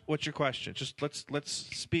question. What's your question? Just let's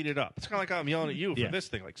speed it up. It's kind of like I'm yelling at you for Yeah. this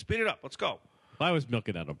thing. Speed it up. Let's go. I was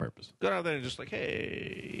milking out on purpose. Go out there and just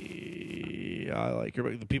hey, I like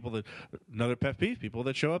the people that another pet peeve. People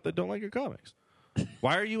that show up that don't like your comics.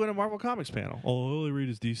 Why are you in a Marvel Comics panel? All I only read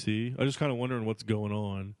is DC. I just kind of wondering what's going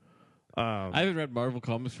on. I haven't read Marvel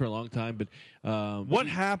comics for a long time, but What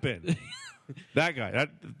happened? That guy.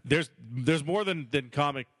 There's more than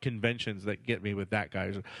comic conventions that get me with that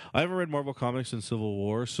guy. I haven't read Marvel Comics in Civil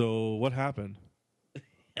War, so what happened?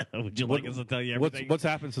 Would you like us to tell you everything? What's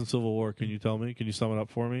happened since Civil War? Can you tell me? Can you sum it up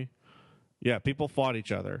for me? Yeah, people fought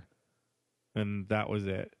each other, and that was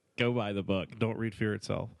it. Go buy the book. Don't read Fear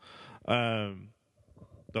Itself.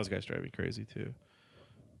 Those guys drive me crazy too.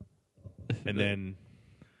 And then,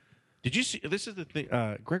 did you see? This is the thing.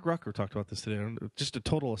 Greg Rucker talked about this today. Just a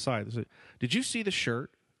total aside. Did you see the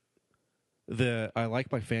shirt? I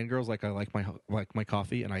like my fangirls like I like my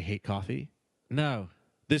coffee, and I hate coffee. No.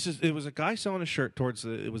 It was a guy selling a shirt towards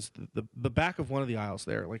it was the back of one of the aisles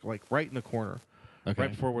there, like right in the corner, Okay. right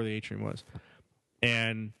before where the atrium was,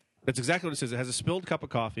 and that's exactly what it says. It has a spilled cup of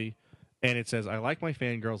coffee, and it says, "I like my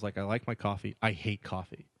fangirls like I like my coffee. I hate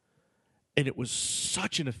coffee," and it was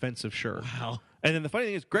such an offensive shirt. Wow. And then the funny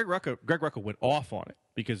thing is, Greg Rucka went off on it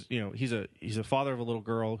because he's a father of a little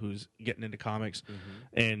girl who's getting into comics,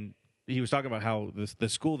 and he was talking about how the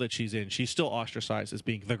school that she's in, she's still ostracized as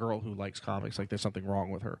being the girl who likes comics. Like there's something wrong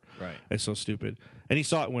with her. Right. It's so stupid. And he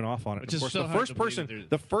saw it, went off on it. Which Of is course, so the hard first to believe person, that there's-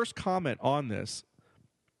 the first comment on this,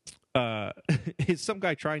 is some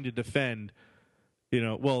guy trying to defend.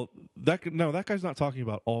 That guy's not talking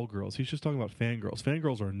about all girls. He's just talking about fangirls.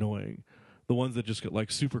 Fangirls are annoying. the ones that just get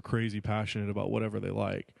like super crazy passionate about whatever they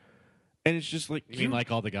like. And it's just like, You mean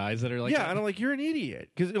like all the guys that are like yeah, that? and I'm like, you're an idiot.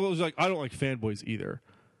 Because it was like, I don't like fanboys either.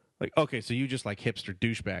 Like, okay, so you just like hipster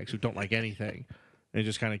douchebags who don't like anything and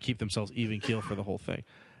just kind of keep themselves even keel for the whole thing.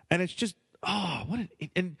 And it's just,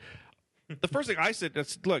 and the first thing I said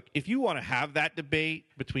is, look, if you want to have that debate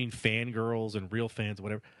between fangirls and real fans,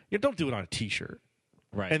 whatever, don't do it on a T-shirt.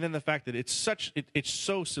 Right. And then the fact that it's so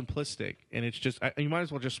simplistic, and it's just, you might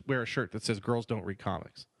as well just wear a shirt that says "Girls don't read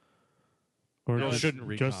comics." Or Girls just, shouldn't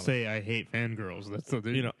read just comics. say I hate fangirls. That's the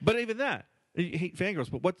You know, but even that, you hate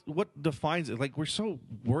fangirls. But what defines it? Like, we're so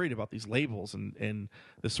worried about these labels and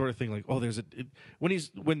this sort of thing. Like, oh,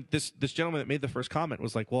 when this gentleman that made the first comment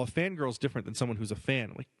was like, well, a fangirl's different than someone who's a fan.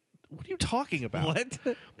 I'm like, what are you talking about?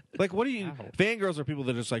 What? Like, what do you? Wow. Fangirls are people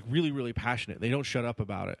that are just like really, really passionate. They don't shut up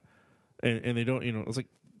about it, and they don't. It's like,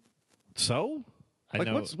 so, I like,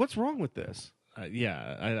 know. what's wrong with this?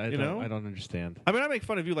 Yeah, I You don't, know? I don't understand. I mean, I make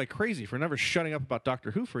fun of you like crazy for never shutting up about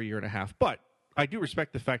Doctor Who for a year and a half, but I do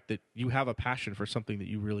respect the fact that you have a passion for something that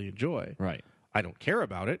you really enjoy. Right. I don't care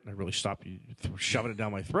about it. I really stop you shoving it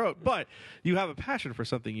down my throat, but you have a passion for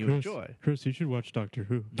something you enjoy. Chris, you should watch Doctor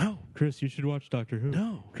Who. No. Chris, you should watch Doctor Who.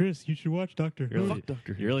 No. Chris, you should watch Doctor Who. Fuck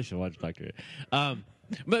Doctor Who. You really should watch Doctor Who.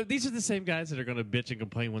 But these are the same guys that are going to bitch and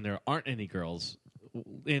complain when there aren't any girls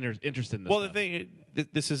interested in this Well, the stuff. thing,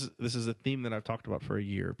 this is a theme that I've talked about for a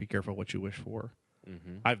year. Be careful what you wish for.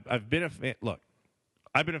 Mm-hmm. I've been a fan. Look,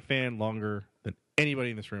 I've been a fan longer than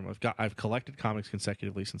anybody in this room. I've collected comics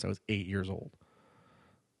consecutively since I was 8 years old.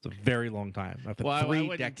 It's a very long time. I've had Well, I 3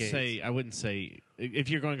 wouldn't decades. I wouldn't say if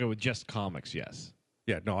you're going to go with just comics. Yes,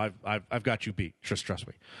 Yeah, no, I've got you beat. Just trust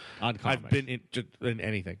me. on comics. I've been in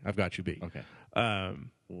anything. I've got you beat. Okay.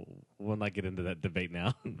 We'll not get into that debate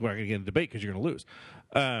now. We're not going to get in a debate because you're going to lose.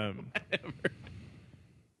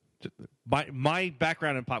 My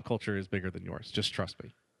background in pop culture is bigger than yours. Just trust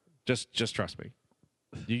me. Just trust me.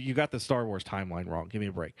 You got the Star Wars timeline wrong. Give me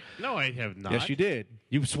a break. No, I have not. Yes, you did.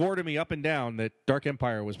 You swore to me up and down that Dark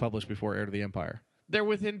Empire was published before Heir to the Empire. They're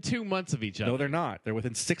within 2 months of each other. No, they're not. They're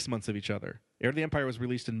within 6 months of each other. Heir to the Empire was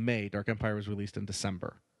released in May. Dark Empire was released in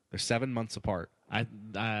December. They're 7 months apart.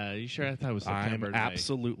 You sure? I thought it was September. I'm to May.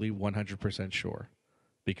 absolutely 100% sure.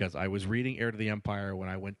 Because I was reading Heir to the Empire when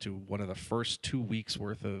I went to one of the first 2 weeks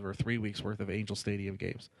worth of, or 3 weeks worth of Angel Stadium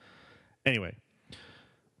games. Anyway.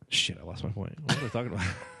 Shit, I lost my point. What was I talking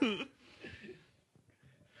about?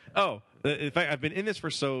 Oh, in fact, I've been in this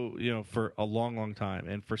for for a long, long time.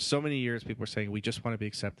 And for so many years, people were saying, we just want to be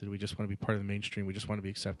accepted. We just want to be part of the mainstream. We just want to be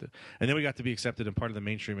accepted. And then we got to be accepted and part of the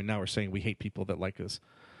mainstream. And now we're saying we hate people that like us.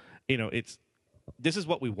 This is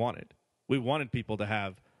what we wanted. We wanted people to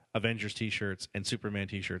have Avengers T-shirts and Superman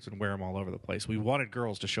T-shirts and wear them all over the place. We wanted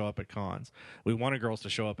girls to show up at cons. We wanted girls to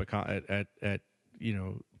show up at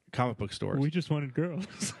comic book stores. We just wanted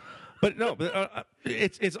girls. But no,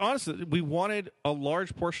 it's honestly, we wanted a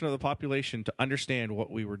large portion of the population to understand what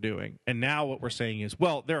we were doing. And now what we're saying is,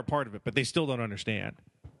 well, they're a part of it, but they still don't understand.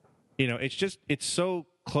 It's so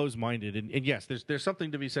close-minded. And yes, there's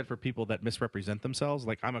something to be said for people that misrepresent themselves.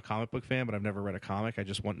 Like, I'm a comic book fan, but I've never read a comic. I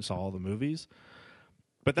just went and saw all the movies.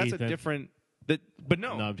 But that's Ethan. a different... But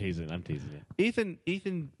no, No, I'm teasing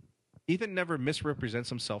you. Ethan never misrepresents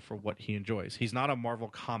himself for what he enjoys. He's not a Marvel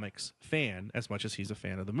Comics fan as much as he's a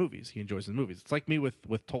fan of the movies. He enjoys the movies. It's like me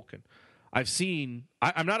with Tolkien.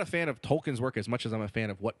 I'm not a fan of Tolkien's work as much as I'm a fan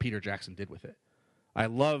of what Peter Jackson did with it. I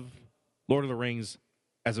love Lord of the Rings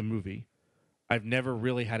as a movie. I've never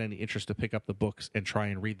really had any interest to pick up the books and try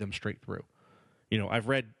and read them straight through. I've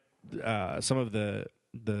read some of the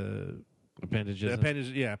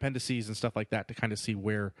appendices and stuff like that to kind of see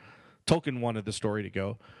where Tolkien wanted the story to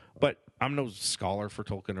go. But I'm no scholar for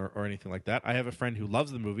Tolkien or anything like that. I have a friend who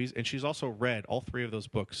loves the movies, and she's also read all 3 of those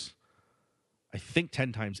books, I think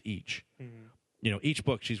 10 times each. Mm-hmm. Each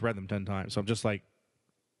book, she's read them 10 times. So I'm just like,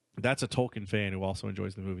 that's a Tolkien fan who also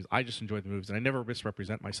enjoys the movies. I just enjoy the movies, and I never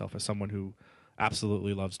misrepresent myself as someone who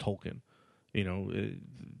absolutely loves Tolkien.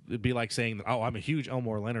 It'd be like saying that, oh, I'm a huge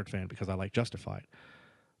Elmore Leonard fan because I like Justified.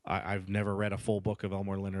 I've never read a full book of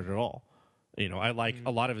Elmore Leonard at all. I like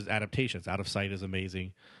a lot of his adaptations. Out of Sight is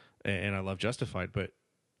amazing, and I love Justified, but,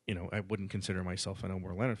 I wouldn't consider myself an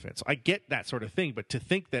Elmore Leonard fan. So I get that sort of thing, but to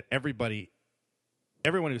think that everyone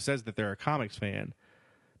who says that they're a comics fan,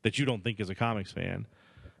 that you don't think is a comics fan,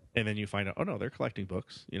 and then you find out, oh, no, they're collecting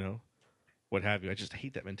books, what have you. I just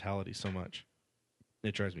hate that mentality so much.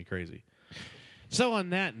 It drives me crazy. So on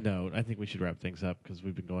that note, I think we should wrap things up because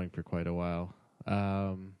we've been going for quite a while.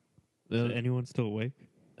 Is anyone still awake?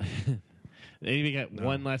 Maybe got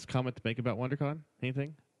one last comment to make about WonderCon?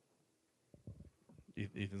 Anything?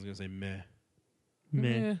 Ethan's going to say meh.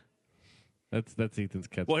 Meh. That's Ethan's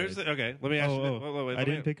catchphrase. Well, here's the, okay. Let me ask you. Wait, I let me-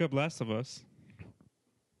 didn't pick up Last of Us.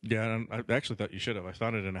 Yeah, I actually thought you should have. I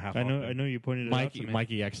found it in a half. I know you pointed it out to me.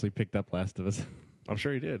 Mikey actually picked up Last of Us. I'm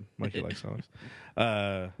sure he did. Mikey likes comics.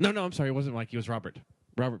 No, I'm sorry. It wasn't Mikey. It was Robert.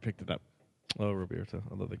 Robert picked it up. Oh, Roberto.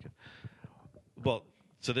 I love that kid. Well,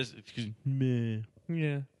 so this. Meh.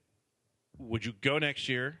 Yeah. Would you go next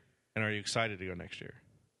year? And are you excited to go next year?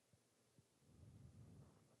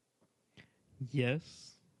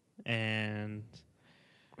 Yes, and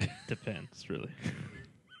depends really.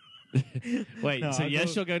 Wait, No, so I'll yes,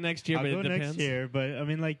 go- she'll go next year, I'll but go it depends. next year, but I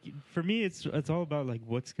mean, like for me, it's all about like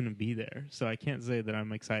what's going to be there. So I can't say that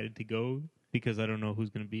I'm excited to go because I don't know who's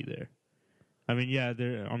going to be there. I mean, yeah,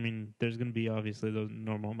 there's going to be obviously the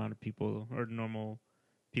normal amount of people or normal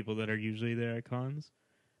people that are usually there at cons,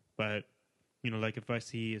 but like if I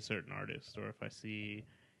see a certain artist or if I see,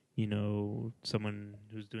 someone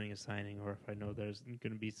who's doing a signing, or if I know there's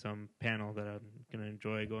going to be some panel that I'm going to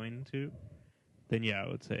enjoy going to, then yeah, I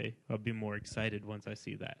would say I'll be more excited once I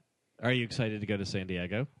see that. Are you excited to go to San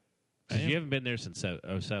Diego? I Because am. you haven't been there since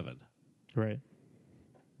 07. Right.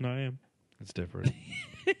 No, I am. It's different.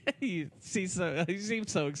 you seem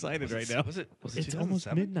so excited right now. Was it It's almost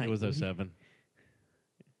 2007? midnight. It was 07.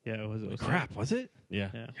 Yeah, it was. Crap, was it? Yeah.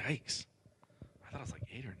 Yeah. Yikes. I thought it was like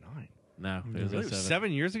 8 or 9. No, it Really? was It was 07.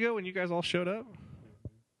 7 years ago when you guys all showed up?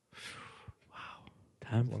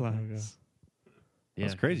 Time That's a long time flies. Yeah.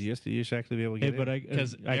 That's crazy. You should actually be able to Hey, get but in.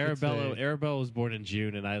 Because I could say- Arabella was born in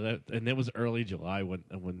June, and I left, and it was early July when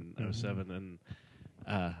 07, and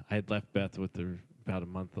I had left Beth with her about a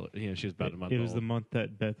month. She was about a month. It was old. the month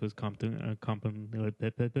that Beth was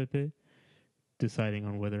deciding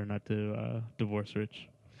on whether or not to divorce Rich.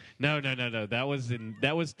 No.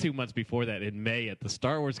 That was 2 months before that, in May at the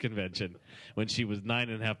Star Wars convention, when she was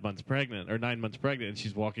 9 months pregnant, and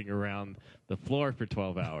she's walking around the floor for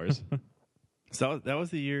 12 hours. So that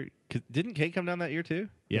was the year. Didn't Kate come down that year too?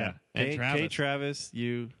 Yeah, and Kate, Travis. Kate, Travis,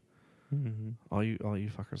 you, all you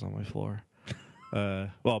fuckers on my floor.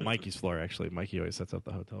 Well, Mikey's floor actually. Mikey always sets up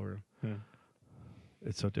the hotel room. Yeah.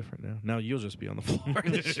 It's so different now. Now you'll just be on the floor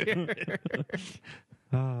this year.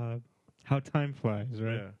 How time flies,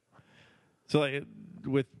 right? Yeah. So like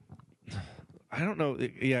with, I don't know.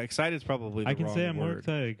 Yeah, excited is probably. The I can wrong say I'm more word.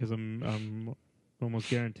 excited because I'm almost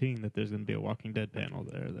guaranteeing that there's going to be a Walking Dead panel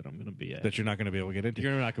there that I'm going to be at. that you're not going to be able to get into.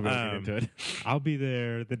 You're not going to be able to get into it. I'll be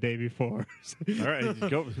there the day before. All right,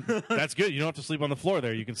 go. That's good. You don't have to sleep on the floor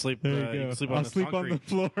there. You can sleep. There you You go. can sleep I'll on the sleep concrete. on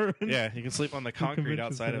the floor. Yeah, you can sleep on the concrete convention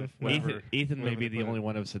outside of center. whatever. Ethan may whatever be they the put only it.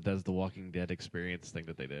 one of us that does the Walking Dead experience thing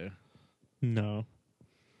that they do. No.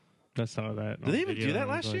 I saw that. Did on they even video do that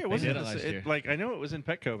and I was last like, year? It They wasn't did in it the last s- year. Like I know it was in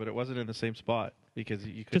Petco, but it wasn't in the same spot because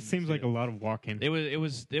you could. Just seems like a lot of walking. It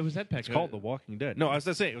was at Petco. It's called The Walking Dead. No, I was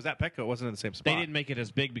gonna say it was at Petco. It wasn't in the same spot. They didn't make it as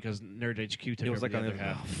big because Nerd HQ took It was over like the on other the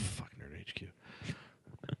half. Oh, fuck Nerd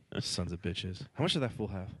HQ. Sons of bitches. How much did that fool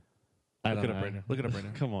have? I Look don't it up know. right now. Look it up right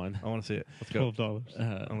now. Come on. I want to see it. Let's go.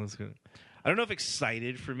 $12. Oh, let's go. I don't know if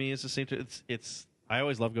excited for me is the same. It's. I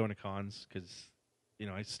always love going to cons because,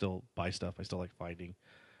 I still buy stuff. I still like finding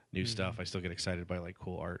new stuff. I still get excited by like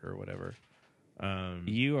cool art or whatever.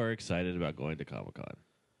 You are excited about going to Comic Con.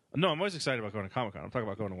 No, I'm always excited about going to Comic Con. I'm talking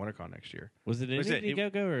about going to WinterCon next year. Was it in Like I said,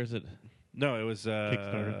 Indiegogo or is it? No, it was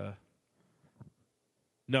Kickstarter.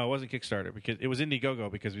 No, it wasn't Kickstarter because it was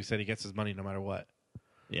Indiegogo because we said he gets his money no matter what.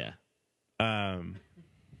 Yeah.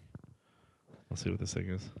 Let's see what this thing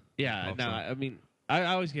is. Yeah. Hope No, so. I mean, I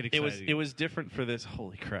always get excited. It was different for this.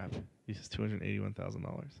 Holy crap! He says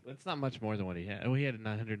 $281,000. It's not much more than what he had. Oh, he had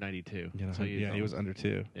 992. So he was under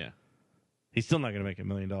 2. Yeah. He's still not going to make $1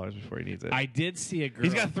 million before he needs it. I did see a girl.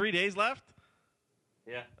 He's got 3 days left.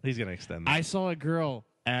 Yeah, he's going to extend that. I saw a girl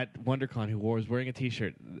at WonderCon who was wearing a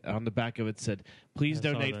T-shirt. On the back of it said, "Please I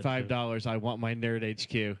saw donate that too. $5. I want my Nerd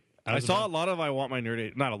HQ." I saw a lot of I want my nerd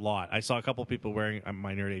H. Not a lot. I saw a couple people wearing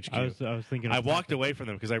my nerd HQ. I was thinking. I walked away from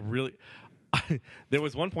them because I really. There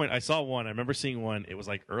was one point I saw one. I remember seeing one. It was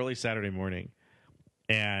like early Saturday morning,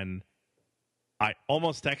 and I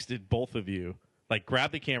almost texted both of you, like,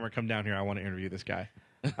 grab the camera, come down here. I want to interview this guy.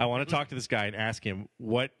 I want to talk to this guy and ask him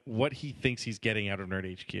what he thinks he's getting out of Nerd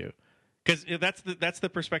HQ, because that's the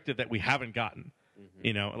perspective that we haven't gotten.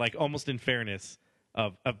 Like almost in fairness.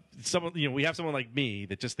 Of someone, we have someone like me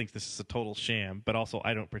that just thinks this is a total sham, but also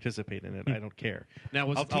I don't participate in it. I don't care. Now,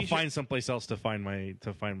 was the I'll T-shirt- find someplace else to find my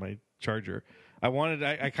charger.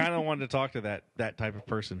 I kind of wanted to talk to that type of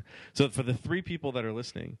person. So for the 3 people that are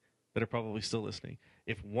listening, that are probably still listening,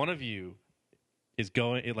 if one of you is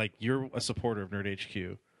going, like, you're a supporter of Nerd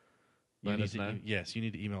HQ, You Let need us to- know. Yes, you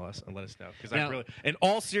need to email us and let us know. Because Now- I really, in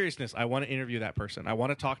all seriousness, I want to interview that person. I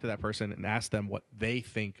want to talk to that person and ask them what they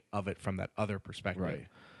think of it from that other perspective. Right.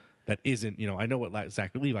 That isn't, I know what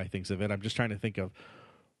Zach Levi thinks of it. I'm just trying to think of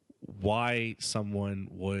why someone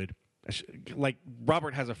would, like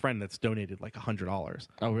Robert has a friend that's donated like $100,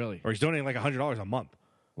 Oh, really? or he's donating like $100 a month.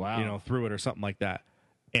 Wow. Through it or something like that,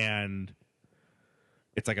 and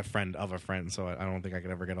it's like a friend of a friend, so I don't think I could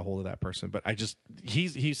ever get a hold of that person. But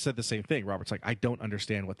he said the same thing. Robert's like, I don't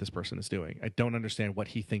understand what this person is doing. I don't understand what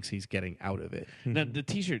he thinks he's getting out of it. Now, the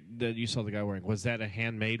T-shirt that you saw the guy wearing, was that a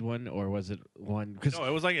handmade one or was it one? Cause, No,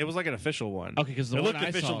 it was like an official one. Okay, 'cause the it one looked I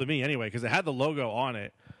official saw- to me anyway, because it had the logo on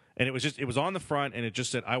it, and it was on the front, and it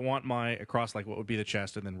just said, I want my across like what would be the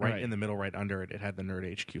chest, and then right in the middle, right under it, it had the Nerd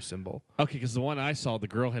HQ symbol. Okay, because the one I saw, the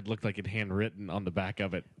girl had looked like it handwritten on the back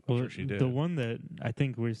of it. Well, sure she did. The one that I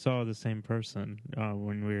think we saw the same person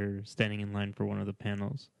when we were standing in line for one of the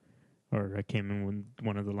panels, or I came in when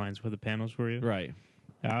one of the lines where the panels were. Right.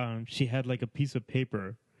 She had like a piece of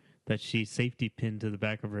paper that she safety pinned to the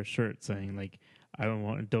back of her shirt, saying like, "I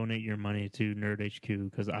want to donate your money to Nerd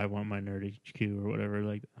HQ because I want my Nerd HQ or whatever."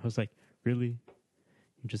 Like, I was like, really?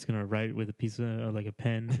 You're just gonna write with a piece of like a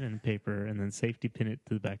pen and paper and then safety pin it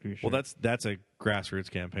to the back of your shirt? Well, that's a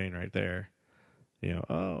grassroots campaign right there.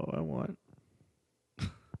 I want.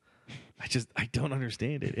 I don't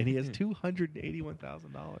understand it, and he has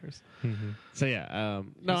 $281,000. So yeah,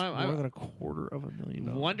 no, That's more than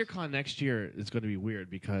 $250,000. WonderCon next year is going to be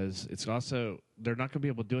weird because it's also they're not going to be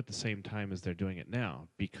able to do it the same time as they're doing it now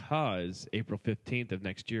because April 15th of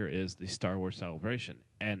next year is the Star Wars Celebration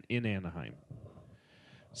and in Anaheim.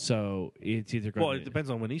 So it's either going. Well, it depends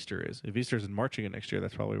on when Easter is. If Easter's in March again next year,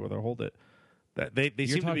 that's probably where they'll hold it. That they You're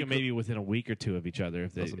seem to talking be maybe within a week or two of each other.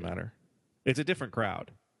 If they doesn't matter. It's a different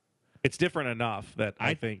crowd. It's different enough that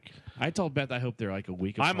I think. I told Beth I hope they're like a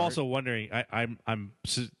week apart. I'm also wondering. I'm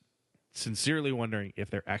sincerely wondering if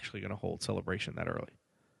they're actually going to hold Celebration that early.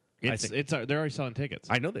 They're already selling tickets.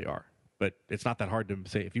 I know they are, but it's not that hard to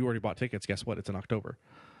say. If you already bought tickets, guess what? It's in October.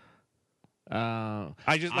 I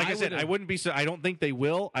said, I wouldn't be. I don't think they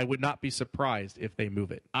will. I would not be surprised if they move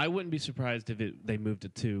it. I wouldn't be surprised if they moved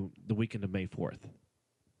it to the weekend of May 4th.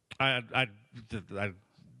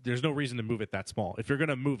 There's no reason to move it that small. If you're going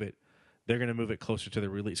to move it, they're going to move it closer to the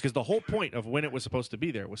release because the whole point of when it was supposed to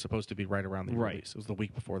be there was supposed to be right around the release. It was the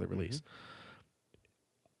week before the release.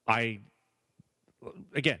 I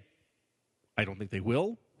don't think they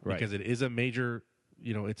will because it is a major,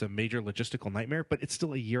 it's a major logistical nightmare. But it's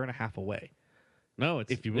still a year and a half away. No,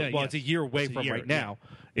 it's If you it's a year away from right now.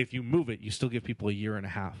 If you move it, you still give people a year and a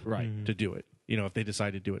half to do it. If they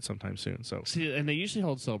decide to do it sometime soon. So see, and they usually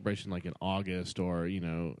hold Celebration like in August or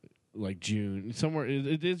like June somewhere.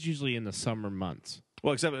 It is usually in the summer months.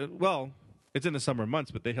 it's in the summer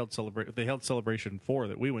months, but they held Celebration 4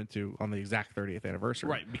 that we went to on the exact 30th anniversary.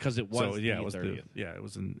 Right, because it was So yeah, the it was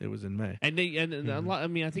 30th. it was in May. And a lot. I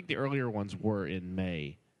mean, I think the earlier ones were in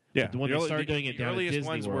May. Yeah, But when they started doing it the down at earliest Disney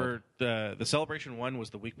ones World. were the Celebration 1 was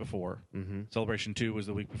the week before. Mm-hmm. Celebration 2 was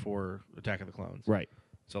the week before Attack of the Clones. Right.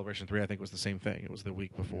 Celebration 3 I think was the same thing. It was the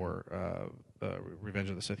week before Revenge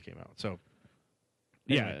of the Sith came out. So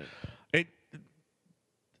anyway,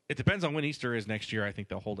 it depends on when Easter is next year. I think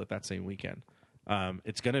they'll hold it that same weekend.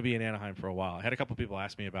 It's going to be in Anaheim for a while. I had a couple people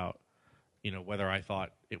ask me about whether I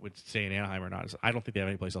thought it would stay in Anaheim or not. I don't think they have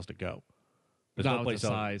any place else to go. There's Not no with place the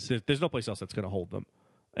else. size. There's no place else that's going to hold them,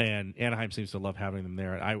 and Anaheim seems to love having them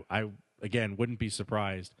there. And I again wouldn't be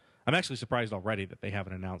surprised. I'm actually surprised already that they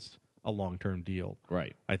haven't announced a long-term deal.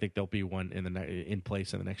 Right. I think there'll be one in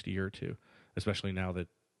place in the next year or two, especially now that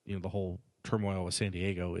the whole turmoil with San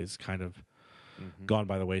Diego is kind of gone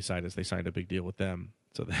by the wayside as they signed a big deal with them,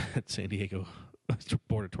 so that San Diego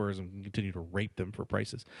Board of Tourism can continue to rape them for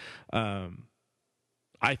prices.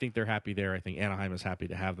 I think they're happy there. I think Anaheim is happy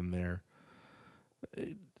to have them there.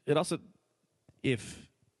 It also, if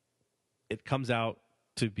it comes out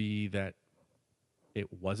to be that it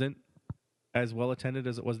wasn't as well attended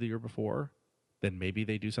as it was the year before, then maybe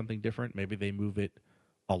they do something different. Maybe they move it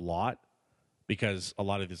a lot because a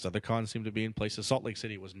lot of these other cons seem to be in places. Salt Lake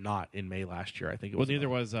City was not in May last year. I think it was. Well, neither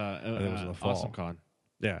was in the fall. Awesome Con.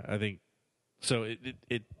 Yeah, I think so.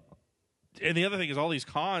 It and the other thing is all these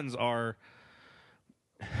cons are.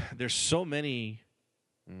 There's so many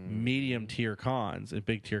medium tier cons and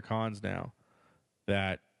big tier cons now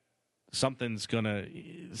that something's gonna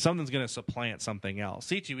supplant something else.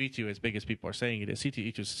 C2E2, as big as people are saying it is,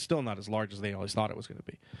 C2E2 is still not as large as they always thought it was going to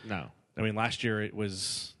be. No. I mean, last year it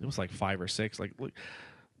was like 5 or 6. Like, look,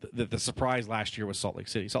 the surprise last year was Salt Lake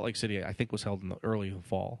City. Salt Lake City, I think, was held in the early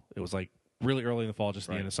fall. It was like really early in the fall, just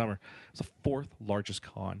the end of summer. It's the 4th largest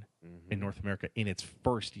con in North America in its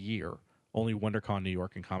first year. Only WonderCon New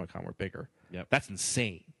York and Comic-Con were bigger. Yep. That's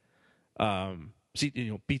insane.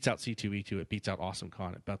 Beats out C2E2, it beats out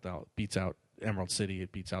AwesomeCon, it beats out Emerald City,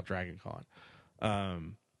 it beats out DragonCon.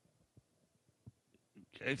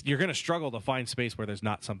 You're going to struggle to find space where there's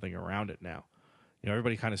not something around it now.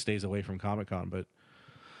 Everybody kind of stays away from Comic-Con, but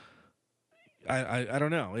I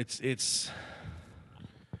don't know. It's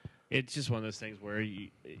just one of those things where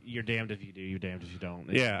you're damned if you do, you're damned if you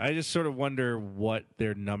don't. Yeah, I just sort of wonder what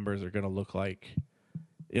their numbers are going to look like.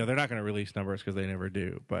 They're not going to release numbers because they never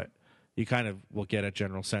do, but you kind of will get a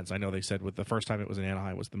general sense. I know they said with the first time it was in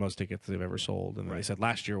Anaheim was the most tickets they've ever sold, and they said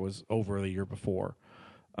last year was over the year before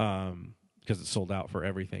because it sold out for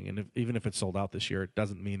everything. And even if it's sold out this year, it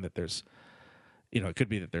doesn't mean that there's, it could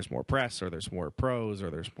be that there's more press or there's more pros or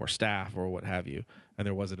there's more staff or what have you, and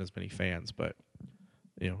there wasn't as many fans. But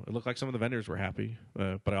it looked like some of the vendors were happy,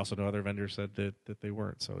 but I also know other vendors said that they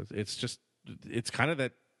weren't. So it's kind of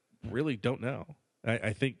that really don't know.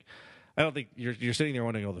 I don't think you're sitting there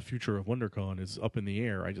wondering, the future of WonderCon is up in the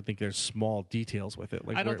air. I just think there's small details with it.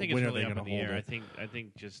 Like I don't think it's when really are they up in going the to hold air. it? I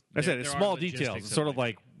think just I said it's there are small details. logistics It's sort of it.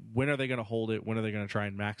 like when are they going to hold it? When are they going to try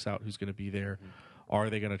and max out who's going to be there?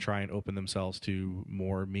 Are they going to try and open themselves to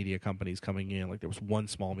more media companies coming in? Like there was one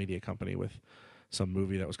small media company with some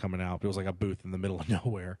movie that was coming out. But it was like a booth in the middle of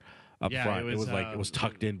nowhere up front. It was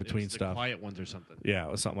tucked in between stuff. The quiet ones or something. Yeah,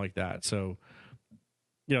 it was something like that. So,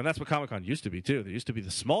 that's what Comic-Con used to be too. There used to be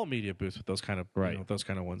the small media booths with those kind of those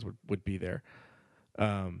kind of ones would be there,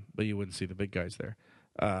 but you wouldn't see the big guys there.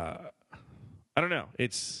 I don't know.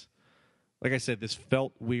 It's like I said, this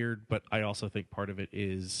felt weird, but I also think part of it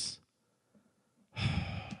is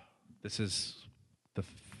this is the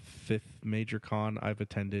fifth major con I've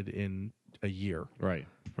attended in a year. Right.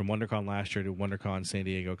 From WonderCon last year to WonderCon San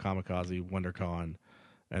Diego, Kamikaze, WonderCon,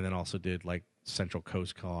 and then also did like Central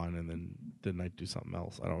Coast Con, and then didn't I do something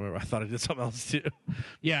else? I don't remember. I thought I did something else too.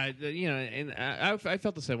 Yeah, and I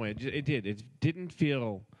felt the same way. It did. It didn't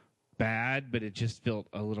feel bad, but it just felt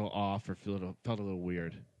a little off or felt a little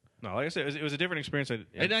weird. No, like I said, it was a different experience.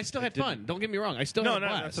 And I still had fun. Don't get me wrong. I still had a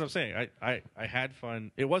blast. That's what I'm saying. I had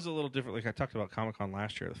fun. It was a little different. Like I talked about Comic-Con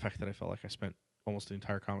last year, the fact that I felt like I spent almost the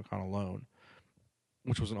entire Comic-Con alone,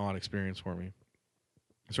 which was an odd experience for me.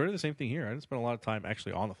 Sort of the same thing here. I didn't spend a lot of time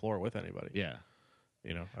actually on the floor with anybody. Yeah.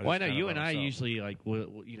 I know you and I usually like.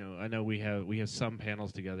 I know we have some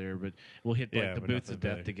panels together, but we'll hit like the booths of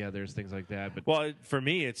death together, things like that. But for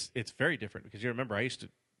me, it's very different because you remember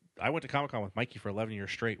I went to Comic-Con with Mikey for 11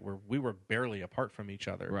 years straight, where we were barely apart from each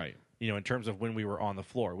other. Right. In terms of when we were on the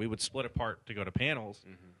floor, we would split apart to go to panels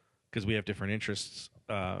because we have different interests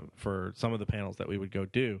for some of the panels that we would go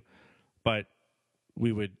do, but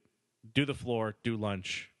we would do the floor, do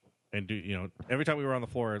lunch, and do every time we were on the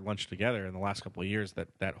floor at lunch together in the last couple of years,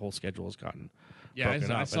 that whole schedule has gotten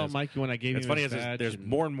broken up. I saw Mikey when I gave him his badge. It's funny as there's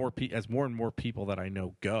more and more people that I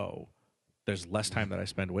know go, there's less time that I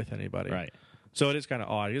spend with anybody. Right. So it is kind of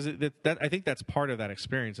odd because I think that's part of that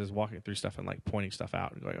experience is walking through stuff and like pointing stuff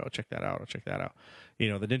out and going, oh, check that out, check that out. The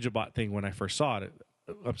NinjaBot thing, when I first saw it,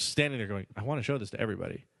 I'm standing there going, I want to show this to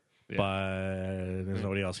everybody, but there's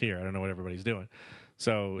nobody else here. I don't know what everybody's doing.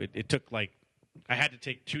 So it took I had to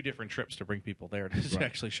take 2 different trips to bring people there to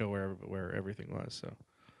actually show where everything was. So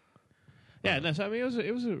yeah, no, so, I mean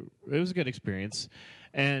it was a good experience,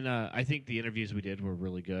 and I think the interviews we did were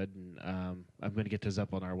really good. And I'm going to get those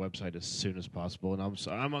up on our website as soon as possible, and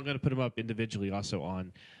I'm going to put them up individually also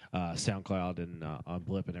on SoundCloud and on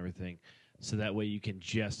Blip and everything, so that way you can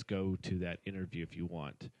just go to that interview if you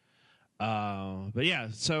want. But yeah,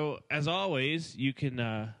 so as always, you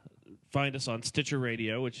can find us on Stitcher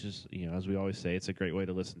Radio, which is, as we always say, it's a great way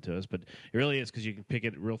to listen to us. But it really is because you can pick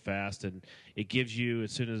it real fast, and it gives you,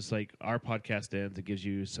 as soon as our podcast ends, it gives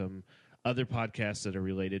you some other podcasts that are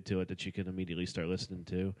related to it that you can immediately start listening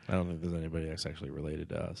to. I don't think there's anybody that's actually related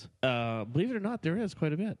to us. Believe it or not, there is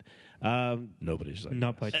quite a bit. Nobody's like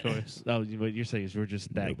Not us. by choice. Oh, what you're saying is we're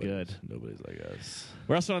just that good. Nobody's like us.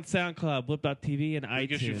 We're also on SoundCloud, Blip.tv, and iTunes. It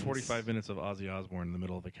gives you 45 minutes of Ozzy Osbourne in the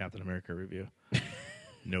middle of a Captain America review.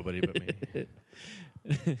 Nobody but me.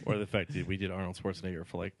 Or the fact that we did Arnold Schwarzenegger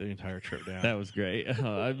for the entire trip down. That was great.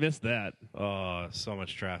 I missed that. Oh, so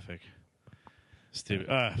much traffic.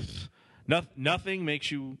 Stupid. Nothing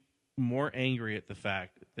makes you more angry at the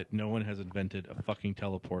fact that no one has invented a fucking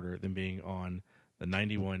teleporter than being on the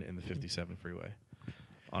 91 and the 57 freeway.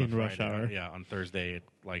 On In rush hour. Yeah, on Thursday at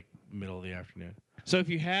middle of the afternoon. So if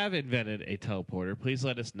you have invented a teleporter, please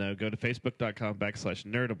let us know. Go to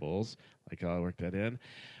facebook.com/nerdables. I'll work that in.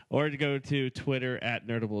 Or to go to Twitter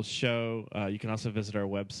 @Nerdables Show. You can also visit our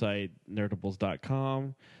website,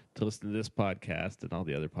 nerdables.com. to listen to this podcast and all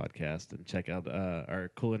the other podcasts and check out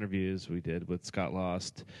our cool interviews we did with Scott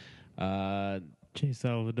Lost, Jay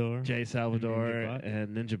Salvador,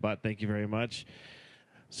 and NinjaBot. Thank you very much.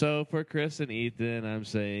 So for Chris and Ethan, I'm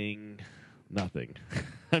saying nothing.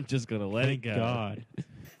 I'm just going to let Thank it go. God.